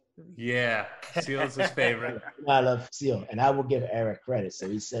Seal. Yeah, Seal's his favorite. I love Seal, and I will give Eric credit. So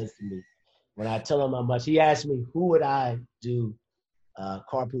he says to me, when I tell him how much, he asked me, who would I do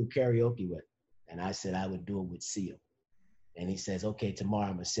carpool karaoke with? And I said I would do it with Seal. And he says, okay, tomorrow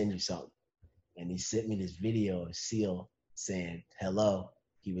I'm going to send you something. And he sent me this video of Seal saying, hello.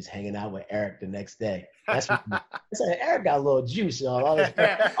 He was hanging out with Eric the next day. That's what Eric got a little juice, all this.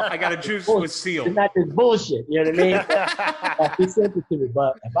 I got a juice with Seal. It's not this bullshit, you know what I mean? He sent it to me.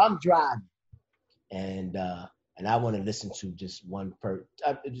 But if I'm driving and and I want to listen to just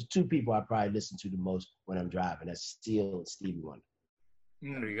just two people I probably listen to the most when I'm driving. That's Steele and Stevie Wonder.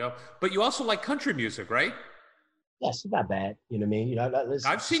 There you go. But you also like country music, right? Yes, it's not bad. You know what I mean? You know,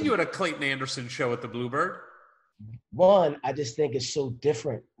 I've seen you at a Clayton Anderson show at the Bluebird. One, I just think it's so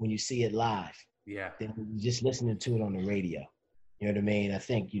different when you see it live. Yeah. Than just listening to it on the radio. You know what I mean? I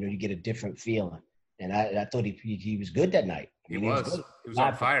think, you get a different feeling. And I thought he was good that night. He was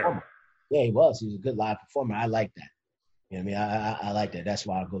on fire. Performer. Yeah, he was. He was a good live performer. I like that. You know what I mean? I like that. That's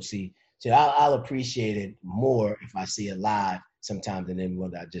why I'll go see. So I'll appreciate it more if I see it live sometimes than then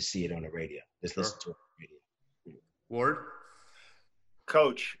when I just see it on the radio. Just listen to it on the radio. Ward?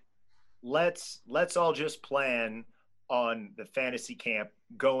 Coach, let's all just plan on the fantasy camp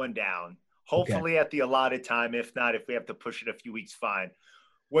going down. Hopefully at the allotted time. If not, if we have to push it a few weeks, fine.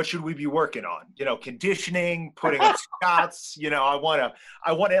 What should we be working on? Conditioning, putting up shots. I want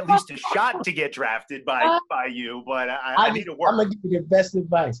at least a shot to get drafted by you, but I need to work. I'm going to give you the best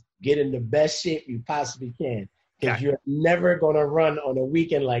advice. Get in the best shape you possibly can, because you're never going to run on a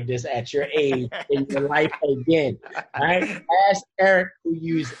weekend like this at your age in your life again. All right? Ask Eric, who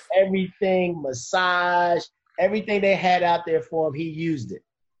used everything, massage, everything they had out there for him, he used it.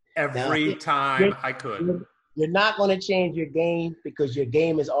 Every time I could. You're not going to change your game because your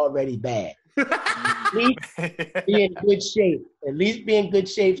game is already bad. At least be in good shape. At least be in good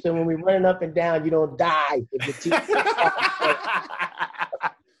shape so when we're running up and down, you don't die. If your team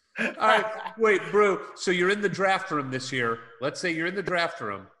All right, wait, Brew. So you're in the draft room this year. Let's say you're in the draft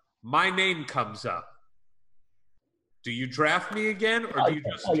room. My name comes up. Do you draft me again, or do you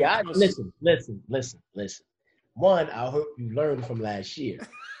just? Oh yeah. Listen. One, I hope you learned from last year.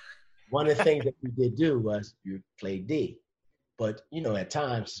 One of the things that we did do was you played D. But, at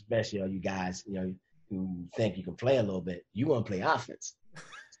times, especially all you guys, who think you can play a little bit, you want to play offense.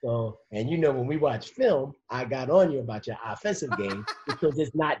 So, and when we watch film, I got on you about your offensive game because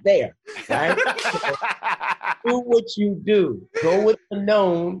it's not there, right? So, do what you do. Go with the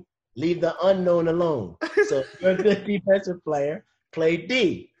known, leave the unknown alone. So if you're a good defensive player, play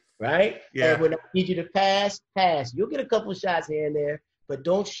D, right? Yeah. And when I need you to pass. You'll get a couple shots here and there, but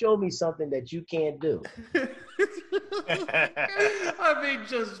don't show me something that you can't do. I mean,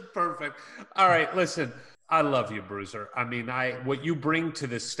 just perfect. All right, listen, I love you, Bruiser. I mean, what you bring to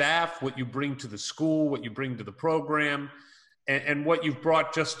the staff, what you bring to the school, what you bring to the program, and what you've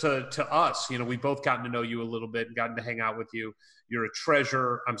brought just to us. We've both gotten to know you a little bit and gotten to hang out with you. You're a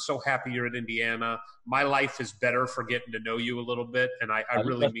treasure. I'm so happy you're at Indiana. My life is better for getting to know you a little bit, and I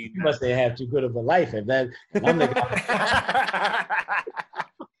really mean that. You must have too good of a life. And then I'm the guy.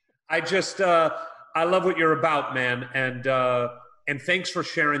 I love what you're about, man. And thanks for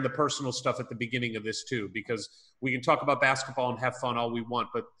sharing the personal stuff at the beginning of this too, because we can talk about basketball and have fun all we want,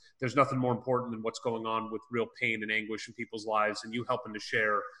 but there's nothing more important than what's going on with real pain and anguish in people's lives. And you helping to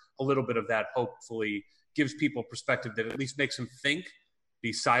share a little bit of that, hopefully gives people perspective that at least makes them think,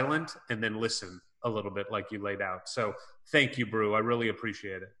 be silent, and then listen a little bit like you laid out. So thank you, Brew. I really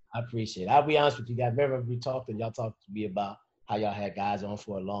appreciate it. I appreciate it. I'll be honest with you guys. Remember we talked and y'all talked to me about how y'all had guys on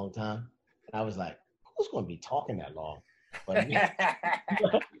for a long time. And I was like, who's going to be talking that long? But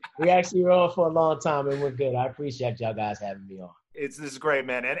we actually were on for a long time and we're good. I appreciate y'all guys having me on. This is great,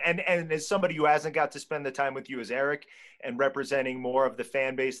 man. And as somebody who hasn't got to spend the time with you as Eric and representing more of the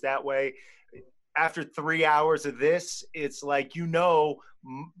fan base that way, after 3 hours of this, it's like,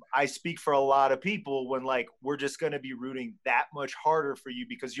 I speak for a lot of people when we're just going to be rooting that much harder for you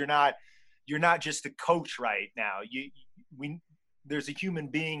because you're not just a coach right now. There's a human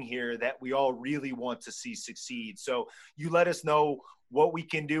being here that we all really want to see succeed. So you let us know what we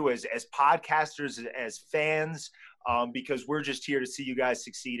can do as podcasters, as fans, because we're just here to see you guys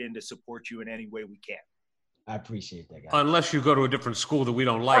succeed and to support you in any way we can. I appreciate that, guys. Unless you go to a different school that we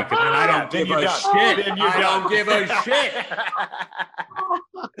don't like, and then I don't give a shit. I don't give a shit.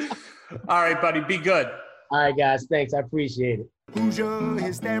 All right, buddy, be good. All right, guys, thanks. I appreciate it. Hoosier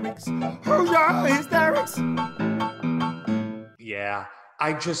Hysterics. Hoosier Hysterics. Yeah,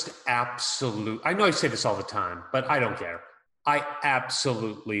 I know I say this all the time, but I don't care. I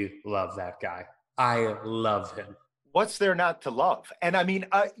absolutely love that guy. I love him. What's there not to love? And I mean,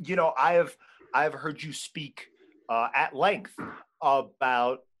 I've heard you speak at length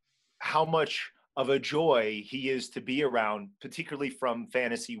about how much of a joy he is to be around, particularly from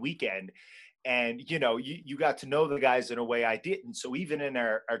Fantasy Weekend. And, you got to know the guys in a way I didn't. So even in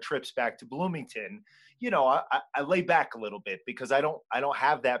our trips back to Bloomington, I lay back a little bit because I don't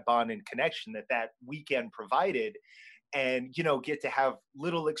have that bond and connection that weekend provided, and, get to have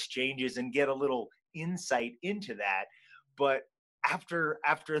little exchanges and get a little insight into that. But after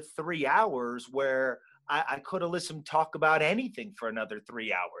 3 hours where I could have listened talk about anything for another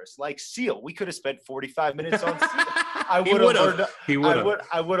 3 hours. Like Seal, we could have spent 45 minutes on Seal. I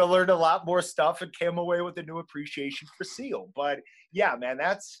would have learned a lot more stuff and came away with a new appreciation for Seal. But yeah, man,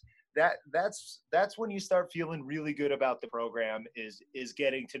 that's when you start feeling really good about the program is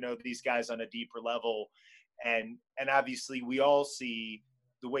getting to know these guys on a deeper level. And obviously we all see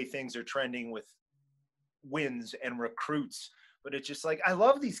the way things are trending with wins and recruits, but it's just like, I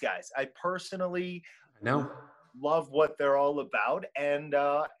love these guys. I personally love what they're all about. And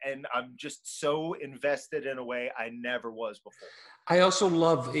I'm just so invested in a way I never was before. I also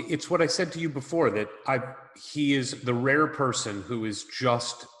love, it's what I said to you before, that he is the rare person who is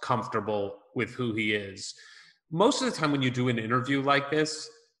just comfortable with who he is. Most of the time when you do an interview like this,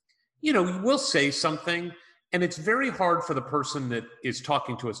 you will say something, and it's very hard for the person that is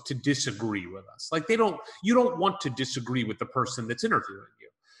talking to us to disagree with us. Like you don't want to disagree with the person that's interviewing you.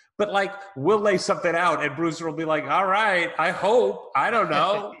 But like, we'll lay something out and Bruiser will be like, all right, I hope, I don't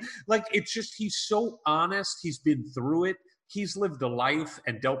know. Like, it's just, he's so honest. He's been through it. He's lived a life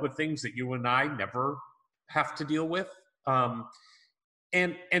and dealt with things that you and I never have to deal with.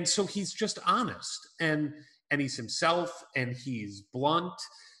 And so he's just honest and he's himself and he's blunt.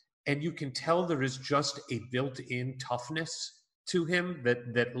 And you can tell there is just a built-in toughness to him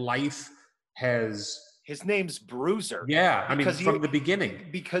that life has. His name's Bruiser. Yeah, I mean, from the beginning.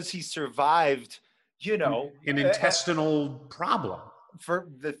 Because he survived, an intestinal problem. For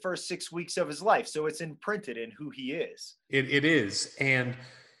the first 6 weeks of his life. So it's imprinted in who he is. It is. And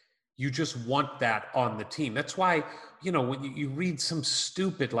you just want that on the team. That's why, when you read some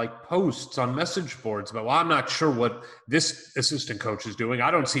stupid like posts on message boards about, well, I'm not sure what this assistant coach is doing. I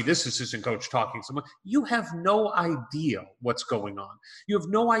don't see this assistant coach talking to someone. You have no idea what's going on. You have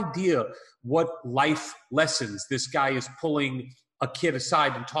no idea what life lessons this guy is pulling a kid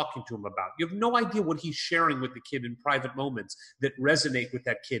aside and talking to him about. You have no idea what he's sharing with the kid in private moments that resonate with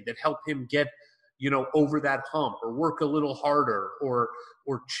that kid, that help him get, over that hump or work a little harder or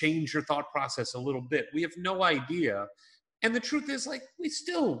change your thought process a little bit. We have no idea. And the truth is, like, we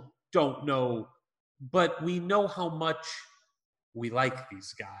still don't know, but we know how much we like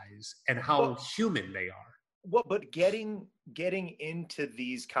these guys and how human they are. Well, but getting into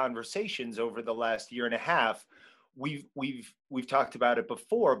these conversations over the last year and a half, we've talked about it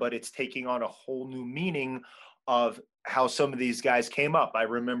before, but it's taking on a whole new meaning of how some of these guys came up. I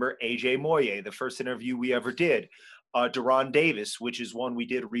remember AJ Moye, the first interview we ever did, Deron Davis, which is one we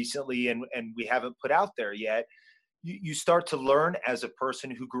did recently and we haven't put out there yet. You start to learn as a person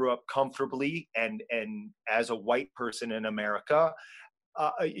who grew up comfortably and as a white person in America,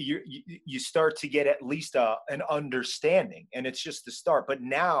 you start to get at least an understanding, and it's just the start. But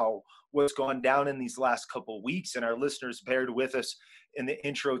now what's gone down in these last couple of weeks, and our listeners bared with us in the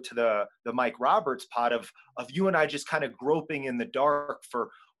intro to the Mike Roberts pod of you and I just kind of groping in the dark for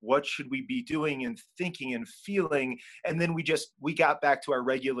what should we be doing and thinking and feeling. And then we got back to our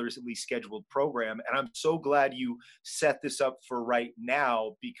regularly scheduled program. And I'm so glad you set this up for right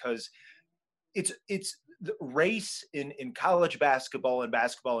now, because it's the race in college basketball and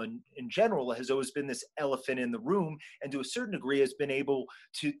basketball in general has always been this elephant in the room, and to a certain degree has been able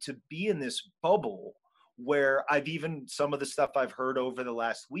to be in this bubble where some of the stuff I've heard over the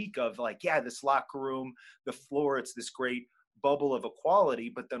last week of like, yeah, this locker room, the floor, it's this great bubble of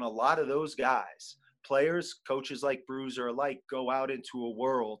equality. But then a lot of those guys, players, coaches like Bruiser alike, go out into a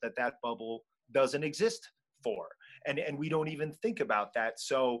world that bubble doesn't exist for. And we don't even think about that.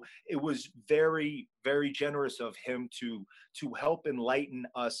 So it was very, very generous of him to help enlighten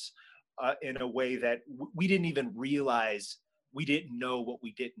us in a way that we didn't even realize we didn't know what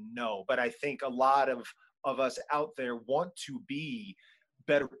we didn't know. But I think a lot of us out there want to be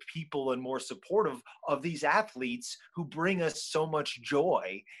better people and more supportive of these athletes who bring us so much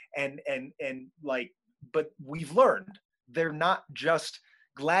joy. And but we've learned they're not just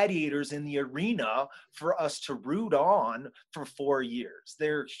gladiators in the arena for us to root on for 4 years.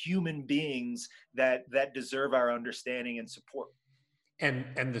 They're human beings that deserve our understanding and support.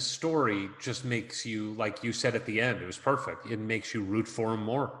 And the story just makes you, like you said at the end, it was perfect. It makes you root for him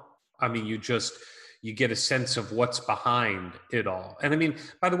more. I mean, you get a sense of what's behind it all. And I mean,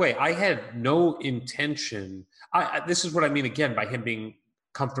 by the way, I had no intention. This is what I mean, again, by him being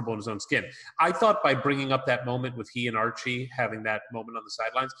comfortable in his own skin. I thought by bringing up that moment with he and Archie having that moment on the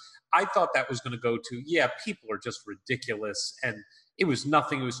sidelines, I thought that was going to go to, yeah, people are just ridiculous. And it was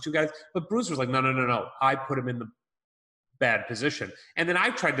nothing. It was two guys. But Bruiser was like, no. I put him in the bad position. And then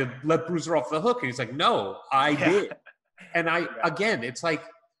I tried to let Bruiser off the hook. And he's like, no, I did. And again, it's like,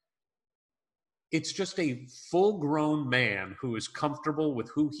 it's just a full-grown man who is comfortable with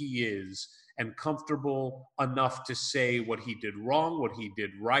who he is and comfortable enough to say what he did wrong, what he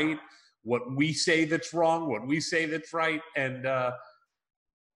did right, what we say that's wrong, what we say that's right. And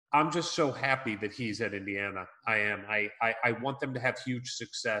I'm just so happy that he's at Indiana. I am. I want them to have huge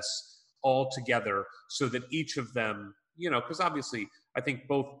success all together so that each of them, because obviously I think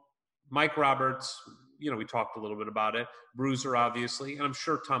both Mike Roberts, we talked a little bit about it, BRUISER, obviously, and I'm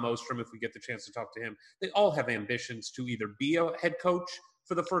sure Tom Ostrom, if we get the chance to talk to him, they all have ambitions to either be a head coach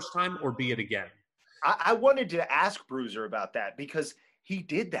for the first time or be it again. I wanted to ask BRUISER about that because he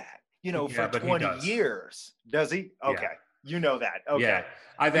did that, for 20 years. Does he? Okay. Yeah. You know that. Okay. Yeah.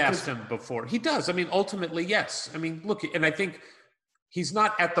 I've asked him before. He does. I mean, ultimately, yes. I mean, look, and I think he's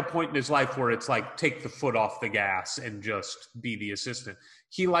not at the point in his life where it's like take the foot off the gas and just be the assistant.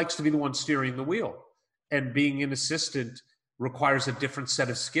 He likes to be the one steering the wheel, and being an assistant requires a different set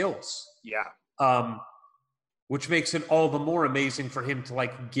of skills. Yeah. Which makes it all the more amazing for him to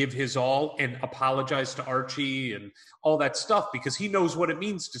give his all and apologize to Archie and all that stuff, because he knows what it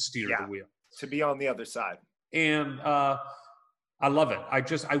means to steer the wheel, to be on the other side. And I love it.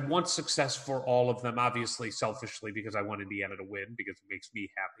 I want success for all of them, obviously selfishly, because I want Indiana to win because it makes me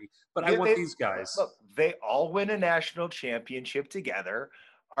happy. But I want these guys. Look, they all win a national championship together.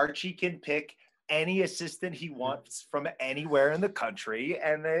 Archie can pick any assistant he wants from anywhere in the country,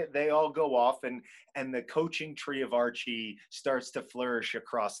 and they all go off, and the coaching tree of Archie starts to flourish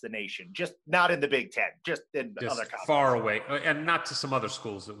across the nation. Just not in the Big Ten, just in other conferences. Far away, and not to some other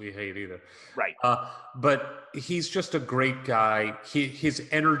schools that we hate either. Right. But he's just a great guy. His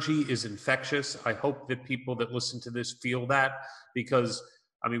energy is infectious. I hope that people that listen to this feel that, because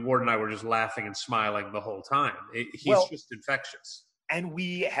Ward and I were just laughing and smiling the whole time. He's just infectious. And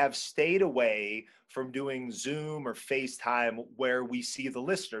we have stayed away from doing Zoom or FaceTime where we see the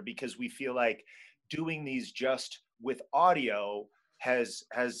listener, because we feel like doing these just with audio has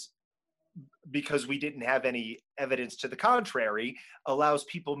because we didn't have any evidence to the contrary, allows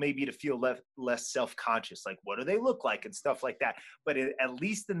people maybe to feel less self-conscious, like what do they look like and stuff like that. But at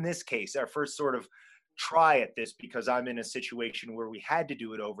least in this case, our first sort of try at this, because I'm in a situation where we had to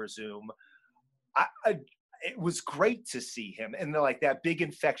do it over Zoom, it was great to see him, and that big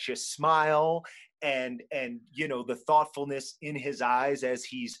infectious smile and the thoughtfulness in his eyes as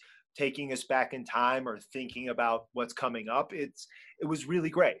he's taking us back in time or thinking about what's coming up. It was really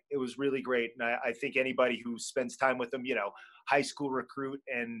great. It was really great. And I think anybody who spends time with him, high school recruit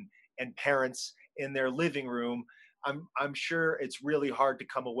and parents in their living room, I'm sure it's really hard to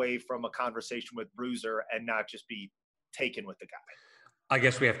come away from a conversation with BRUISER and not just be taken with the guy. I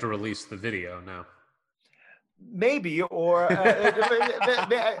guess we have to release the video now. Maybe, or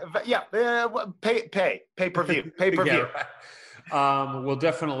pay per view. Yeah, right. We'll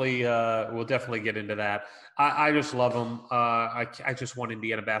definitely get into that. I just love them. I just want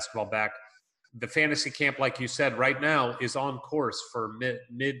Indiana basketball back. The fantasy camp, like you said, right now is on course for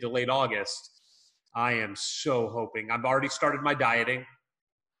mid to late August. I am so hoping. I've already started my dieting.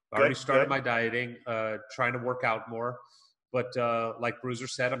 Trying to work out more. But like BRUISER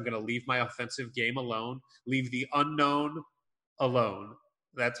said, I'm going to leave my offensive game alone, leave the unknown alone.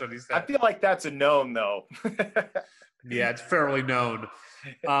 That's what he said. I feel like that's a known, though. Yeah, it's fairly known.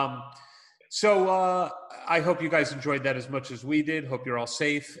 So I hope you guys enjoyed that as much as we did. Hope you're all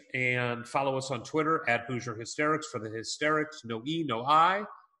safe. And follow us on Twitter at Hoosier Hysterics for the hysterics. No E, no I.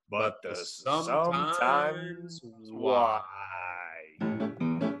 But the sometimes why.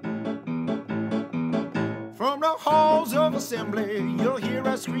 From the halls of assembly, you'll hear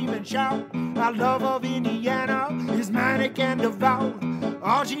us scream and shout. Our love of Indiana is manic and devout.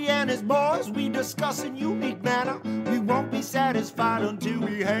 Archie and his boys, we discuss in unique manner. We won't be satisfied until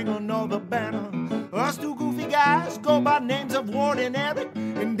we hang another banner. Us two goofy guys go by names of Ward and Eric,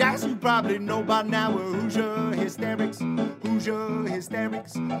 and as you probably know by now, we're Hoosier Hysterics. Hoosier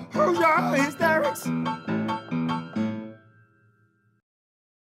Hysterics. Hoosier Hysterics.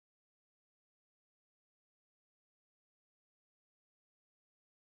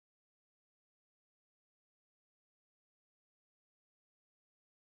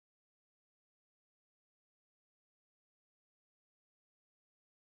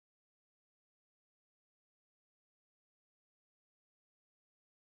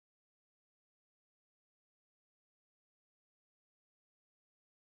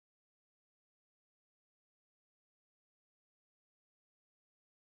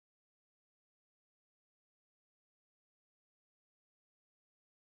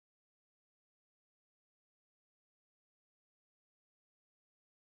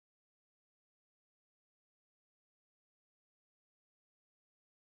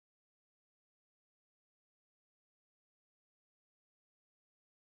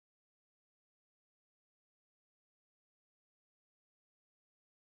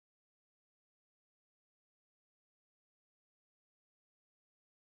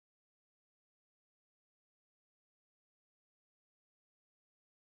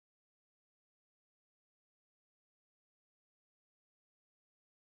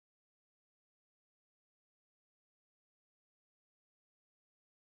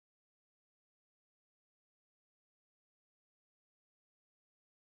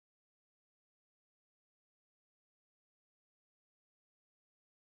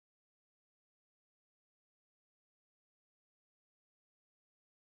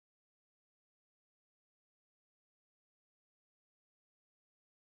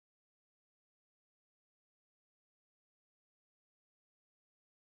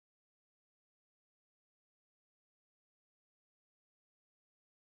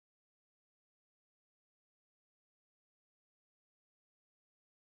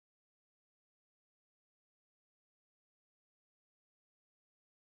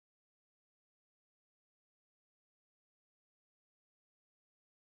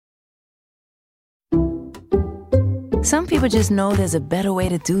 Some people just know there's a better way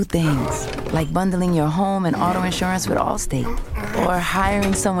to do things, like bundling your home and auto insurance with Allstate, or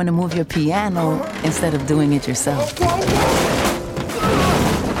hiring someone to move your piano instead of doing it yourself.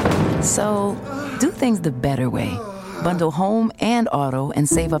 So, do things the better way. Bundle home and auto and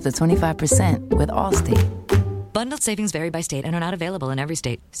save up to 25% with Allstate. Bundled savings vary by state and are not available in every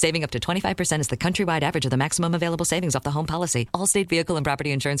state. Saving up to 25% is the countrywide average of the maximum available savings off the home policy. Allstate Vehicle and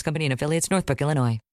Property Insurance Company and affiliates, Northbrook, Illinois.